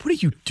flops. I'm like, dude, what are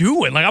you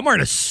doing? I'm wearing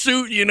a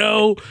suit,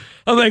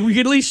 I'm like, we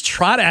could at least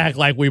try to act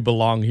like we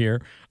belong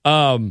here.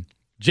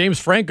 James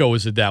Franco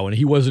was at that one.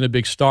 He wasn't a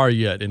big star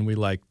yet, and we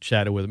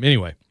chatted with him.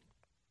 Anyway.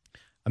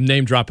 I'm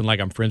name dropping like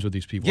I'm friends with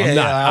these people.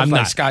 Yeah, I'm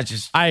not. Scott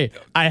just. I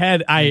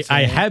had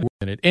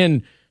in it,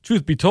 and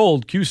truth be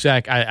told,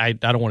 Cusack. I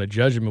don't want to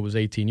judge him. It was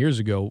 18 years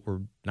ago or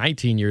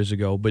 19 years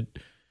ago, but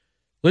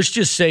let's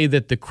just say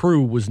that the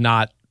crew was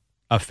not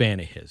a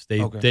fan of his. They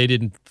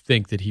didn't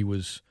think that he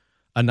was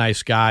a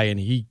nice guy, and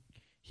he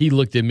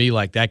looked at me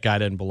like that guy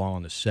doesn't belong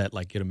on the set.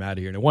 Get him out of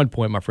here. And at one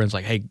point, my friend's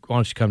like, "Hey, why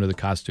don't you come to the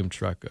costume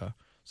truck?"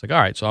 It's like,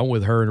 all right. So I'm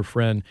with her and her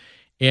friend,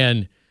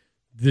 and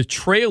the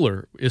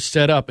trailer is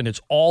set up, and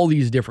it's all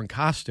these different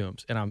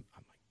costumes. And I'm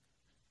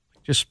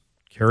just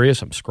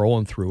curious. I'm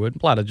scrolling through it.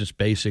 A lot of just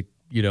basic,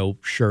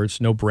 shirts,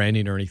 no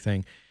branding or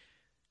anything.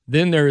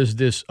 Then there is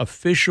this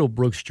official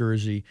Brooks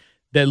jersey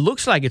that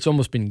looks like it's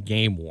almost been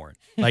game worn.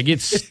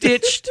 It's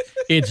stitched.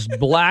 It's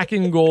black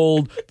and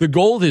gold. The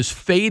gold is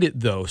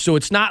faded, though, so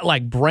it's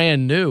not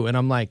brand new. And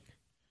I'm like,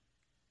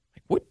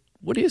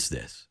 what is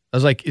this? I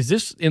was like, is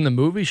this in the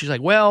movie? She's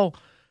like, well,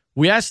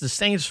 We asked the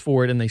Saints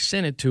for it, and they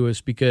sent it to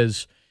us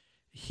because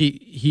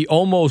he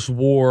almost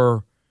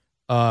wore.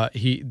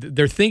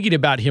 They're thinking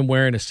about him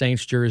wearing a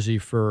Saints jersey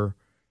for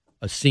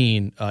a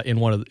scene in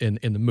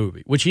the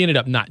movie, which he ended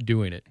up not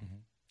doing it.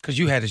 Because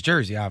you had his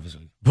jersey,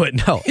 obviously. But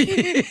no,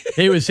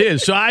 it was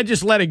his. So I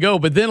just let it go.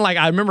 But then, like,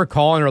 I remember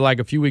calling her like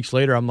a few weeks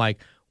later. I'm like,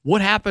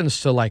 what happens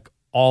to like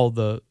all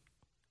the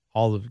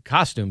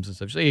costumes and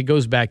stuff? So it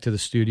goes back to the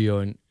studio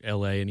in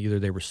L.A. and either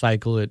they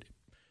recycle it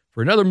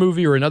for another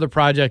movie or another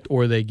project,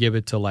 or they give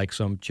it to like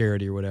some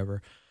charity or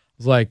whatever. I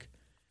was like,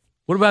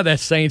 what about that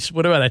Saints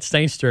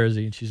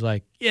jersey? And she's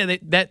like, yeah,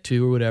 that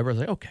too or whatever. I was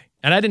like, okay.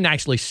 And I didn't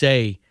actually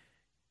say,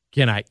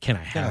 Can I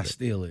have it?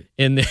 Steal it?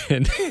 And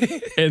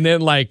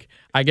then like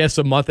I guess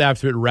a month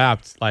after it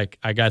wrapped, like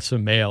I got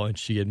some mail and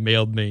she had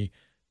mailed me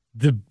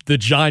the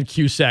John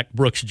Cusack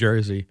Brooks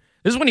jersey.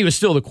 This is when he was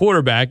still the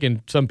quarterback,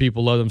 and some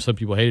people loved him, some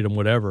people hated him,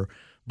 whatever.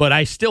 But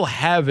I still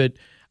have it.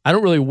 I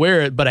don't really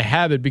wear it, but I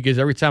have it because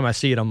every time I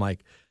see it, I'm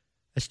like,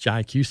 that's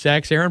John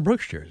Cusack's Aaron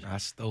Brooks jersey. I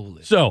stole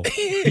it. So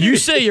you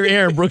say your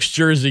Aaron Brooks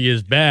jersey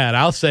is bad.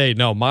 I'll say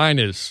no. Mine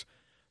is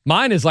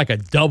like a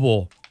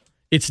double.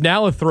 It's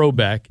now a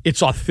throwback.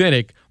 It's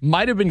authentic.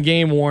 Might have been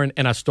game worn,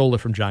 and I stole it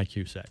from John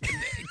Cusack.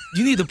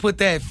 You need to put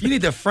that. You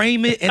need to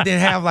frame it and then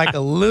have like a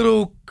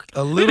little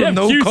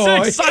note Cusack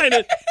card. sign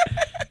it.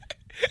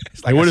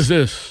 It's like what is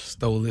this?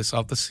 Stole this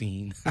off the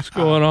scene. What's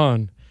going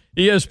on?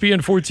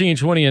 ESPN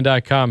 1420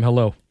 and .com.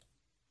 Hello.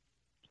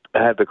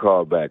 I had to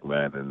call back,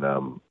 man,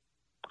 and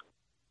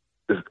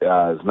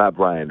it's not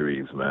Brian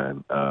Reeves,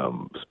 man.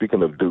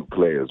 Speaking of Duke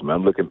players,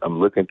 man, I'm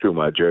looking through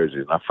my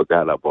jerseys, and I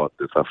forgot I bought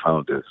this. I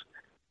found this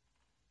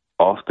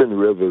Austin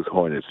Rivers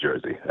Hornets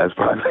jersey. That's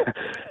probably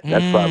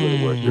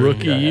the worst jersey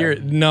rookie year.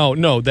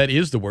 No, that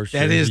is the worst.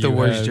 That is the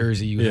worst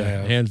jersey you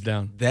have, hands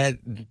down. That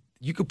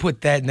you could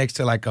put that next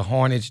to like a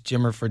Hornets,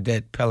 Jimmer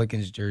Fredette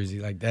Pelicans jersey.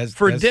 Like that's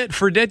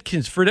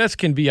Fredette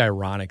can be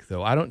ironic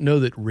though. I don't know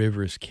that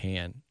Rivers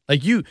can.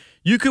 Like you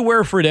could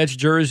wear Fredette's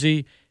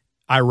jersey,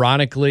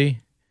 ironically.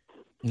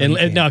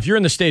 And now, if you're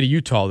in the state of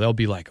Utah, they'll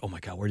be like, "Oh my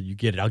God, where did you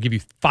get it? I'll give you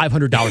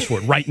 $500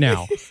 for it right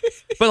now."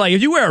 But like,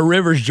 if you wear a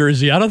Rivers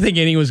jersey, I don't think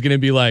anyone's going to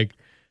be like,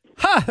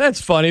 "Ha, that's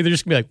funny." They're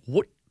just going to be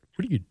like,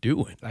 "What are you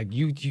doing?" Like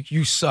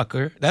you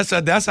sucker. That's how.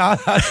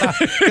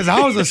 Because I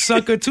was a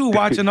sucker too,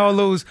 watching all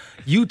those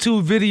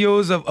YouTube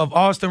videos of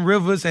Austin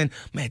Rivers and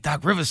man,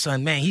 Doc Rivers'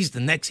 son. Man, he's the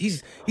next.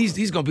 He's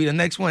going to be the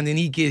next one. Then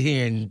he get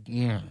here and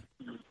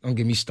don't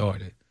get me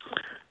started.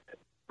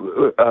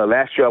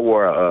 Last year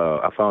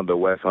I found the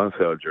Wes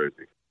Unseld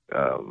jersey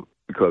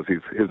because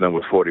his number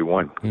was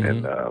 41,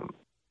 and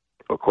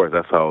of course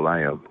that's how old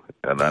I am.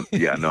 And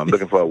I'm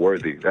looking for a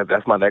Worthy.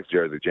 That's my next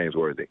jersey, James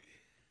Worthy.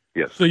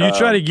 Yes. So you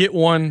try to get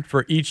one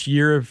for each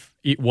year of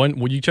one.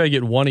 Would you try to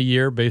get one a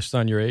year based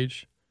on your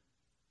age?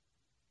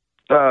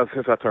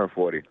 Since I turned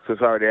 40, since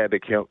I already had the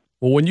Kemp.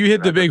 Well, when you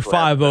hit the big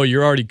 5-0,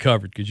 you're already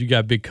covered because you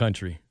got big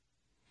country.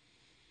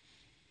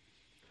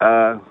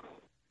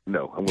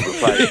 No, I'm gonna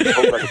find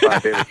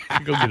David.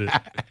 Go get it.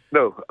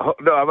 No,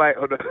 I might.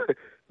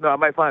 No, I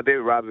might find David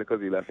Robinson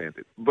because he's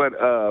left-handed. But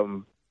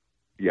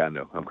yeah, I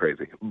know I'm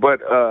crazy. But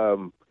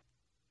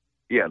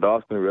yeah, the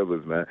Austin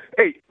Rivers, man.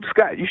 Hey,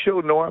 Scott, you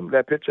showed Norm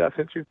that picture I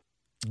sent you.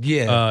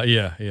 Yeah.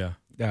 Yeah.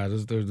 Yeah,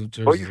 those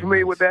jerseys. Are you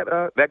familiar with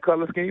that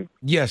color scheme?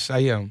 Yes, I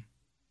am.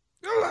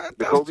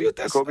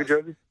 The Kobe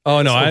jersey?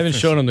 Oh no, I haven't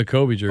shown him the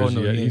Kobe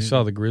jersey yet. Yeah. He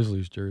saw the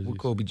Grizzlies jersey. What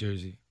Kobe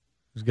jersey?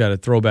 He's got a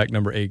throwback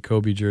number 8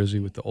 Kobe jersey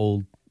with the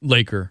old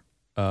Laker.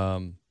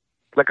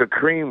 Like a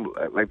cream,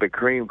 like the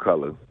cream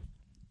color.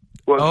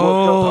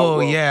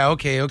 Yeah,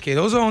 okay.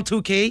 Those are on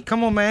 2K.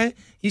 Come on, man.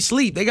 You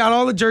sleep. They got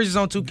all the jerseys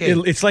on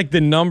 2K. It's like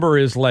the number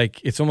is like,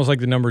 it's almost like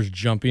the number's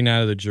jumping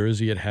out of the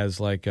jersey. It has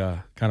like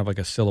a kind of like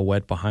a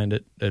silhouette behind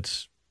it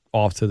that's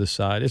off to the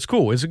side. It's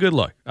cool. It's a good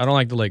look. I don't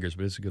like the Lakers,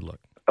 but it's a good look.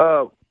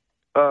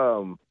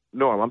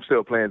 Norm, I'm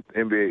still playing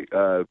NBA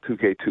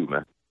 2K2,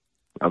 man.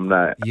 I'm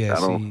not. Yeah,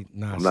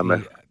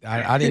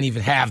 I didn't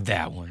even have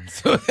that one.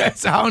 So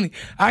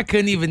I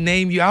couldn't even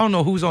name you. I don't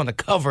know who's on the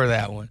cover of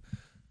that one.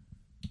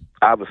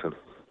 Iverson.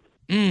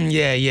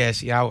 Yeah.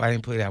 See, I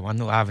didn't play that one. I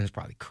know Ivan's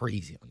probably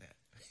crazy on that.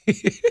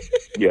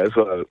 It's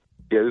a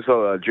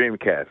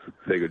Dreamcast,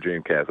 Sega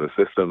Dreamcast, a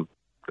system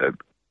that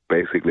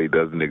basically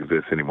doesn't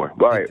exist anymore.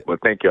 All right, well,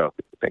 thank y'all.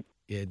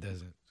 Yeah, it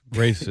doesn't.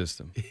 Great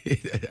system.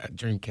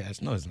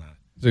 Dreamcast. No, it's not.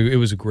 It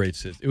was a great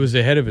system. It was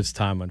ahead of its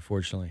time,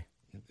 unfortunately.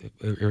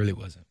 It really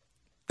wasn't.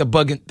 The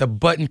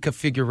button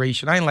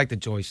configuration. I didn't like the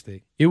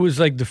joystick. It was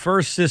like the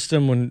first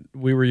system when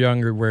we were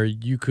younger where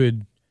you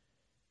could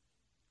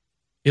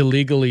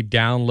illegally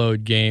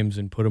download games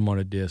and put them on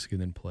a disc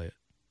and then play it.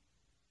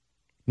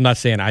 I'm not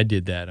saying I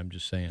did that. I'm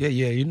just saying. Yeah.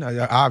 You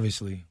know,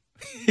 obviously.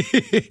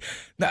 I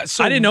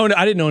didn't own a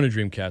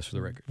Dreamcast, for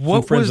the record.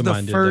 What was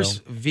the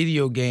first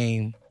video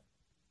game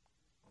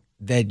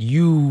that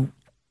you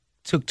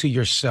took to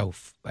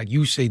yourself? Like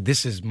you say,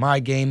 this is my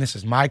game. This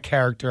is my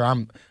character.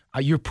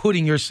 You're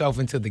putting yourself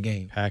into the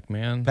game.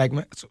 Pac-Man.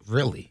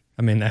 Really?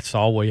 I mean, that's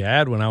all we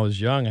had when I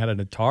was young. I had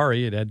an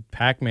Atari. It had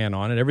Pac-Man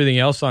on it. Everything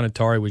else on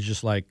Atari was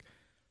just like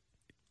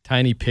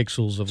tiny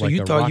pixels of so like a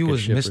you thought you rocket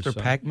was ship or Mr.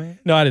 something. Pac-Man?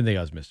 No, I didn't think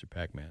I was Mr.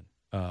 Pac-Man.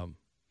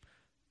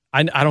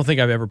 I don't think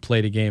I've ever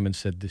played a game and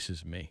said this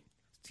is me.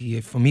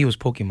 See, for me, it was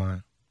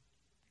Pokemon.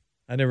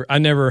 I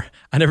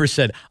never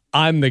said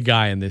I'm the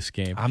guy in this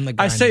game. I'm the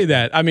guy. I say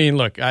that. I mean,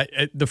 look,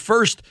 the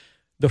first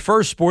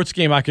sports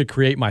game I could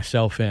create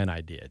myself in,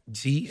 I did.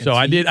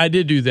 I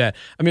did do that.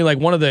 I mean, like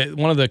one of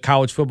the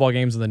college football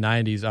games in the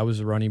 90s, I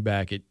was a running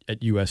back at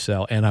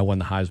USL, and I won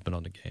the Heisman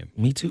on the game.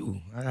 Me too.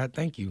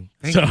 Thank you.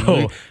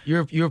 Thank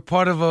you. You're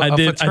part of a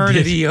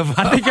fraternity of.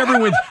 I think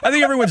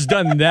everyone's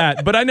done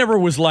that, but I never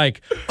was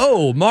like,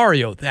 oh,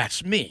 Mario,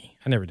 that's me.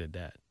 I never did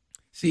that.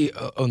 See,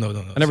 no. I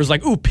never was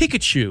like, ooh,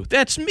 Pikachu,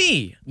 that's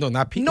me. No,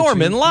 not Pikachu.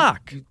 Norman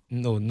Locke.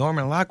 No,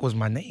 Norman Locke was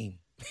my name.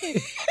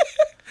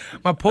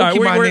 My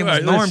Pokemon name was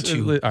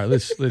Normchew. All right,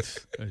 let's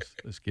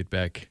get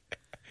back.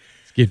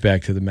 Let's get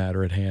back to the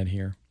matter at hand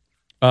here.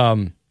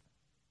 I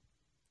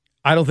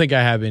don't think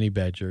I have any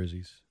bad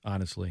jerseys,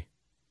 honestly.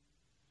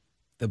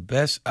 The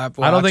best. I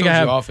don't think I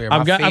have.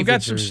 I've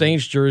got some jersey.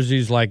 Saints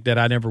jerseys like that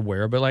I never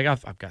wear, but like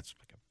I've got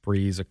like a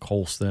Breeze, a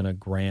Colston, a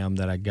Graham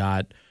that I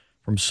got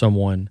from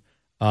someone.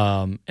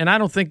 And I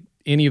don't think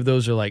any of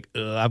those are like,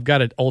 I've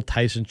got an old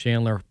Tyson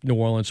Chandler New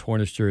Orleans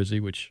Hornets jersey,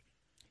 which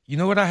you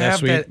know what I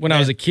have. When I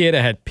was a kid,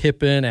 I had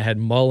Pippen, I had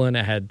Mullen,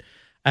 I had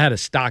a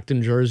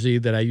Stockton jersey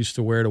that I used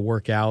to wear to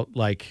work out,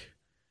 like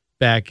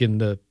back in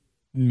the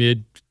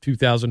mid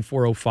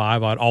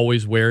 2004-05. I'd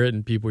always wear it,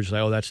 and people would just say,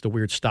 "Oh, that's the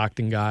weird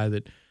Stockton guy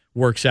that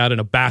works out in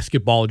a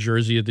basketball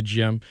jersey at the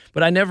gym."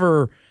 But I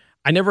never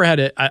had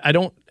it. I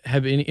don't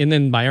have any. And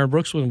then my Aaron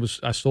Brooks one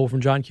I stole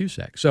from John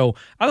Cusack. So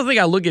I don't think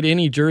I look at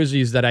any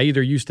jerseys that I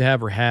either used to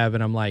have or have,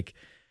 and I'm like,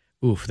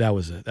 oof, that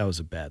was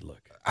a bad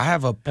look. I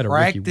have a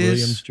Ricky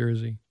Williams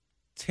jersey,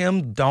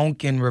 Tim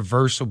Duncan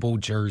reversible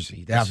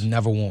jersey that I've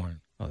never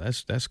worn. Oh,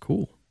 that's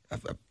cool.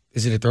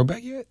 Is it a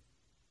throwback yet?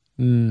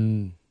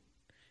 The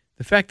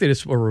fact that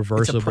it's a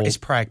reversible, it's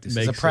practice.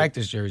 It's a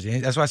practice jersey.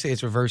 That's why I say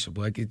it's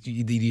reversible. Like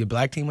either your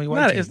black team or your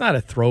white team. It's not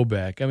a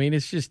throwback. I mean,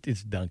 it's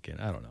Duncan.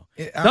 I don't know.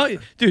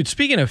 Dude,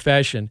 speaking of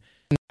fashion,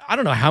 I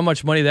don't know how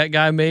much money that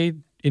guy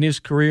made in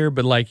his career,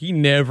 but like he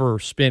never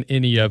spent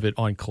any of it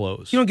on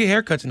clothes. You don't get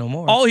haircuts no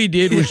more. All he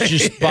did was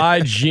just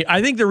buy jeans.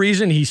 I think the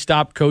reason he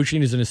stopped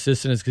coaching as an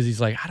assistant is because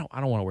he's like, I don't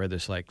want to wear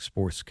this like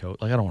sports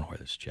coat. Like I don't want to wear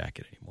this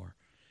jacket anymore.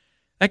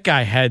 That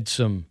guy had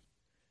some.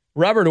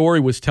 Robert Horry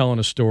was telling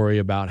a story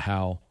about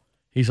how.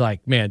 He's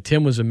like, man,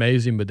 Tim was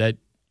amazing, but I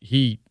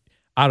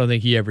don't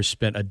think he ever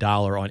spent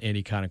 $1 on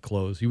any kind of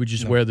clothes. He would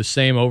just wear the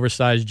same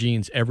oversized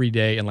jeans every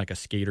day and like a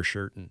skater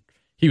shirt, and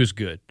he was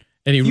good.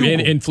 And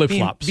in flip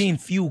flops, being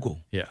fugal.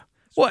 Yeah.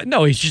 Well,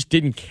 no, he just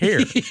didn't care.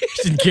 He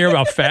just didn't care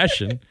about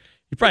fashion.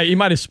 He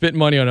might have spent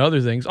money on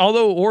other things.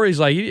 Although Ori's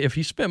like, if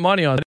he spent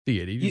money on it,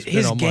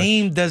 his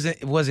game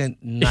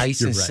wasn't nice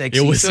and sexy.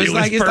 It was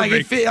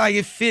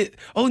it fit.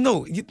 Oh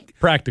no,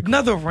 practical.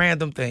 Another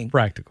random thing.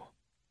 Practical.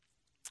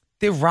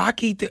 Did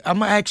Rocky? I'm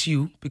gonna ask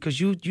you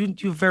because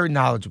you're very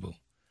knowledgeable.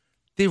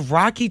 Did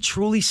Rocky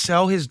truly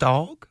sell his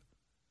dog?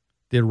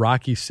 Did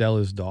Rocky sell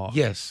his dog?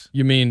 Yes.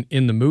 You mean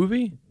in the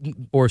movie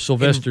or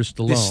Sylvester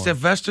Stallone?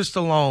 Sylvester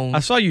Stallone. I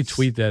saw you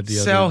tweet that the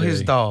other day. Sell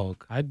his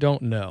dog. I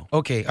don't know.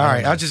 Okay, all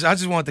right. I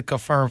just wanted to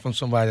confirm from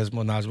somebody that's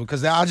more knowledgeable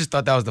because I just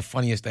thought that was the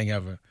funniest thing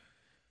ever.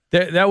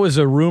 That was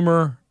a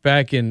rumor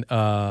back in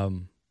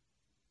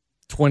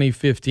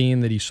 2015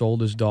 that he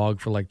sold his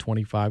dog for like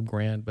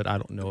 $25,000, but I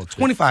don't know if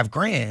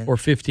 $25,000 or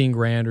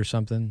 $15,000 or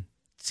something.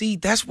 See,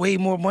 that's way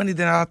more money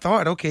than I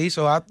thought. Okay,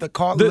 so I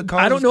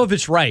don't know if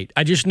it's right.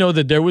 I just know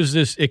that there was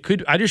this.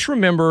 I just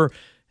remember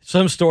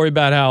some story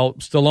about how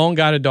Stallone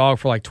got a dog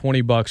for like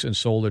 $20 and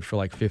sold it for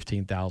like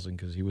 $15,000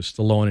 because he was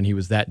Stallone and he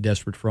was that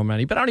desperate for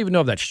money. But I don't even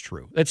know if that's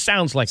true. That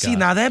sounds like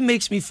now that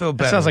makes me feel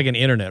better. That sounds like an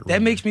internet rumor.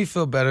 That makes me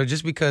feel better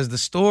just because the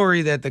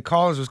story that the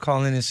callers was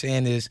calling and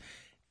saying is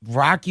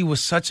Rocky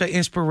was such an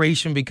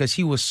inspiration because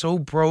he was so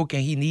broke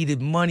and he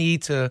needed money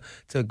to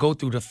go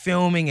through the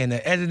filming and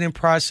the editing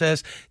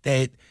process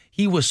that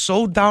he was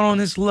so down on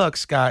his luck,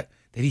 Scott,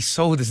 that he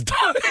sold his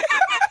dog.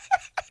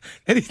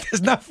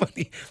 That's not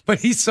funny,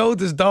 but he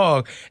sold his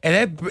dog.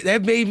 And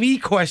that made me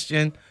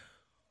question,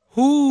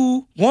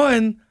 how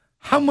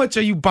much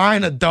are you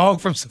buying a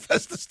dog from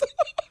Sylvester Stallone?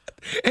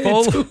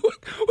 And two,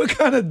 what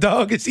kind of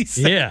dog is he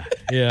selling?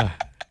 Yeah.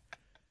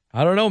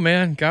 I don't know,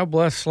 man. God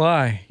bless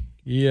Sly.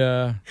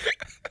 Yeah.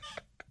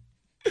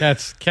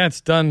 Cat's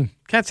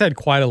had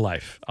quite a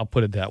life. I'll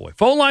put it that way.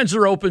 Phone lines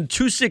are open,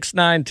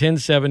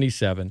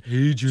 269-1077.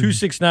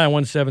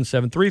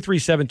 269-177.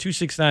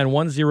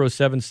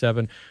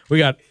 337-269-1077. We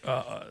got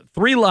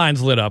 3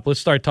 lines lit up. Let's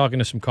start talking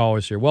to some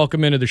callers here.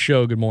 Welcome into the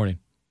show. Good morning.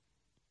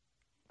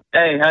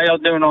 Hey, how y'all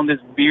doing on this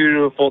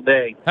beautiful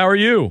day? How are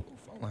you?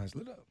 Phone lines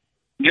lit up.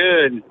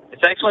 Good.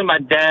 It's actually my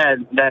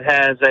dad that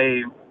has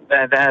a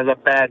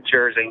bad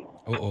jersey.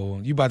 Uh-oh.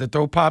 You about to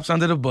throw Pops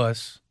under the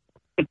bus.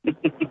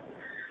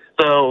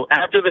 So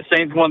after the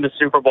Saints won the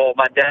Super Bowl,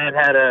 my dad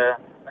had an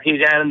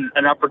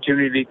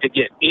opportunity to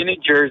get any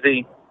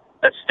jersey,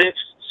 a stiff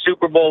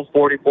Super Bowl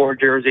 44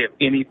 jersey of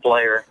any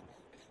player,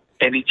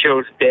 and he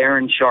chose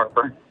Darren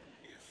Sharper.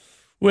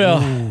 Well,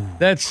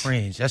 that's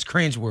cringe. That's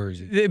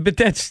cringeworthy. But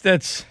that's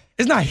it's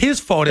not his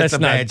fault. It's a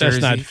bad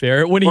jersey. That's not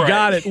fair. When he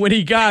got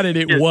it,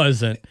 it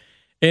wasn't.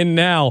 And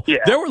now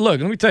let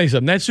me tell you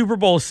something. That Super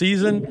Bowl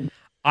season,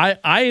 I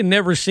had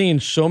never seen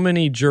so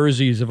many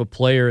jerseys of a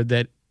player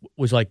that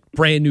was like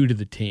brand new to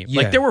the team.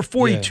 Yeah. Like there were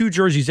 42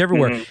 jerseys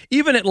everywhere. Mm-hmm.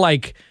 Even at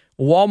like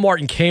Walmart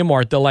and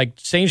Kmart, the like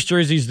Saints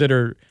jerseys that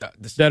are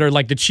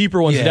like the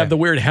cheaper ones that have the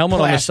weird helmet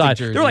on the side.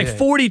 They're like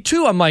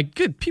 42. I'm like,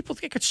 good. People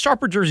get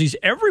sharper jerseys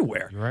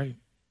everywhere. You're right.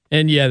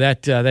 And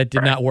that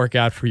did not work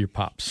out for your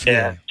pops.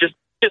 Yeah. Just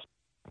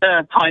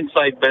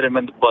hindsight bit him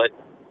in the butt.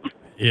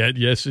 Yeah,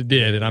 yes, it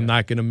did. And I'm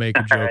not going to make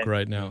a joke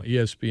right now.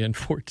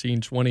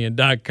 ESPN1420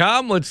 and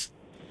 .com. Let's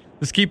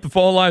keep the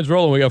phone lines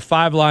rolling. We got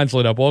 5 lines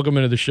lit up. Welcome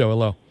into the show.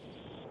 Hello.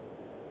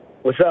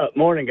 What's up?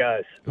 Morning,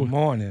 guys. Good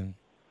morning.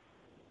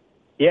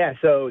 Yeah,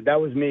 so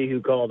that was me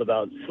who called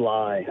about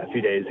Sly a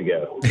few days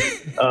ago.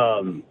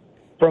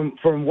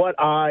 From what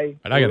I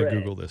got to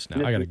Google this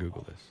now. I got to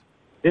Google this.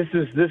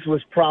 This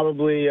was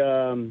probably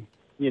 2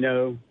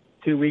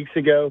 weeks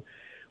ago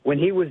when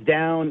he was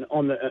down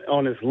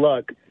on his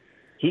luck.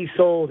 He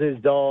sold his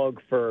dog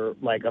for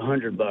like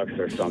 $100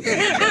 or something.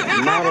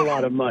 Not a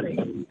lot of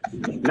money.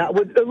 Not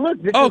with look.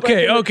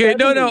 Okay. Okay.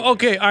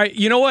 All right.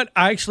 You know what?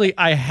 I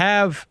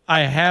have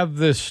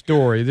this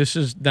story. This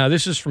is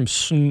from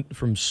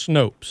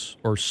Snopes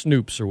or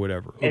Snoops or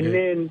whatever. Okay. And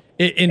then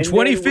in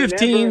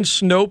 2015,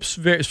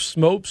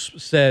 Snopes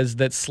says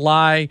that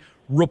Sly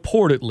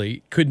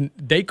reportedly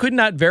could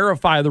not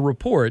verify the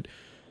report.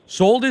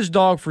 Sold his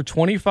dog for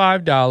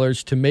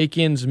 $25 to make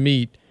ends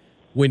meet.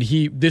 When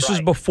this was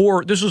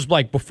before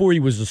he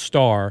was a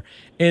star,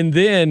 and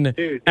then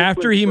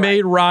after he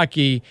made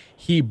Rocky,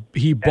 he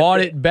bought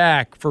it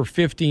back for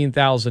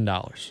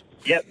 $15,000.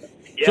 Yep.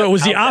 So it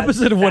was the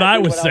opposite of what I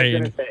was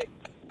saying.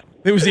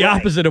 It was the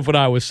opposite of what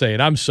I was saying.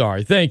 I'm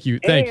sorry. Thank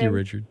you,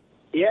 Richard.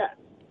 Yeah,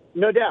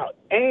 no doubt.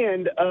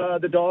 And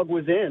the dog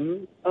was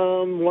in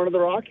one of the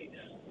Rockies.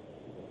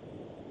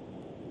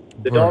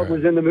 The dog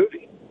was in the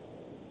movie.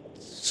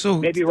 So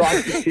maybe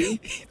Rocky 2.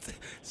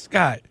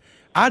 Scott.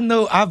 I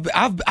know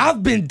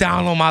I've been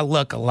down on my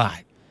luck a lot.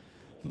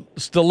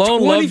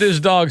 Stallone loved his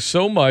dog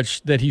so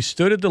much that he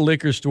stood at the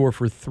liquor store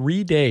for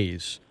 3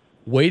 days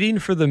waiting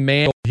for the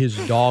man to his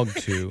dog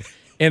to.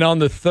 And on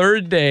the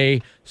third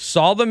day,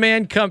 saw the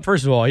man come.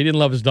 First of all, he didn't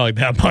love his dog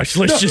that much.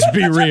 Let's just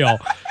be real.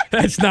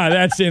 That's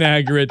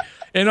inaccurate.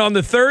 And on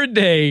the third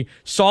day,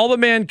 saw the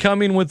man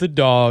coming with the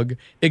dog,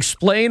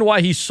 explained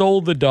why he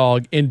sold the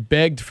dog, and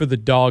begged for the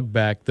dog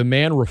back. The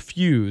man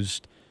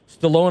refused.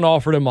 Stallone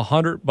offered him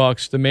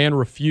 $100. The man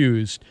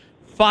refused.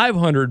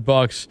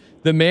 $500.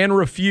 The man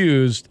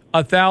refused.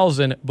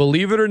 $1,000.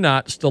 Believe it or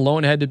not,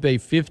 Stallone had to pay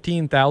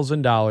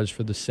 $15,000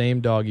 for the same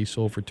dog he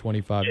sold for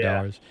 $25.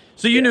 Yeah.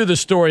 So you knew the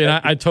story,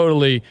 and I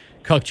totally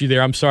cucked you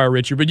there. I'm sorry,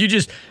 Richard, but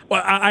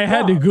I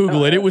had to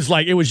Google it. It was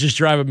just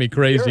driving me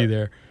crazy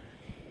there.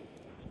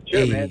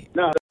 Sure, man.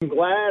 No, I'm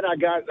glad I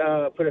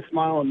got put a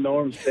smile on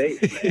Norm's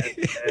face, man.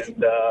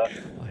 And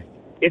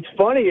it's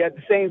funny at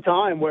the same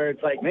time where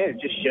it's like, man,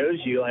 it just shows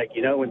you, like,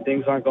 when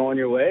things aren't going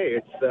your way,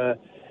 it's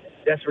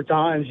desperate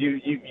times.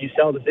 You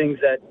sell the things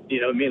that,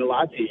 mean a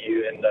lot to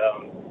you. And,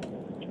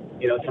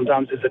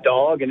 sometimes it's a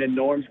dog. And in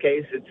Norm's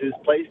case, it's his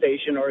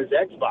PlayStation or his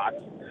Xbox,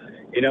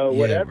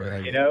 whatever.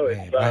 Right.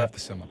 It's, I have to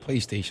sell my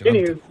PlayStation.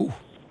 Anywho,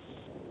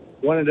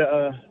 wanted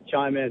to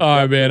chime in. All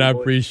right, man. I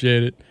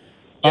appreciate it.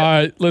 All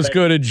right, let's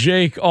go to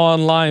Jake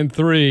on line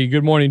 3.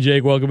 Good morning,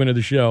 Jake. Welcome into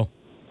the show.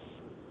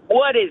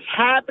 What is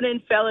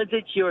happening, fellas?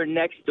 It's your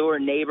next-door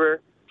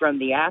neighbor from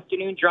the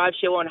Afternoon Drive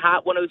Show on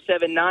Hot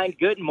 107.9.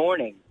 Good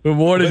morning. Good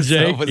morning,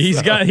 Jake.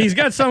 He's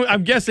got some.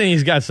 I'm guessing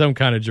he's got some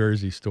kind of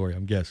jersey story.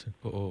 I'm guessing.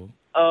 Oh,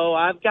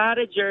 I've got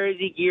a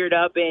jersey geared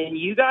up, and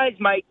you guys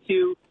might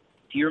too.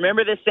 Do you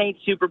remember the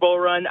Saints Super Bowl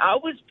run? I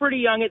was pretty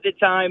young at the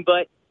time,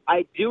 but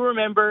I do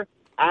remember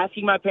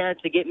asking my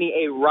parents to get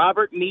me a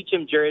Robert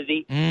Meacham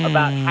jersey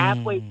about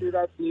halfway through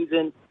that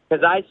season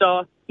because I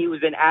saw he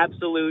was an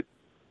absolute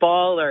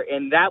baller,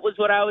 and that was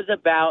what I was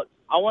about.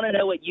 I want to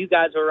know what you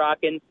guys were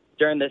rocking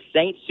during the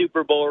Saints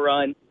Super Bowl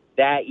run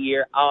that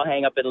year. I'll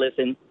hang up and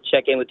listen.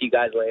 Check in with you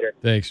guys later.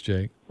 Thanks,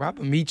 Jake.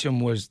 Robert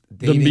Meacham was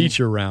dating. The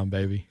Meacher round,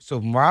 baby. So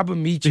Robert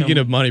Meacham. Speaking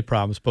of money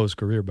problems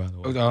post-career, by the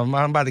way. I'm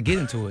about to get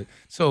into it.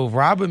 So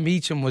Robert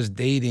Meacham was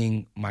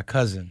dating my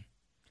cousin.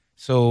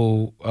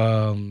 So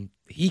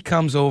he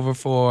comes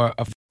over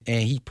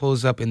and he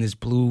pulls up in this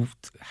blue,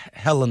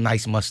 hella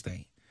nice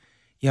Mustang.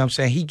 You know what I'm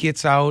saying? He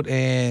gets out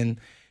and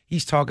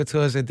he's talking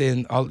to us, and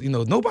then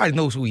nobody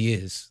knows who he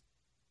is,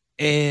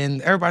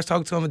 and everybody's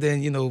talking to him, and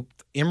then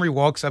Emery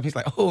walks up. He's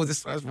like, "Oh,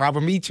 that's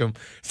Robert Meacham."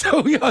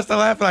 So we all start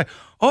laughing like,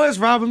 "Oh, it's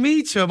Robert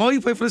Meacham. Oh, he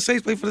played for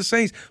the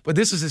Saints." But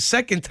this is his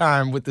second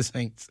time with the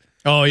Saints.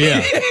 Oh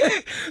yeah.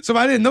 So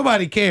by then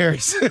nobody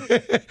cares.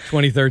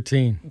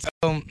 2013.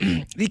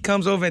 He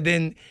comes over and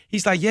then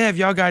he's like, "Yeah, if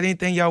y'all got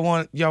anything y'all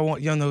want,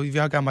 if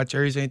y'all got my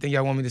jersey or anything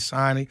y'all want me to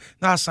sign it,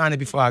 no, I'll sign it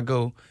before I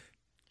go."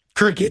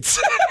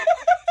 Crickets.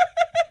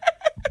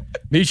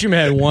 Meacham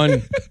had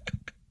one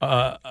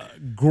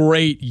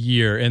great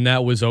year, and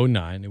that was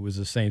 2009. It was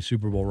the same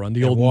Super Bowl run.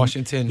 The old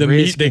Washington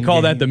they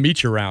call that the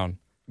meet you round.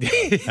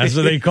 That's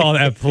what they call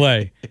that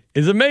play.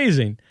 It's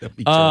amazing.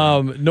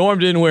 Norm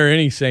didn't wear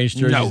any Saints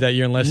jerseys that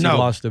year unless he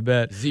lost a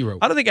bet. Zero.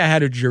 I don't think I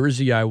had a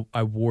jersey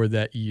I wore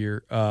that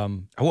year. I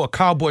wore a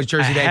Cowboys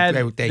jersey that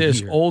year.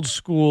 This old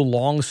school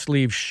long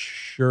sleeve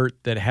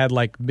shirt that had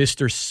like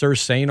Mr.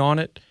 Sursane on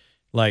it.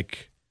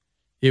 Like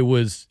it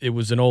was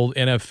an old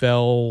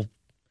NFL.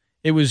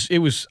 It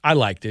was. I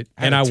liked it,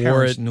 and I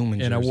wore it,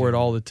 and I wore it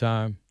all the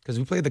time. Because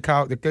we played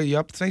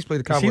the Saints played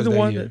the Cowboys. Is he the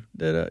one year.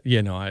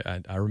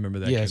 that I remember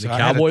that. Yeah,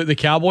 so the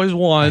Cowboys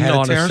won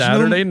on a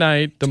Saturday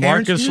night.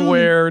 DeMarcus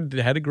Ware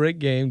had a great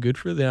game. Good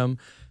for them.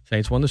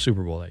 Saints won the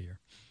Super Bowl that year.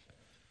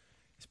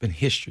 It's been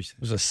history. It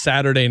was a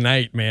Saturday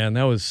night, man.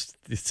 The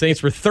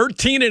Saints were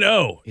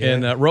 13-0,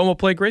 and Roma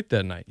played great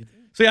that night.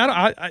 See,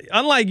 I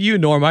unlike you,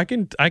 Norm, I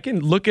can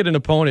look at an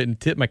opponent and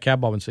tip my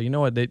cap off and say, you know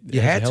what, they did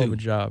a hell of a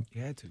job.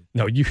 You had to.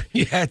 No, you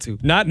had to.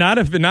 Not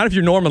if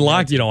you're Norman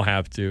Locke, you don't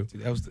have to.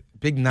 Dude, that was the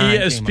big 9.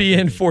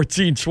 ESPN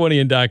 1420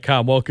 and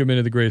 .com. Welcome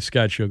into the Great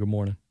Scott Show. Good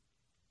morning.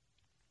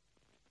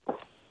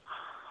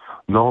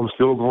 No, I'm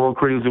still going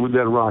crazy with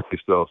that Rocky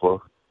stuff, huh?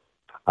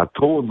 I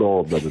told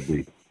Norm the other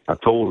day. I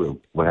told him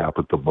what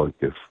happened to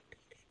Buckus.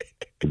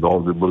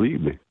 Norm didn't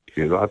believe me.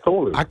 I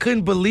told him. I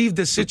couldn't believe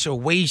the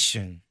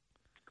situation.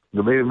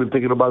 The man had been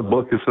thinking about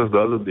Buckus since the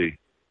other day.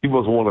 He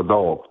must want a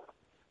dog.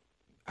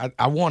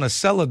 I want to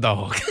sell a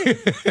dog.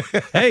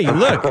 Hey,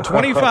 look,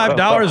 $25 in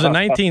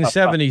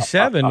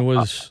 1977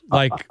 was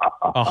like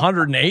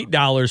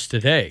 $108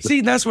 today.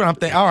 See, that's what I'm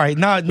thinking. All right,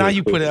 now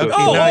you put it up.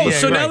 Now that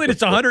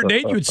it's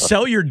 $108, you would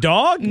sell your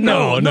dog?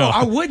 No,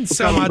 I wouldn't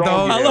sell my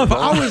dog.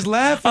 I was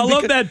laughing. I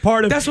love that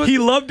part of he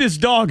loved his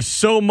dog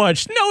so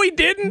much. No, he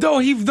didn't.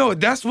 No,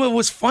 that's what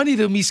was funny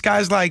to me.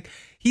 Sky's like,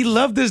 he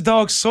loved his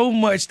dog so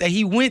much that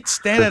he went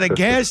stand at a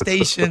gas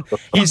station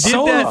and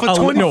sold it for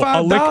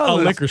 $25. A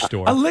liquor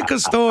store. A liquor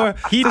store.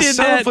 He did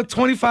sell that it for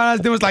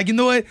 $25. Then was like, you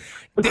know what?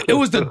 It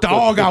was the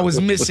dog I was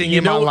missing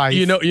in my life.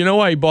 You know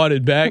why he bought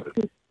it back?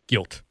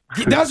 Guilt.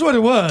 That's what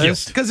it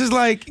was. Because it's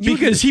like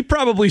because he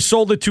probably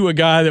sold it to a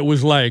guy that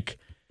was like,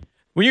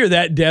 when you're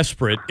that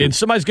desperate and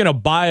somebody's going to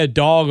buy a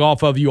dog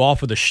off of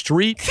the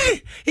street.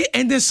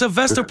 And then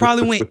Sylvester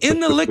probably went in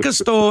the liquor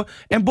store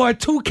and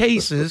bought 2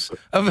 cases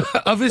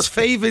of his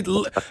favorite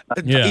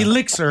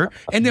elixir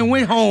and then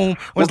went home,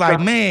 was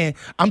like, man,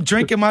 I'm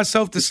drinking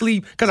myself to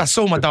sleep because I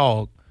sold my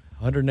dog.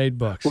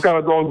 $108. What kind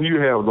of dog do you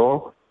have,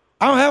 dog?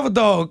 I don't have a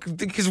dog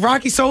because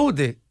Rocky sold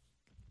it.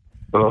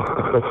 That's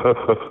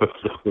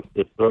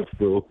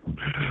cool.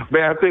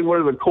 Man, I think one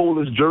of the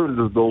coolest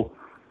jerseys, though,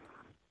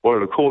 one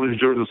of the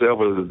coolest jerseys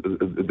ever is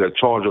that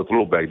Charger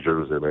throwback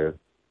jersey, man.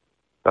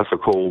 That's a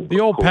cool. The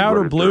old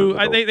powder blue.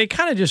 They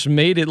kind of just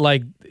made it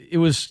like it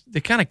was.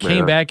 They kind of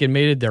came back and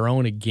made it their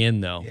own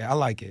again, though. Yeah, I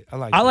like it.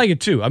 I like it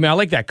too. I mean, I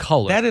like that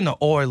color. That and the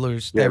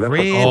Oilers, that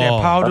red,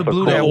 that powder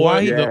blue, that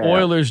white. The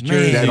Oilers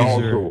jerseys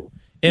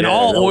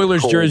all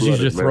Oilers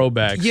jerseys are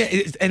throwbacks. Yeah,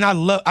 it's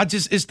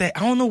that.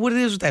 I don't know what it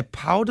is with that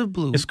powder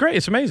blue. It's great.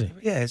 It's amazing.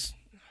 Yes.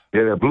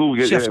 Yeah, that blue.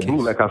 That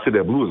blue. Like I said,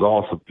 that blue is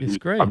awesome. It's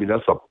great. I mean,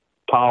 that's a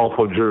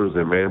powerful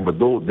jersey, man. But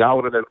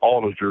down in that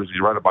Oilers jersey,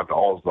 right about the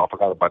Oilers, I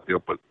forgot about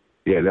them, but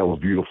yeah, that was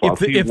beautiful.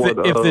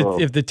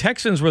 If the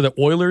Texans were the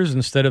Oilers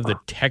instead of the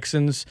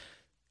Texans,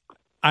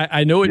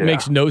 I know it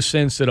makes no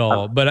sense at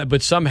all,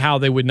 but somehow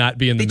they would not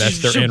be in the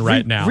mess they're in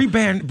right now.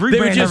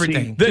 Rebrand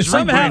everything.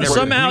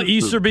 Somehow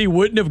Easterby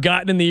wouldn't have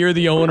gotten in the ear of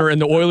the owner,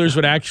 and the Oilers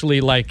would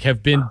actually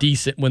have been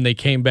decent when they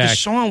came back.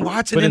 Deshaun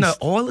Watson in an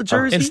Oilers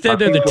jersey? Instead,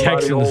 they're the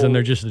Texans, and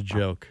they're just a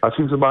joke. I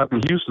seen somebody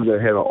from Houston that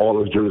had an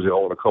Oilers jersey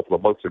on a couple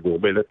of months ago.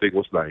 Man, that thing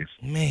was nice.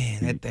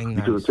 Man, that thing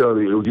nice. You could tell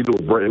it was either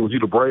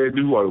brand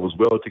new or it was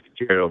well taken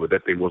care of, but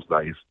that thing was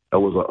nice. That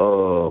was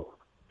a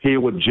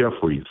Haywood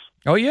Jeffries.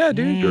 Oh, yeah,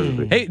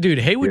 dude. Hey, dude,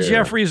 Haywood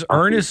Jeffries,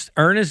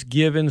 Ernest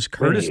Givens,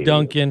 Curtis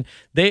Duncan,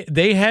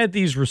 they had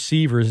these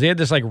receivers. They had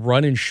this,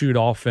 run and shoot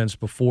offense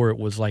before it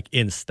was,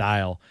 in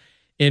style.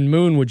 And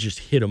Moon would just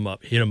hit them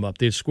up.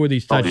 They'd score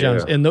these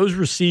touchdowns. And those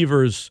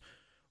receivers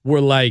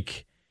were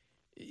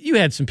you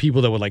had some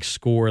people that would,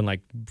 score and,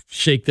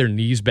 shake their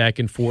knees back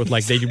and forth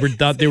like they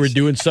thought they were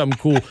doing something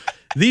cool.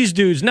 These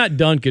dudes, not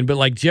Duncan,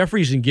 but,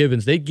 Jeffries and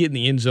Givens, they'd get in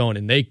the end zone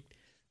and they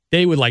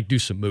would do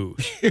some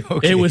moves.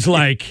 Okay. It was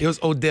it was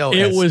Odell.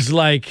 It was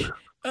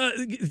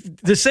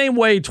the same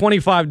way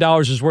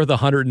 $25 is worth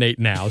 $108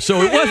 now. So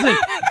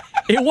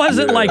it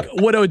wasn't like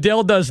what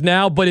Odell does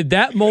now, but at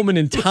that moment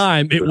in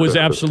time, it was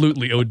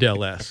absolutely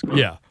Odell-esque.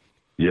 Yeah.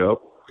 Yep.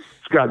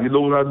 Scott, you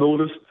know what I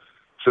noticed?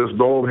 Since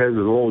Norm has his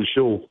own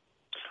show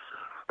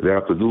in the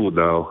afternoon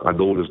now, I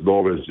noticed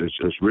Norm has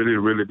really,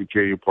 really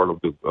became part of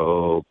the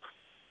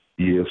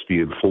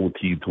ESPN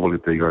 1420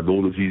 thing. I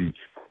noticed he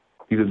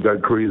just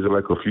got crazy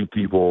like a few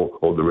people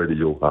on the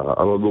radio.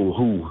 I don't know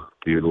who,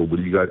 but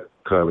he got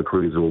kind of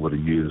crazy over the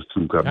years,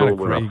 too.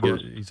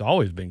 He's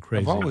always been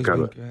crazy. Oh,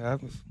 okay.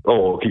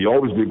 He's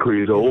always been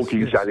crazy.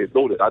 Okay, I didn't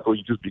know that. I thought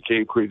he just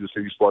became crazy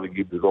since he started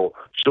getting his own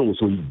show.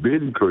 So he's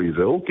been crazy.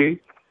 Okay.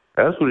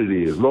 That's what it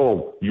is.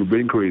 No, you've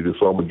been crazy,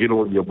 so I'm going to get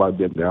on you about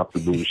that in the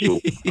afternoon show.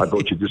 I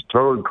thought you just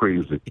turned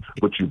crazy,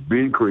 but you've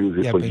been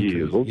crazy for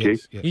years. Crazy. Okay.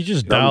 Yes. He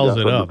just dials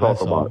it up.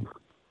 That's all.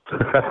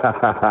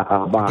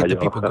 Bye, get the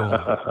people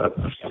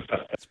going.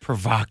 It's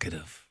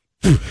provocative.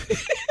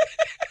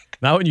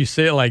 Now when you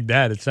say it like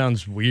that, it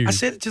sounds weird. I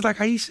said it just like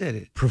how you said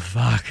it.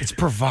 Provocative. It's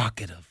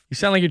provocative. You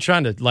sound like you're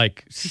trying to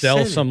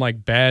sell some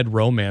bad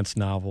romance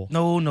novel.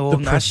 No,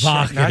 not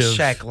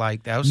Shaq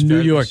like. That was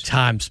New York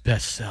Times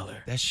bestseller.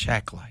 That's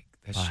Shaq like.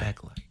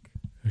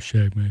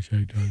 Shaq, man.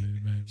 Shaq done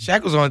it, man.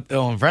 Shaq was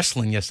on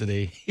wrestling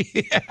yesterday.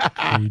 He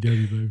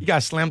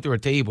got slammed through a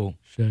table.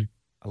 Shaq.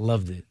 I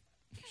loved it.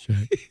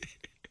 Shaq.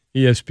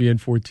 ESPN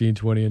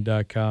 1420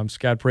 and .com.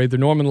 Scott Prather,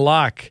 Norman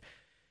Locke,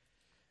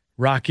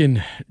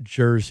 rocking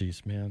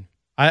jerseys, man.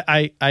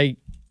 I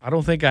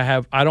don't think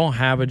I don't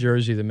have a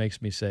jersey that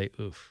makes me say,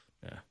 oof.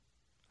 Yeah.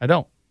 I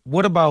don't.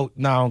 What about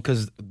now,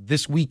 because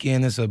this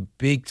weekend is a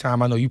big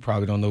time, I know you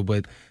probably don't know,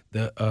 but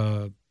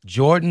the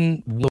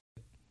Jordan,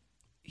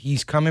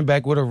 he's coming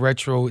back with a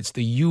retro. It's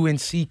the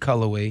UNC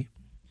colorway.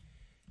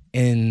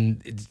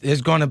 And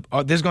there's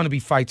gonna be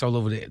fights all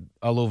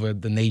over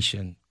the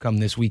nation come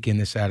this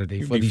weekend, this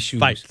Saturday for these shoes.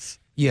 Fights.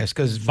 Yes,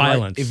 because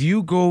violence. If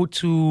you go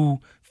to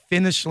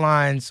Finish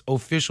Line's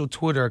official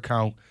Twitter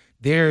account,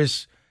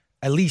 there's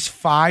at least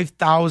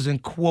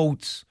 5,000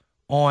 quotes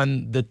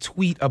on the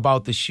tweet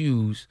about the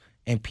shoes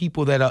and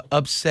people that are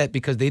upset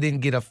because they didn't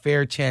get a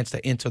fair chance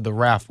to enter the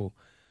raffle.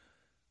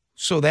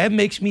 So that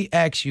makes me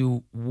ask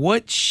you,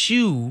 what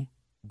shoe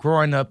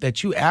growing up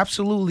that you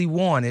absolutely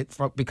wanted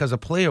because a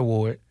player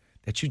wore it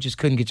that you just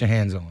couldn't get your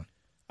hands on?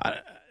 I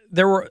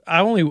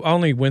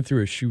only went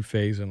through a shoe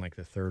phase in like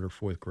the 3rd or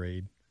 4th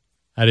grade.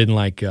 I didn't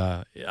like.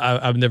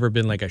 I've never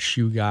been like a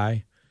shoe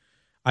guy.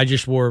 I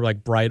just wore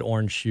like bright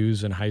orange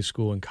shoes in high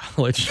school and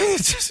college.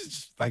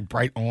 Just like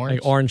bright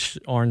orange, like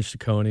orange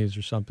Sauconys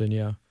or something.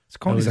 Yeah,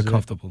 Sauconys are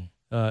comfortable.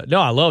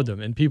 No, I loved them,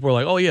 and people were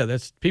like, "Oh yeah,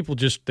 that's." People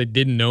just they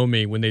didn't know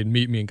me when they'd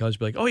meet me in college.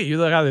 Be like, "Oh yeah, you're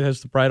the guy that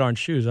has the bright orange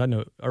shoes." I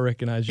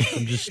recognize you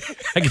from just.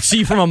 I can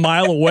see from a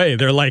mile away.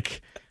 They're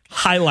like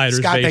highlighters.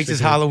 Scott thinks it's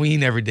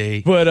Halloween every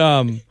day.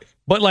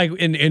 But like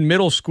in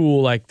middle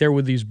school, like there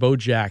were these Bo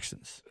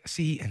Jacksons.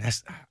 See, and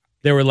that's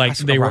they were like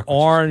they were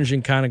orange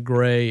and kind of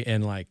gray,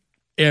 and like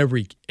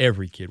every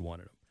kid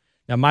wanted them.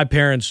 Now my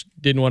parents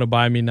didn't want to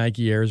buy me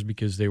Nike Airs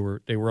because they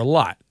were a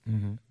lot,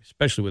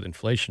 especially with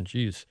inflation.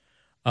 Jeez.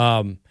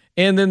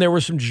 And then there were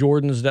some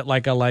Jordans that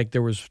I liked.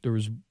 There were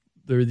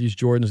these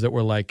Jordans that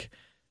were like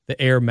the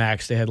Air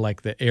Max. They had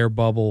like the air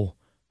bubble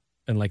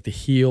and like the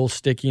heel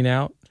sticking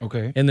out.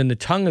 Okay. And then the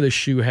tongue of the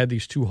shoe had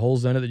these 2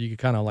 holes in it that you could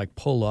kind of like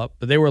pull up.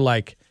 But they were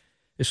like,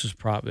 this was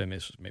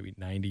maybe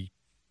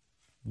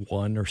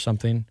 91 or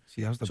something.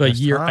 See, that was the so best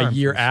a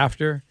year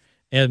after.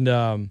 And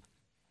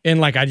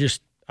like I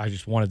just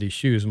wanted these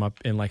shoes.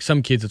 And like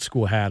some kids at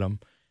school had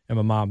them.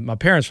 And my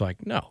parents were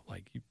like, no,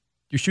 like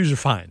your shoes are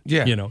fine.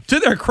 Yeah. You know, to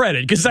their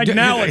credit. Because like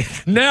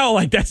now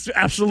that's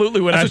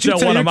absolutely what I tell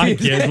one of my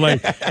kids.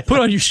 Like, put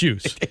on your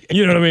shoes.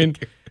 You know what I mean?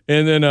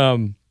 And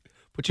then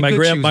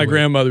my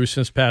grandmother who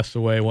since passed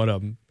away, one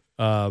of them,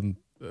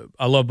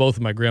 I love both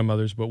of my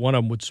grandmothers, but one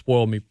of them would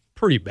spoil me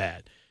pretty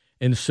bad.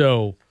 And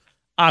so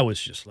I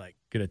was just like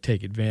going to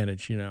take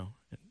advantage, you know.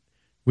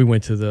 We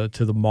went to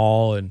the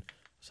mall and I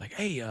was like,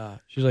 hey,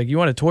 she's like, you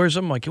want a toy or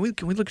something? I'm like,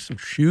 can we look at some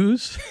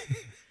shoes?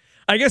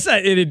 I guess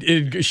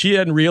she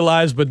hadn't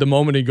realized, but the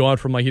moment he'd gone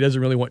from like he doesn't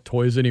really want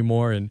toys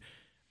anymore, and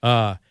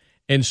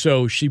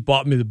so she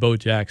bought me the Bo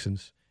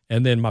Jacksons,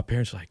 and then my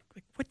parents were like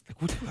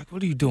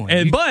what are you doing?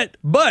 And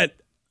but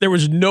there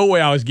was no way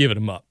I was giving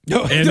them up.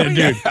 And then,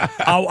 dude,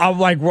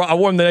 I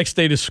wore them the next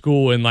day to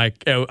school, and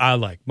like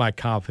my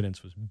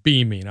confidence was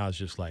beaming. I was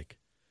just like,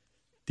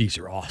 these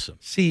are awesome.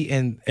 See,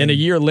 and a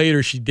year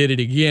later, she did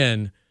it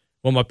again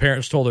when my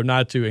parents told her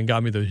not to, and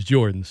got me those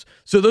Jordans.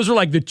 So those are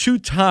like the 2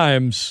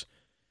 times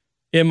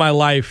in my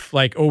life,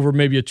 like over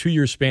maybe a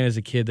 2-year span as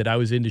a kid, that I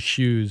was into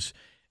shoes,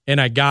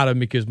 and I got them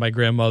because my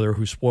grandmother,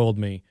 who spoiled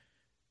me,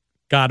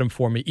 got them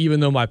for me, even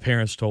though my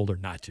parents told her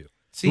not to.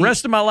 See, the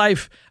rest of my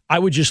life, I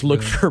would just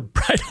look for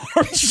bright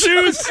orange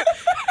shoes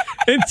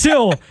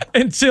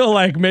until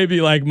like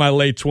maybe like my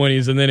late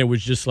 20s, and then it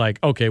was just like,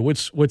 okay,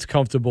 what's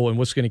comfortable and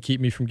what's going to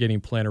keep me from getting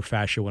plantar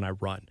fascia when I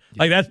run?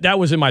 Yeah. Like that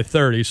was in my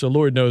 30s, so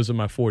Lord knows in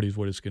my 40s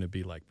what it's going to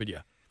be like. But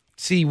yeah.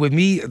 See, with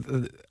me,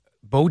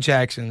 Bo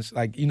Jackson's,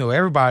 like, you know,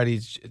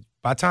 everybody's,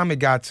 by the time it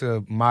got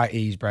to my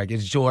age bracket,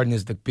 Jordan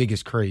is the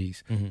biggest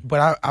craze. Mm-hmm.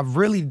 But I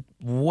really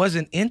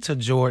wasn't into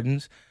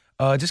Jordans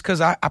just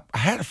because I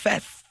had a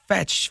fat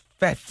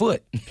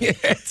foot.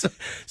 so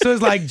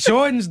it's like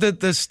Jordans,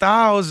 the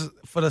styles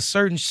for the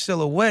certain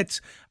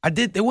silhouettes,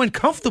 they weren't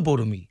comfortable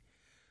to me.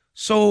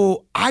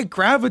 So I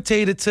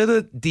gravitated to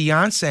the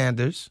Deion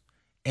Sanders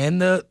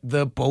and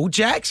the Bo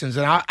Jacksons.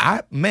 And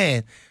I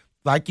man,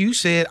 like you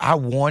said, I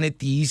wanted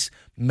these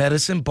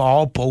medicine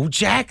ball Bo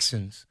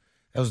Jacksons.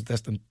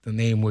 That's the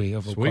name way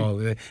of call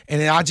it.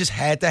 And then I just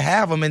had to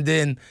have them. And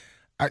then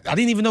I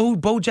didn't even know who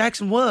Bo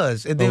Jackson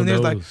was. And then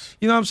there's like,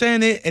 you know what I'm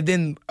saying? And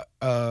then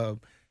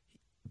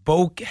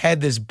Bo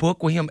had this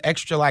book with him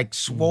extra like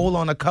swole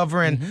on the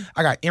cover, and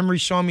I got Emery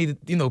showing me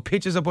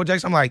pictures of Bo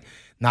Jackson. I'm like,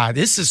 nah,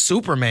 this is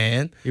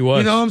Superman. He was.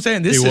 You know what I'm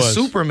saying? This is was.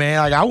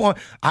 Superman. Like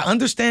I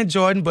understand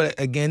Jordan, but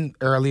again,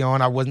 early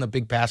on, I wasn't a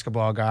big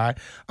basketball guy.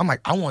 I'm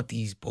like, I want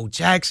these Bo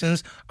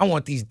Jacksons. I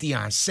want these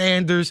Deion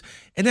Sanders.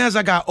 And then as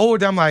I got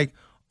older, I'm like,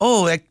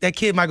 oh, that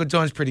kid Michael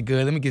Jordan's pretty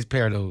good. Let me get a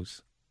pair of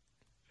those.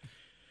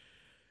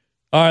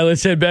 All right,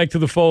 let's head back to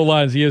the phone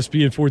lines.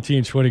 ESPN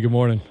 1420. Good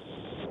morning.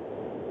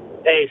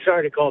 Hey,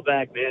 sorry to call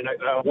back, man.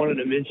 I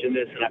wanted to mention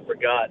this and I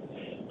forgot.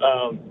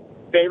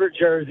 Favorite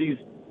jerseys,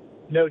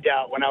 no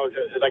doubt. When I was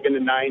like in the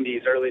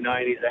 90s, early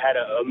 90s, I had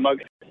a mug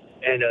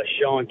and a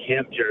Sean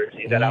Kemp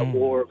jersey that I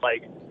wore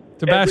like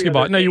to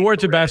basketball. No, you wore it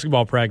to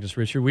basketball practice,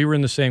 Richard. We were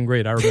in the same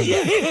grade. I remember.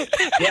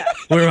 Yeah.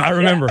 I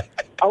remember.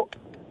 Yeah.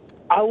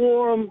 I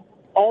wore them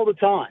all the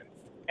time.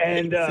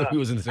 And he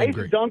was in the same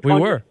grade. Dunk we on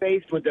were. your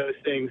face with those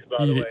things,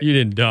 by the way. You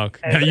didn't dunk.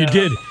 And, no, you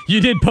did.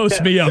 You did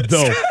post me up,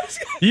 though.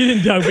 You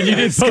didn't dunk, but you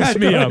did post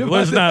me up.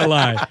 Let's not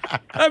lie.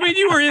 I mean,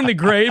 you were in the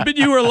grade, but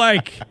you were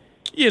like,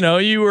 you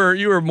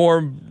were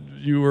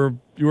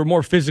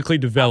more physically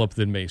developed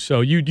than me.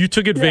 So you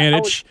took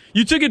advantage.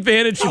 You took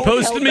advantage. You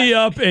posted me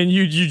up, and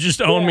you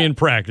just owned me in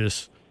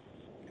practice.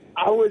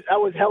 I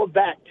was held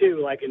back too,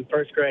 like in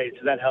first grade,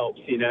 so that helps,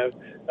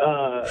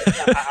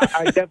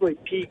 I definitely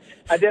peaked.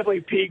 I definitely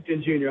peaked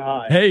in junior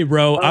high. Hey,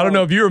 bro, I don't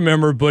know if you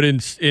remember, but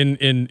in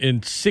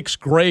sixth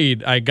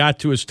grade, I got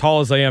to as tall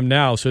as I am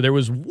now. So there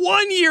was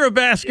 1 year of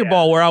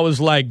basketball where I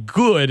was like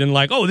good and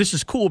like, oh, this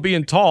is cool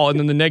being tall. And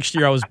then the next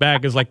year I was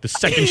back as like the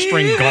second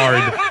string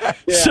guard.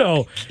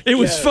 So it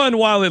was fun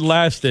while it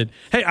lasted.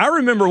 Hey, I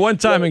remember one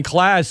time in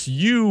class,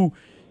 you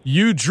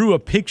drew a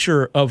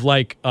picture of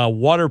like a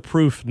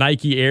waterproof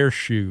Nike Air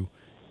shoe,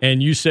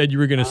 and you said you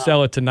were going to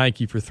sell it to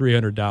Nike for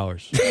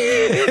 $300.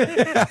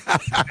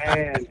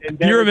 Man,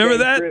 Do you remember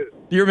that?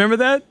 Do you remember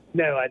that?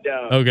 No, I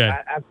don't. Okay.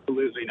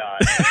 Absolutely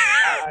not.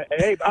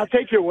 Hey, I'll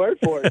take your word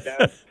for it,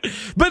 though.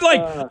 But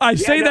I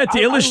say that to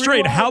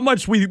illustrate how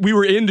much we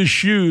were into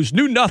shoes,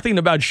 knew nothing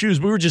about shoes,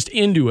 but we were just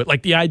into it.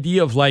 Like the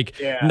idea of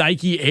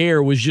Nike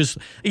Air was just,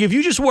 if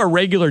you just wore a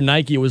regular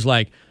Nike, it was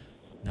like,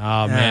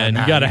 oh, man,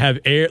 you got to have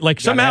air. Like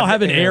somehow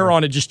having air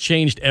on it just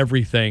changed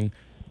everything.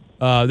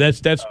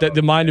 That's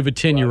the mind of a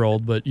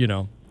 10-year-old, but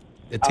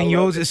The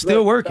 10-year-olds is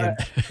still working.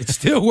 It's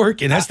still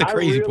working. That's the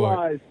crazy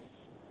part.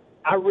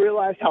 I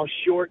realized how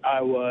short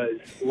I was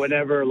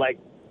whenever,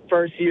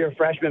 first year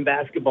freshman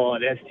basketball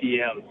at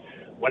STM,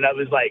 when I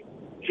was like,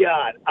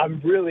 God,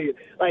 I'm really,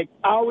 I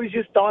always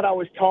just thought I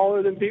was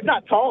taller than people.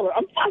 Not taller.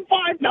 I'm 5'9".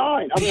 I'm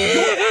short,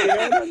 you know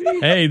what I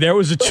mean? Hey, there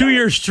was a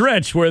 2-year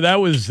stretch where that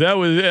was.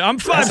 I'm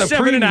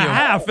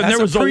 5'7.5", and there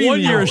was a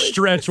 1-year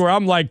stretch where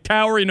I'm like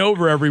towering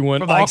over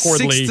everyone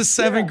awkwardly. 6th to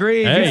 7th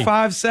grade, you're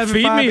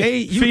 5'7",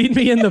 5'8". Feed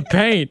me in the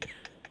paint.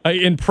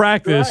 In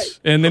practice,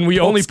 and then we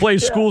only play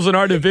schools in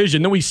our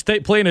division. Then we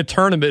play in a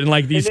tournament,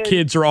 and these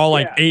kids are all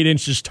 8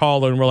 inches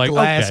taller, and we're like,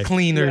 glass okay.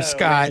 Cleaner,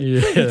 Scott.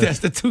 Yeah. That's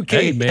the 2K.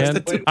 Hey,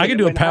 man, I can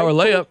do a power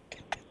layup.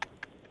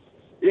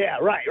 Yeah,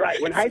 right.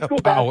 When high school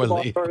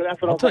basketball started,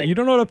 that's what I'll tell you. You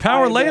don't know what a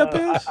power layup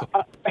is?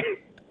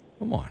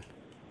 Come on.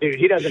 Dude,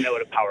 he doesn't know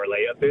what a power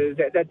layup is.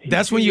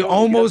 That's when you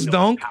almost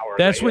dunk.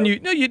 That's when you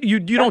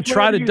don't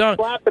try to dunk.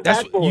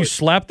 You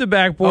slap the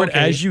backboard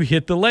as you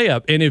hit the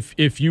layup. And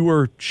if you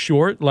were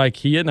short like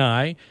he and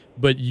I,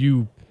 but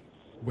you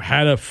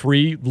had a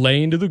free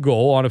lane to the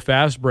goal on a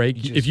fast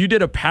break, if you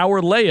did a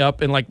power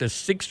layup in the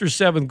 6th or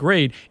 7th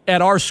grade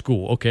at our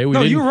school, okay?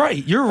 You're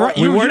right. You're right.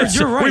 We weren't in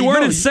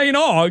St.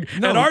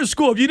 Aug. At our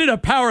school, if you did a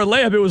power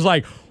layup, it was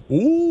like,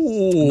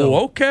 ooh,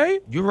 okay.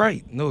 You're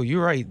right. No,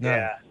 you're right. No.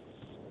 Yeah.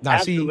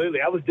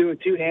 Absolutely. I was doing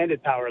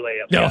two-handed power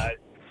layups, guys.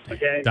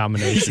 Okay.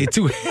 Domination.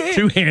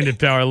 Two-handed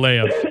power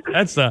layups.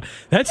 That's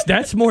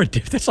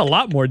a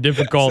lot more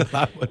difficult.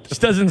 Just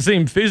doesn't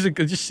seem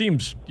physical. It just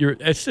seems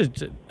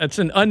it's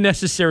an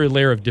unnecessary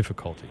layer of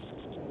difficulty.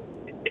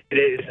 It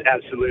is,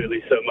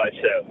 absolutely, so much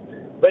so.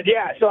 But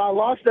so I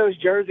lost those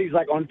jerseys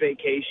on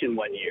vacation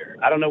one year.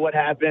 I don't know what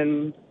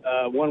happened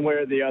one way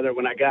or the other.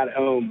 When I got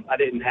home, I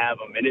didn't have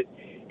them, and it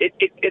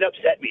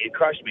upset me. It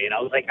crushed me, and I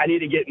was like, I need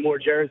to get more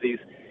jerseys.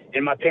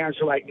 And my parents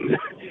were like,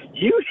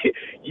 you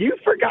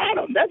forgot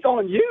them. That's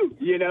on you,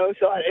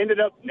 So I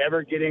ended up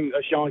never getting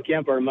a Sean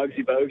Kemp or a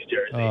Muggsy Bogues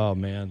jersey. Oh,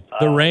 man.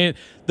 The Rain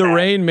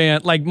man.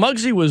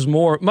 Muggsy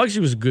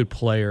was a good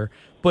player,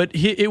 but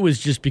it was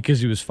just because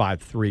he was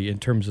 5'3" in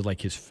terms of,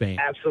 his fame.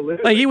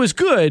 Absolutely. He was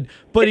good,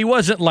 but he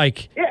wasn't,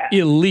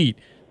 elite.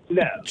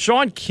 No.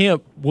 Sean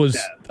Kemp was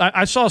no.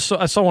 I saw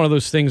one of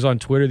those things on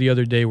Twitter the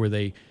other day where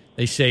they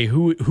say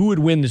who would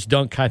win this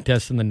dunk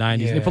contest in the 90s.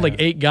 Yeah. They put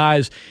 8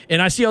 guys,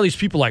 and I see all these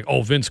people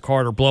Vince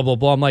Carter, blah, blah,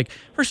 blah. I'm like,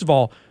 first of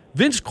all,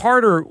 Vince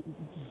Carter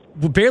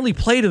barely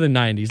played in the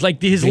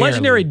 90s. His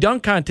legendary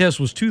dunk contest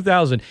was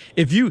 2000.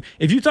 If you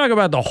talk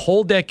about the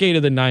whole decade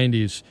of the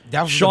 90s,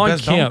 that was Sean the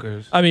best Kemp,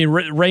 dunkers. I mean,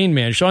 Rain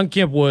Man, Sean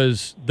Kemp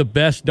was the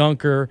best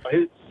dunker.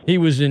 He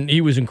was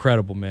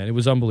incredible, man. It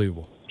was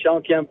unbelievable.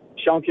 Sean Kemp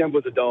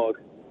was a dog.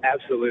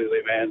 Absolutely,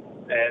 man.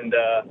 And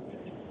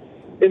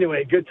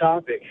Anyway, good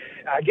topic.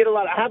 I get a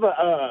lot. I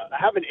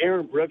have an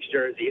Aaron Brooks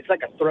jersey. It's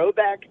like a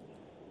throwback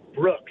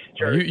Brooks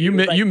jersey.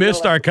 You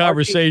missed our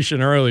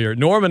conversation earlier.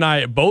 Norm and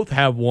I both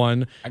have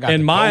one,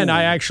 and mine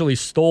I actually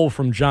stole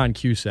from John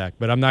Cusack,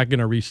 but I'm not going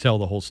to retell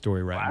the whole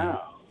story right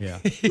now. Yeah,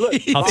 Look,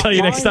 I'll tell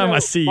you next time I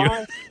see you.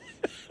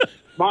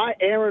 My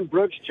Aaron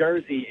Brooks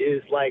jersey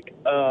is like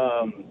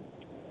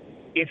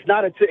it's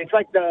not it's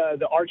like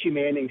the Archie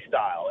Manning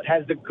style. It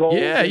has the gold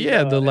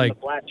and the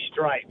black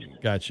stripes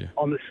Gotcha.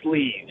 on the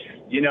sleeves.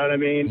 You know what I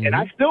mean? Mm-hmm. And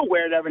I still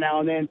wear it every now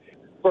and then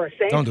for a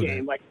Saints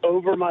game, like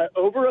over a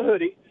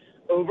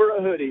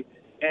hoodie,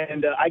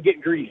 and I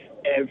get grief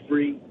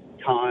every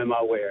time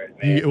I wear it.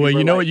 Man.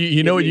 You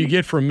know what you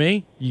get from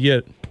me? You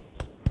get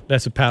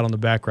that's a pat on the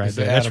back right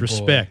there. That's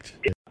respect.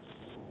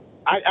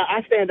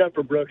 I stand up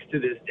for Brooks to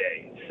this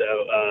day. So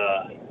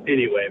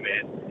anyway,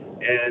 man.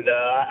 And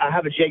I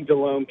have a Jake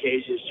Delhomme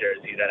Cajuns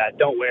jersey that I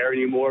don't wear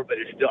anymore, but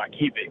I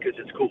keep it because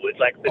it's cool. It's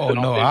like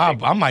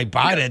I might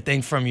buy that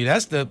thing from you.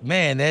 That's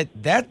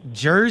that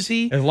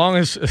jersey. As long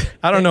as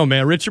I don't know,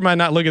 man. Richard might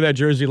not look at that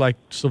jersey like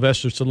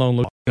Sylvester Stallone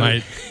looked.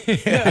 Right?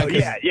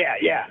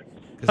 Yeah.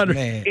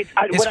 Man,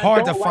 it's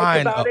hard to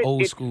find an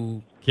old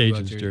school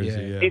Cajuns jersey.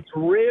 Yeah. It's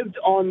ribbed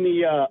on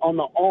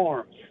the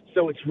arms.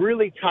 So it's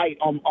really tight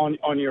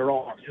on your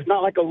arms. It's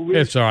not like a loose.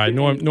 It's all right.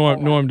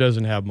 Norm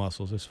doesn't have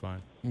muscles. It's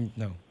fine.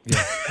 No.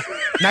 Yeah.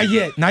 Not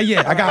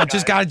yet. I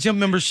just got a gym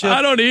membership.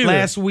 I don't either.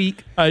 Last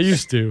week. I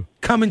used to.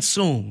 Coming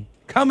soon.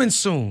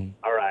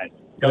 All right.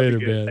 Later,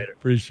 man. Later.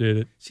 Appreciate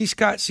it.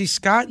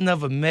 Scott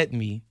never met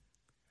me.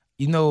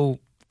 You know,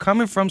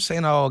 coming from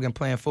St. Aug and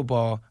playing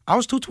football, I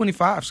was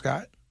 225,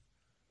 Scott.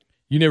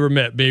 You never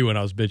met me when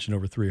I was benching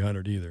over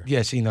 300 either.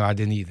 Yes, I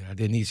didn't either.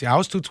 See, I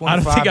was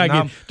 225.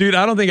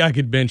 I don't think I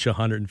could bench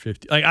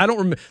 150. Like I don't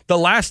remember the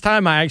last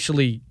time I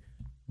actually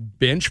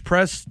bench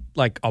pressed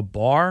like a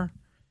bar.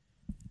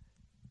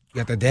 You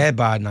got the dad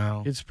bod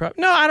now. It's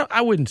probably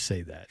I wouldn't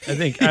say that. I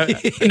think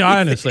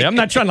honestly, I'm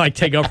not trying to like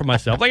take up for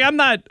myself. Like I'm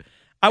not.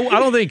 I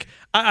don't think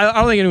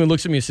anyone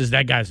looks at me and says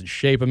that guy's in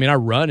shape. I mean, I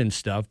run and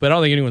stuff, but I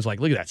don't think anyone's like,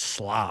 look at that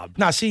slob.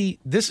 Now, see,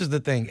 this is the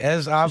thing.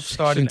 As I've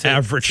started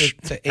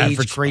to age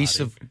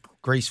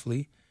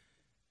gracefully,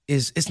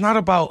 it's not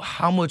about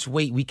how much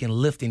weight we can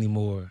lift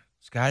anymore,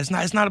 guys.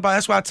 It's not about.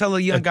 That's why I tell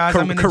the young guys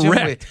I'm in the gym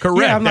with.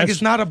 Correct. Yeah, I'm like,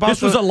 it's not about.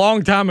 This was a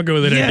long time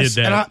ago that I did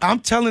that. And I'm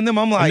telling them,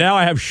 I'm like, and now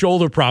I have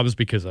shoulder problems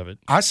because of it.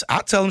 I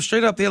tell them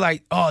straight up. They're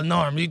like, oh,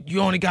 Norm, you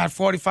only got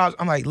 45.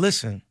 I'm like,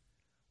 listen,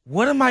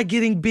 what am I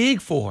getting big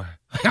for?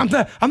 I'm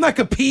not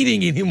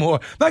competing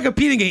anymore. I'm not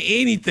competing in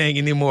anything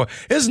anymore.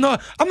 I'm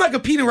not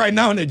competing right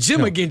now in the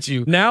gym against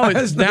you.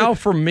 Now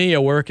for me,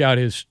 a workout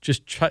is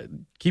just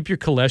keep your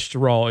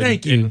cholesterol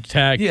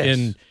intact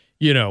and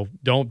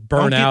don't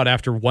burn out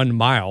after 1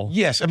 mile.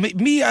 Yes. I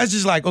mean, I was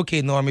just like,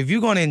 okay, Norm, if you're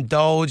going to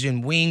indulge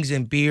in wings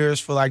and beers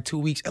for like 2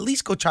 weeks, at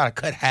least go try to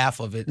cut half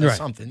of it or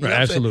something. You know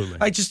absolutely.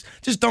 Like just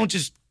don't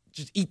just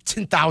eat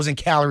 10,000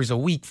 calories a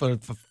week for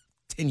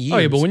 10 years. Oh,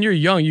 yeah, but when you're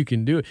young, you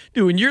can do it.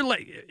 Dude, when you're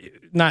like,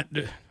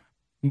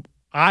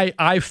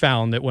 I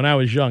found that when I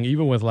was young,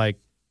 even with like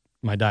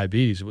my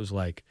diabetes, it was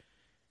like,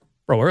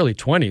 bro, early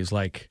 20s,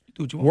 like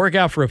work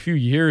out for a few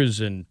years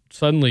and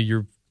suddenly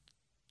you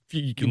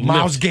can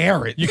Myles lift.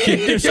 Garrett. You can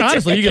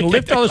honestly, you can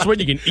lift all this weight,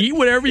 you can eat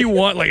whatever you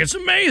want, like it's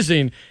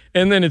amazing.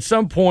 And then at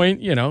some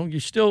point, you're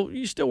still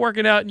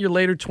working out in your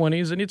later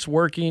 20s and it's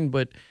working,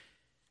 but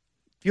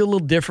feel a little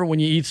different when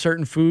you eat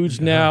certain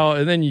foods now.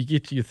 And then you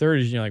get to your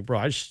 30s and you're like,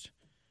 bro,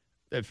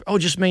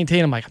 just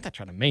maintain. I'm like, I'm not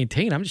trying to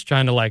maintain. I'm just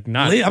trying to like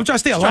not. I'm trying to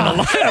stay alive.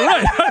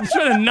 Right. I'm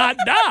trying to not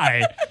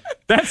die.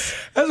 That's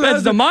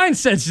the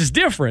mindset's just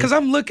different. Because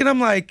I'm like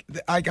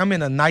I'm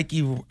in a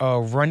Nike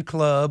run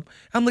club.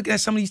 I'm looking at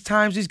some of these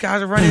times these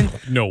guys are running.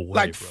 No way,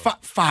 like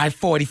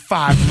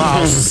 5:45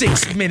 miles,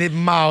 6-minute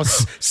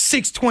miles,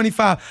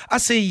 6:25. I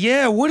say,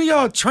 yeah. What are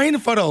y'all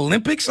training for the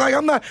Olympics? Like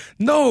I'm not.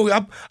 No,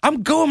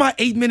 I'm going my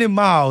 8-minute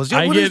miles. If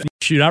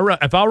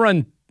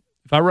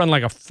I run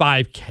like a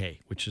 5K,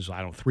 which is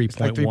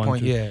 3.1. Like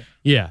 3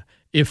 yeah.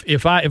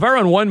 If I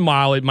run 1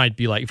 mile, it might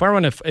be like if I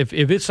run if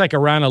it's like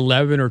around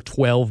 11 or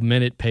 12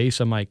 minute pace,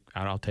 I'm like,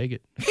 I'll take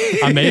it.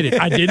 I made it.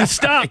 I didn't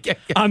stop.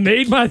 I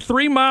made my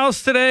 3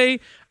 miles today.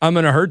 I'm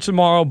gonna hurt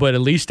tomorrow, but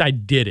at least I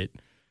did it.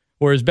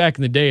 Whereas back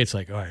in the day, it's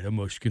like, all right, I'm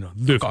just gonna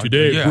lift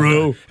today,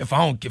 bro. If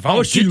I don't, how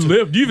much do you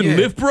lift? Do you even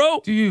lift, bro?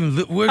 Do you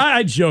even lift?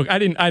 I joke. I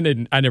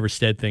never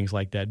said things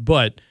like that,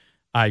 but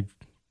I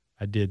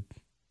did.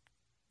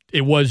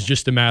 It was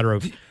just a matter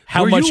of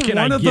how much can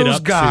I get up to. One of those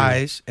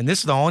guys, and this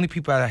is the only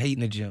people I hate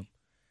in the gym,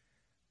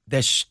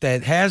 that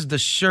has the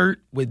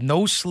shirt with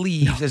no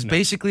sleeves. It's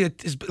basically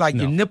it's like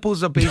your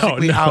nipples are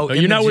basically out. No,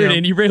 you're not wearing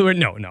it. You really wear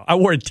no. I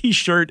wore a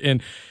T-shirt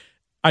and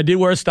I did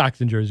wear a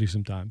Stockton jersey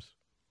sometimes.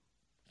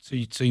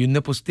 So your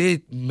nipples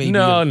did maybe?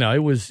 No. It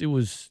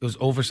was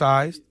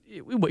oversized.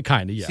 It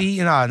kind of, yeah. See,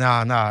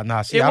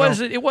 nah. See,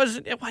 it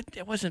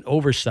wasn't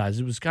oversized.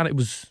 It was kind of. It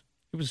was.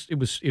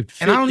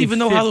 And I don't even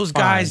know how those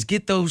guys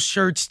get those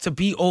shirts to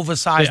be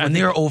oversized when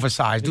they're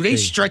oversized. Do they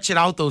stretch it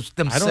out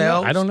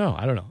themselves? I don't know.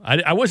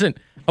 I wasn't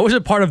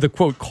part of the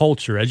quote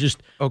culture.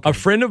 A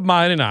friend of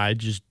mine and I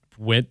just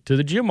went to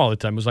the gym all the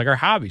time. It was like our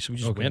hobby, so we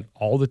just went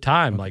all the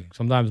time, like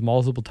sometimes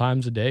multiple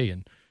times a day.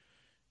 And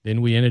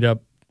then we ended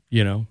up,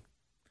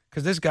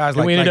 because this guy's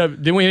we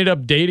ended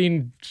up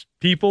dating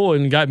people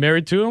and got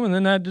married to them, and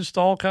then that just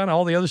all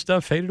the other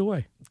stuff faded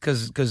away.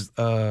 Because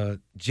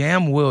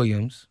Jam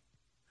Williams.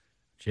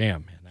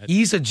 Jam, man.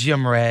 He's a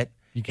gym rat.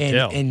 You can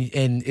tell.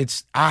 And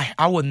it's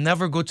I would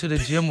never go to the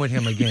gym with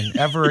him again,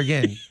 ever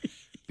again.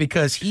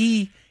 Because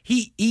he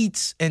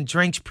eats and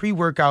drinks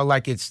pre-workout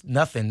like it's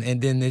nothing.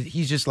 And then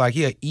he's just like,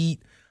 he'll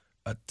eat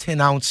a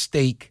 10-ounce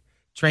steak,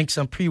 drink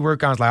some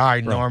pre-workout. Like, all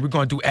right, Norm, we're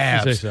going to do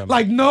abs.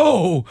 Like,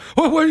 no.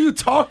 What are you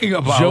talking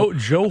about?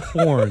 Joe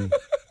Horn.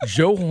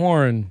 Joe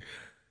Horn.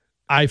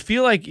 I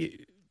feel like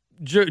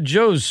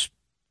Joe's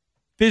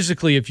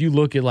physically, if you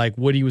look at like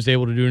what he was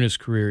able to do in his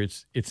career,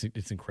 it's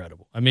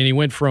incredible. I mean, he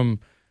went from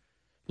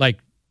like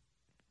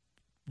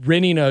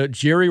renting a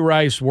Jerry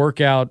Rice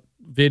workout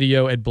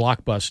video at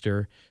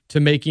Blockbuster to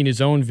making his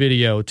own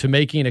video to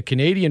making a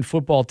Canadian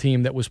football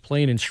team that was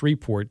playing in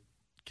Shreveport.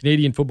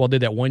 Canadian football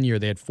did that one year.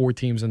 They had 4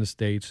 teams in the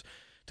States.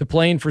 To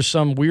playing for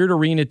some weird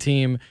arena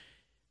team,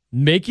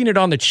 making it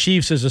on the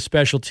Chiefs as a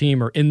special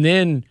teamer, and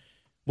then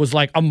was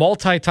like a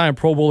multi-time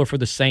Pro Bowler for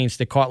the Saints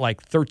that caught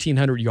like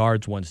 1,300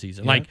 yards one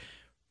season. Yeah. Like,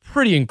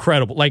 pretty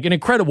incredible. Like, an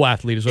incredible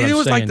athlete is what I'm saying. It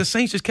was like the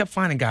Saints just kept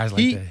finding guys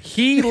like that.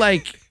 He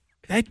like,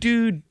 that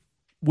dude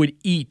would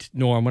eat,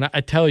 Norm. When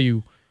I tell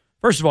you,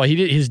 first of all, he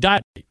did his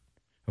diet,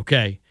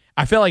 okay?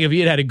 I felt like if he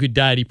had a good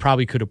diet, he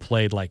probably could have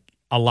played like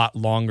a lot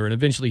longer and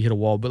eventually hit a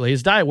wall. But like,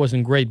 his diet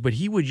wasn't great, but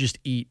he would just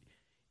eat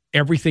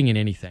everything and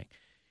anything.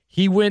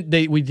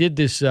 We did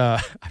this,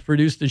 I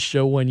produced this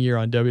show one year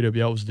on WWL.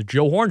 It was the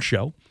Joe Horn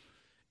Show.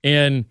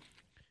 And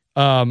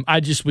I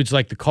just was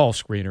like the call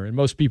screener, and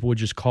most people would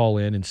just call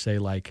in and say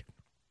like,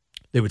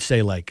 hey,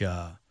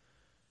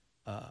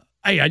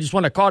 I just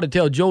want to call to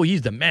tell Joe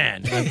he's the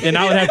man. And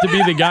I would have to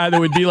be the guy that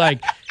would be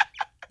like,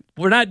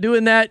 we're not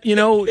doing that,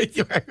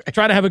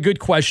 try to have a good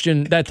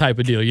question, that type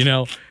of deal,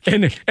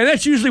 and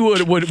that's usually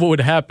what would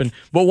happen.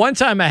 But one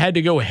time I had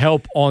to go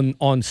help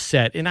on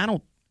set, and I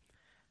don't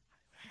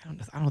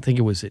think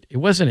it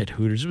wasn't at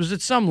Hooters. It was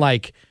at some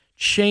like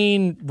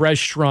chain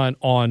restaurant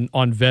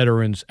on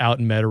Veterans out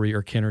in Metairie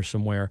or Kenner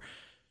somewhere.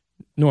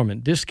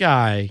 Norman, this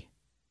guy,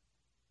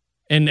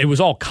 and it was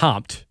all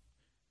comped.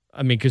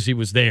 I mean, because he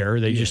was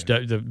there. They just,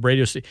 the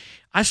radio station.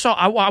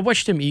 I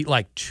watched him eat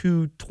like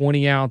 2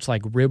 20-ounce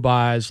like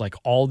ribeyes, like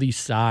all these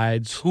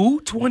sides. 2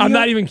 20? I'm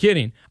not even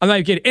kidding.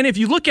 And if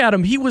you look at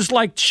him, he was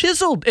like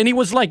chiseled, and he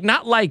was like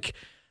not like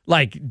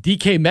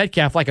DK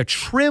Metcalf, like a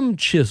trim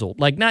chiseled,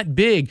 like not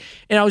big.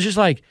 And I was just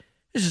like,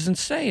 this is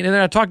insane. And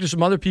then I talked to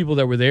some other people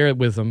that were there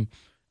with him,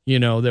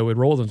 that would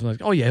roll them. So I'm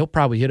like, oh yeah, he'll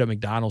probably hit up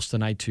McDonald's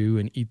tonight too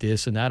and eat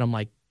this and that. I'm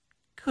like,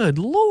 good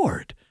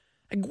Lord.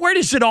 Like, where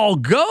does it all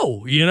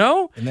go,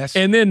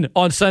 And then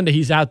on Sunday,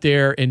 he's out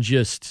there and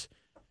just,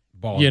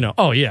 balling.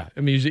 Oh, yeah.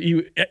 I mean,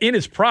 he in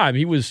his prime,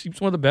 he was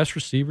one of the best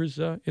receivers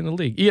in the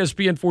league.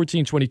 ESPN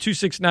 1420,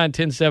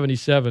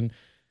 269-1077.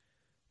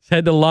 Let's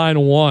head to line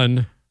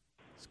 1.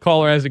 This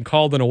caller hasn't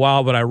called in a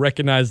while, but I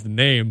recognize the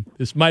name.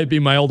 This might be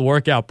my old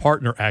workout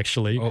partner,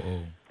 actually.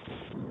 Uh-oh.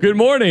 Good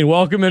morning.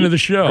 Welcome into the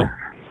show.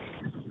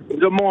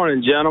 Good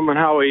morning, gentlemen.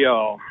 How are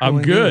y'all?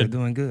 I'm good.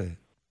 Doing good.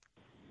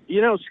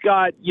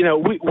 Scott,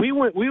 we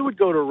would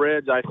go to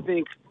Reds. I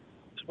think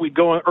we'd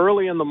go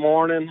early in the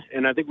morning,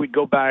 and I think we'd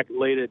go back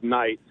late at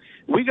night.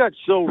 We got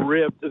so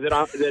ripped that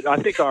I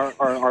think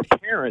our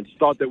parents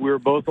thought that we were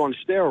both on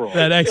steroids.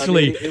 That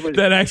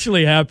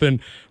actually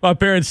happened. My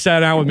parents sat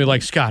down with me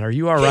like, Scott, are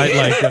you all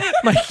right?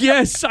 Like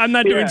yes, I'm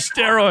not doing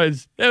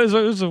steroids. It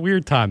was a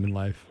weird time in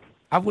life.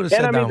 I would have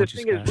said that. The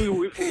thing is,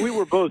 we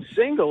were both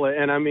single,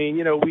 and we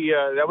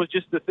that was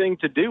just the thing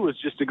to do, was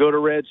just to go to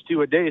Reds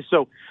 2 a day.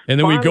 So, and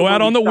then we go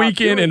out on the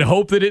weekend and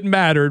hope that it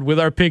mattered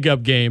with our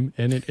pickup game,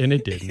 and it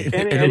didn't.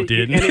 And it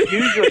didn't. And it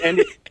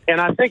usually,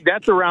 and I think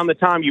that's around the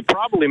time you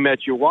probably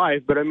met your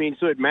wife. But I mean,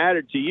 so it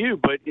mattered to you,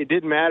 but it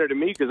didn't matter to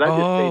me because I just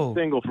stayed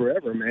single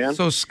forever, man.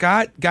 So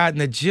Scott got in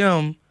the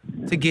gym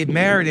to get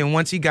married, and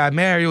once he got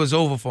married, it was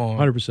over for him.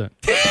 100%.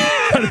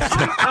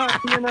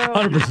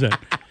 100%.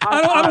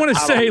 I don't want to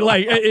say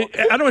I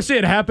don't want to say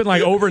it happened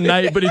like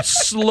overnight, but it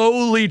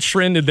slowly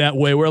trended that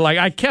way. Where like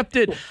I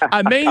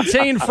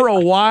maintained for a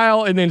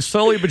while, and then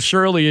slowly but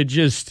surely it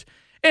just.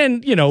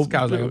 And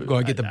Scott was like,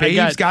 "Going to get the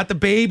babe." Got the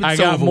babe. I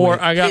got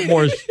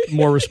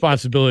more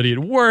responsibility at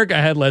work. I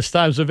had less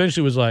time, so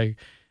eventually it was like,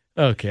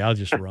 okay, I'll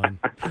just run.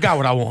 I got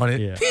what I wanted.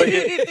 Yeah.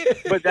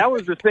 But that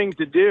was the thing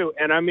to do,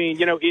 and I mean,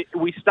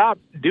 we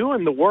stopped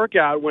doing the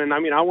workout when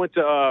I went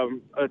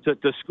to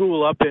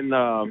school up in.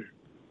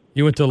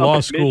 You went to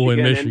law school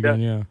in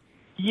Michigan,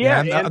 yeah.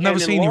 I've never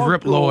seen you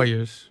rip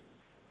lawyers.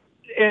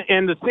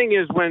 And the thing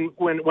is,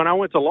 when I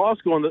went to law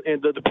school, and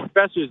the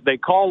professors, they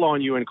call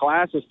on you in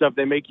class and stuff,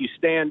 they make you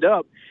stand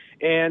up.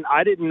 And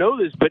I didn't know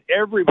this, but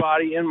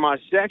everybody in my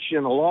section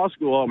of law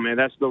school, oh man,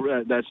 that's the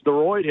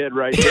roid head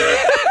right there.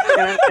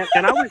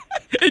 and I was,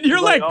 and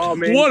you're like oh,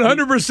 man,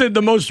 100%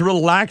 the most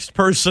relaxed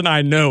person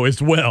I know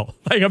as well.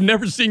 Like I've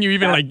never seen you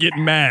even like get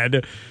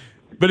mad.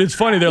 But it's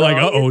funny. They're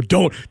like,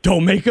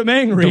 don't make him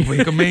angry. Don't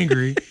make him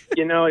angry.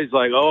 You know, he's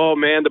like, oh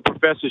man, the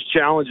professor's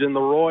challenging the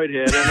roid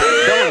head. And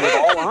I tell him with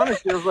all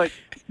honesty, I was like,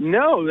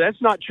 no, that's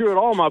not true at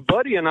all. My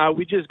buddy and I,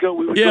 we would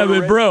go. Yeah,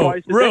 but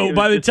bro,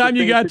 by the time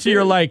you got to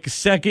your do. like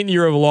second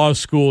year of law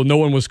school, no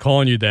one was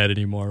calling you that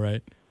anymore,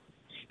 right?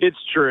 It's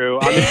true.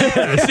 I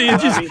mean, see,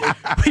 it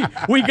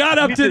just we got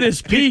up to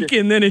this peak,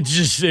 and then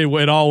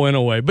it all went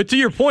away. But to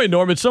your point,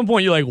 Norm, at some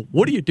point you're like,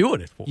 what are you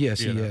doing it for?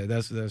 Yes, you know? yeah,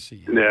 that's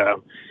yeah.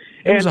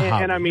 And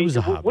I mean,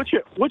 what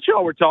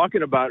y'all were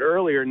talking about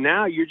earlier,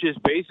 now you're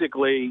just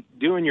basically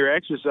doing your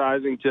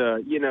exercising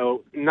to, you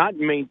know, not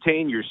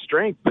maintain your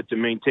strength, but to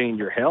maintain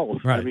your health.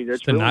 Right. I mean, that's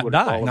just to really not what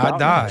die. it's all Not about.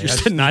 die.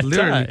 Just to not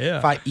die, yeah.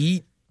 If I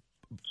eat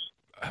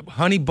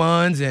honey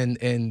buns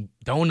and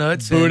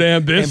donuts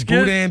Boudin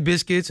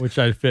biscuits, which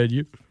I fed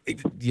you.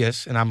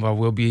 Yes, and I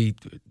will be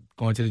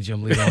going to the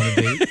gym later on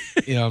today.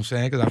 You know what I'm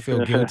saying? Because I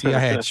feel guilty. I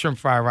had shrimp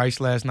fried rice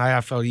last night. I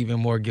felt even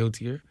more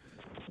guiltier.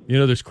 You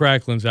know, there's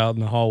cracklings out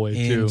in the hallway,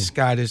 and too.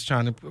 Scott is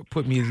trying to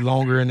put me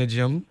longer in the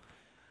gym.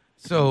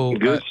 So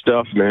good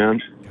stuff,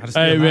 man.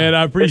 Hey, man,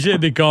 I appreciate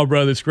the call,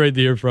 brother. It's great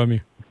to hear from you.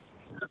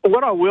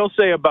 What I will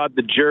say about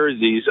the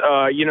jerseys,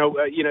 and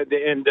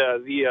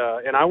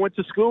I went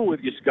to school with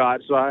you,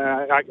 Scott, so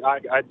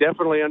I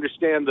definitely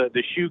understand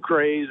the shoe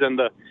craze and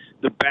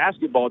the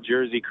basketball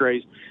jersey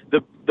craze.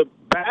 The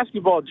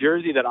basketball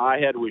jersey that I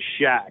had was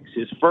Shaq's,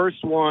 his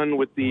first one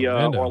with the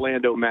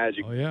Orlando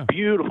Magic. Oh, yeah.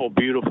 Beautiful,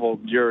 beautiful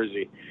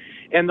jersey.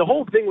 And the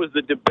whole thing was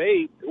the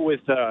debate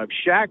with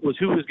Shaq was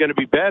who was going to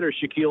be better,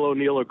 Shaquille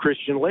O'Neal or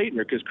Christian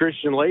Laettner, because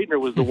Christian Laettner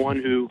was the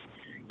one who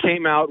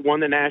came out,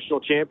 won the national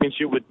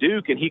championship with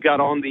Duke, and he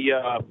got on the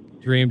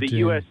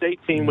USA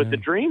team with the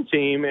Dream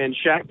Team, and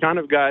Shaq kind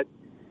of got,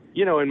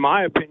 you know, in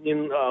my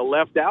opinion,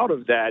 left out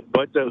of that.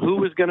 But who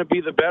was going to be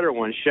the better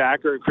one,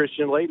 Shaq or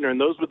Christian Laettner? And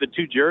those were the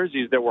two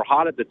jerseys that were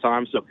hot at the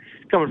time. So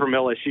coming from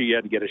LSU, you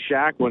had to get a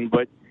Shaq one,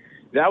 but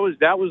that was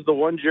the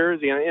one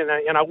jersey, and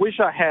I wish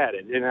I had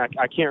it, and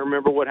I can't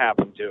remember what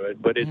happened to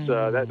it, but it's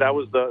that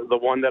was the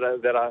one that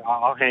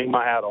I'll hang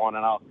my hat on,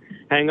 and I'll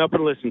hang up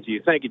and listen to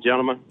you. Thank you,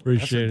 gentlemen.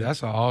 Appreciate it.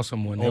 That's an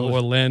awesome one.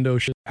 Orlando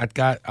shit. I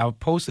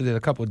posted it a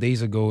couple of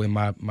days ago in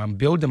I'm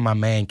building my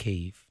man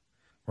cave,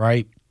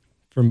 right?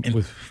 From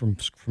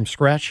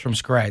scratch? From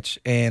scratch.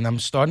 And I'm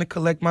starting to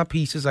collect my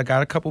pieces. I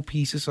got a couple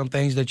pieces, some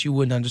things that you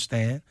wouldn't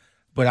understand,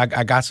 but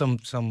I got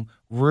some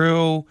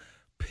real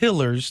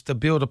pillars to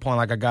build upon.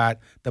 Like I got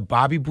the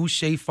Bobby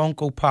Boucher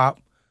Funko Pop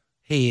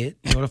head.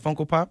 You know the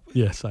Funko Pop?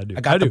 Yes, I do.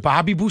 I got the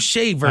Bobby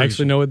Boucher version. I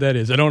actually know what that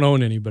is. I don't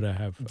own any, but I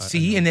have.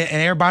 See, and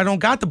everybody don't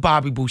got the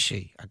Bobby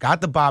Boucher. I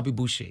got the Bobby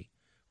Boucher,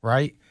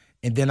 right?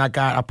 And then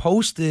I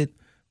posted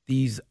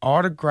these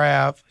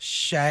autographed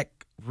Shaq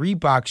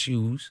Reebok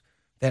shoes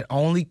that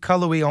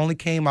colorway only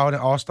came out in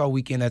All-Star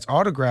Weekend that's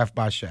autographed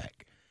by Shaq.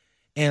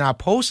 And I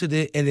posted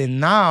it, and then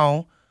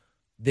now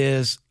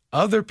there's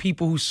other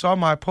people who saw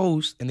my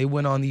post and they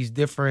went on these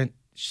different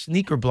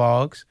sneaker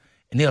blogs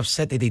and they're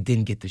upset that they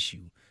didn't get the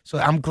shoe. So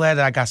I'm glad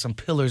that I got some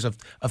pillars of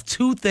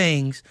two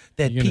things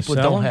that people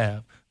don't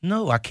have.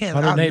 No, I can't.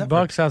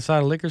 $108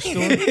 outside a liquor store?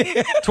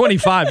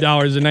 $25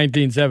 in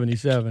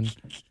 1977.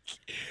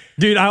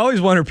 Dude, I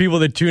always wonder people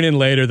that tune in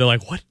later, they're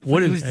like,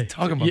 what is he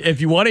talking about?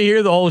 If you want to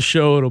hear the whole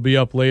show, it'll be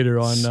up later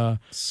on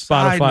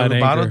Spotify and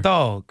Anchor.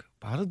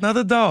 About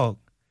another dog.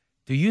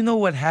 Do you know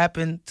what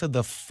happened to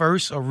the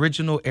first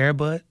original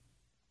Airbud?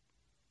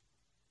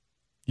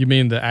 You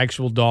mean the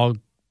actual dog?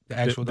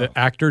 The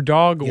actor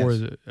dog? Yes. Or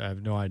is it? I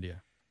have no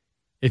idea.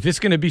 If it's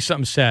going to be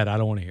something sad, I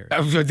don't want to hear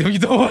it. You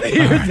don't want to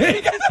hear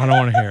it? I don't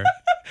want to hear it.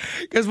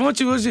 Because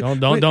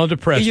don't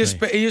depress me. In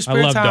your spare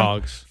I love time,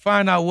 dogs.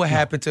 Find out what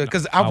happened to it.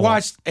 Because I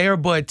watched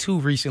Airbud 2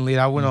 recently,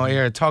 and I went on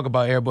air to talk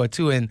about Airbud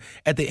 2. And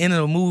at the end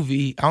of the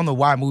movie, I don't know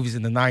why movies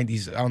in the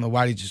 90s, I don't know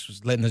why they just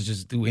was letting us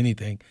just do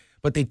anything.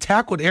 But they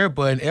tackled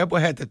Airbud, and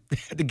Airbud had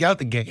to get out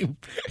the game.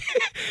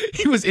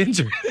 He was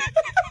injured.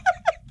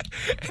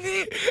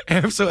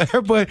 and so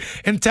Airbud,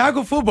 in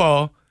tackle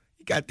football,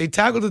 they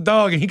tackled the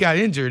dog, and he got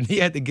injured, and he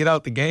had to get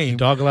out the game.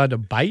 Dog allowed to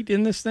bite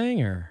in this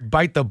thing, or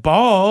bite the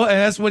ball,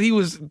 and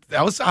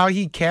that was how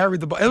he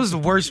carried the ball. It was the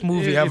worst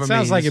movie ever made. It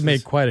sounds like it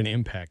made quite an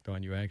impact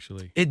on you,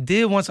 actually. It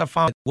did once I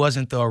found it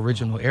wasn't the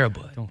original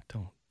Airbud.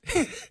 Don't.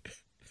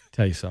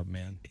 Tell you something,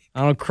 man.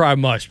 I don't cry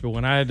much, but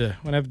when I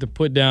have to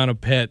put down a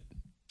pet.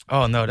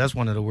 Oh, no, that's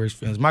one of the worst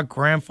films. My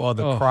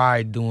grandfather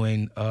cried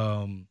doing,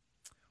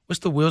 what's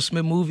the Will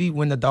Smith movie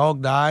when the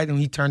dog died and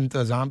he turned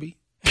into a zombie?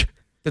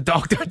 The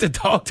dog turned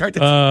into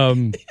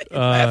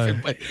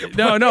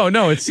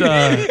No, it's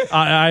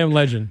I Am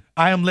Legend.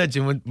 I Am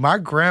Legend. When my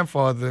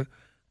grandfather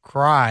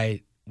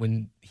cried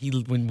when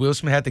Will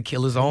Smith had to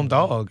kill his own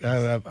dog.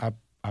 I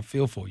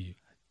feel for you.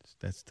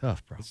 That's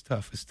tough, bro. It's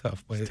tough.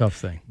 But it's a tough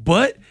thing.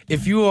 But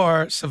if you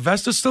are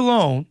Sylvester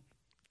Stallone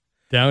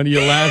Down to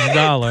your last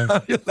dollar.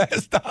 Down to your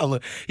last dollar.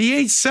 He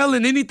ain't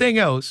selling anything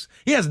else.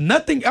 He has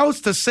nothing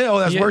else to sell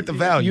that's worth the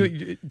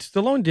value.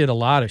 Stallone did a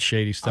lot of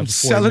shady stuff. I'm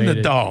selling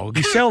the dog.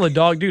 He's selling the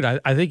dog, dude.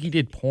 I think he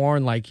did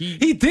porn. Like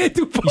he did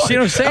do porn. You see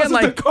what I'm saying? That's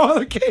what the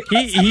caller came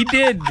he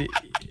did.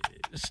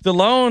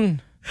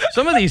 Stallone.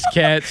 Some of these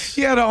cats.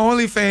 He had an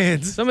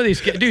OnlyFans. Some of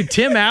these cats. Dude,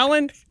 Tim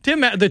Allen,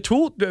 the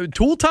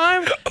Tool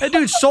Time, that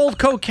dude sold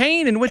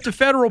cocaine and went to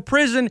federal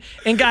prison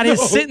and got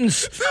his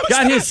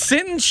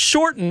sentence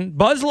shortened.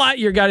 Buzz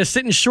Lightyear got his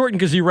sentence shortened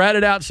because he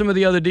ratted out some of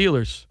the other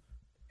dealers.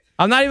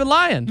 I'm not even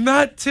lying.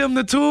 Not Tim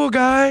the Tool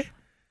guy.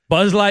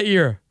 Buzz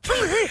Lightyear.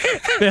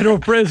 Federal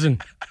prison.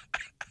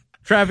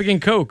 Trafficking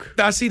coke.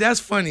 Now, see, that's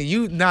funny.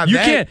 You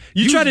can't.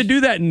 You try to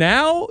do that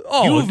now?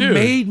 Oh, you've dude.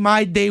 made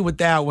my day with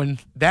that one.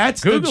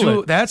 That's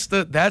Google it. That's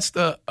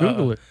the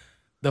Google it.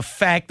 The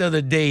fact of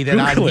the day that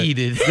I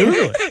needed.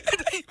 Google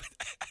it.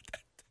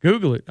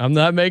 Google it. I'm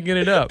not making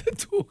it up. The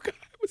Tool guy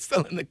was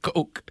selling the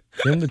coke.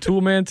 Tim the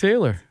Tool Man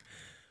Taylor.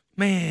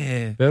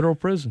 Man. Federal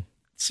prison.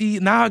 See,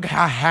 now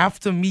I have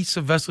to meet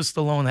Sylvester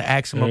Stallone and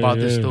ask him about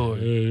this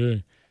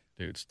story.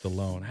 Dude,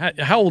 Stallone.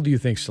 How old do you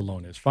think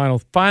Stallone is?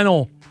 Final.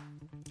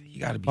 You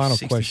got to be Final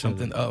 60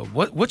 something.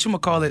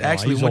 Whatchamacallit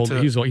actually he's went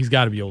old, to. He's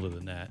got to be older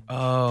than that.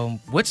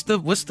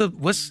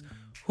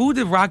 Who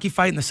did Rocky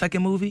fight in the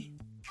second movie?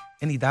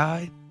 And he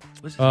died?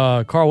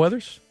 Carl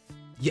Weathers?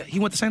 Yeah, he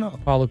went to St. Aug.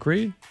 Apollo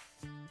Creed?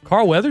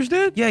 Carl Weathers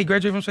did? Yeah, he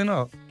graduated from St.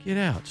 Aug. Get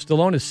out.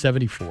 Stallone is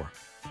 74.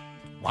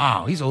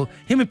 Wow, he's old.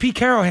 Him and Pete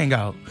Carroll hang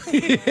out.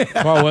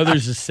 Carl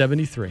Weathers is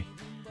 73.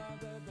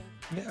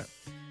 Yeah.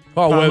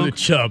 Carl Weathers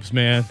Chubbs,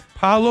 man.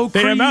 Apollo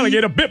Creed. Damn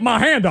alligator bit my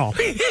hand off.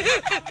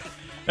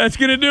 That's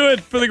going to do it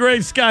for the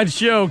Great Scott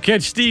Show.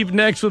 Catch Steve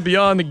next with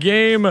Beyond the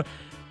Game.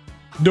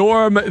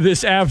 Norm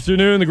this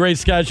afternoon. The Great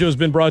Scott Show has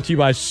been brought to you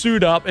by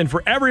Suit Up. And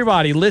for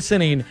everybody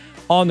listening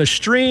on the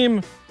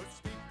stream,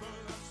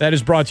 that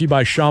is brought to you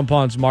by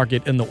Champon's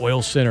Market and the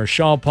Oil Center.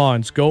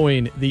 Champon's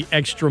going the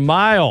extra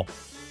mile.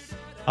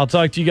 I'll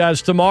talk to you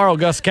guys tomorrow.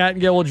 Gus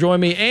Kattengell will join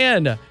me,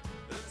 and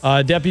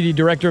Deputy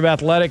Director of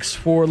Athletics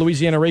for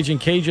Louisiana Raging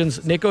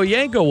Cajuns, Nick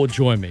Oyanko, will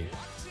join me.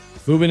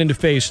 Moving into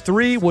Phase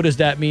 3, what does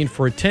that mean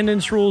for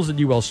attendance rules at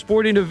UL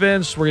sporting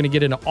events? We're going to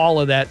get into all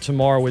of that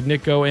tomorrow with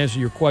Nico, answer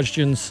your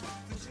questions.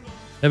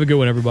 Have a good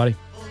one, everybody.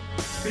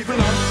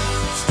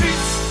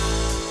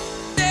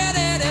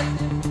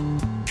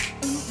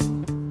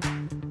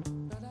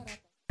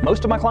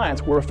 Most of my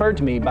clients were referred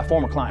to me by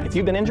former clients. If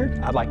you've been injured,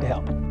 I'd like to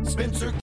help.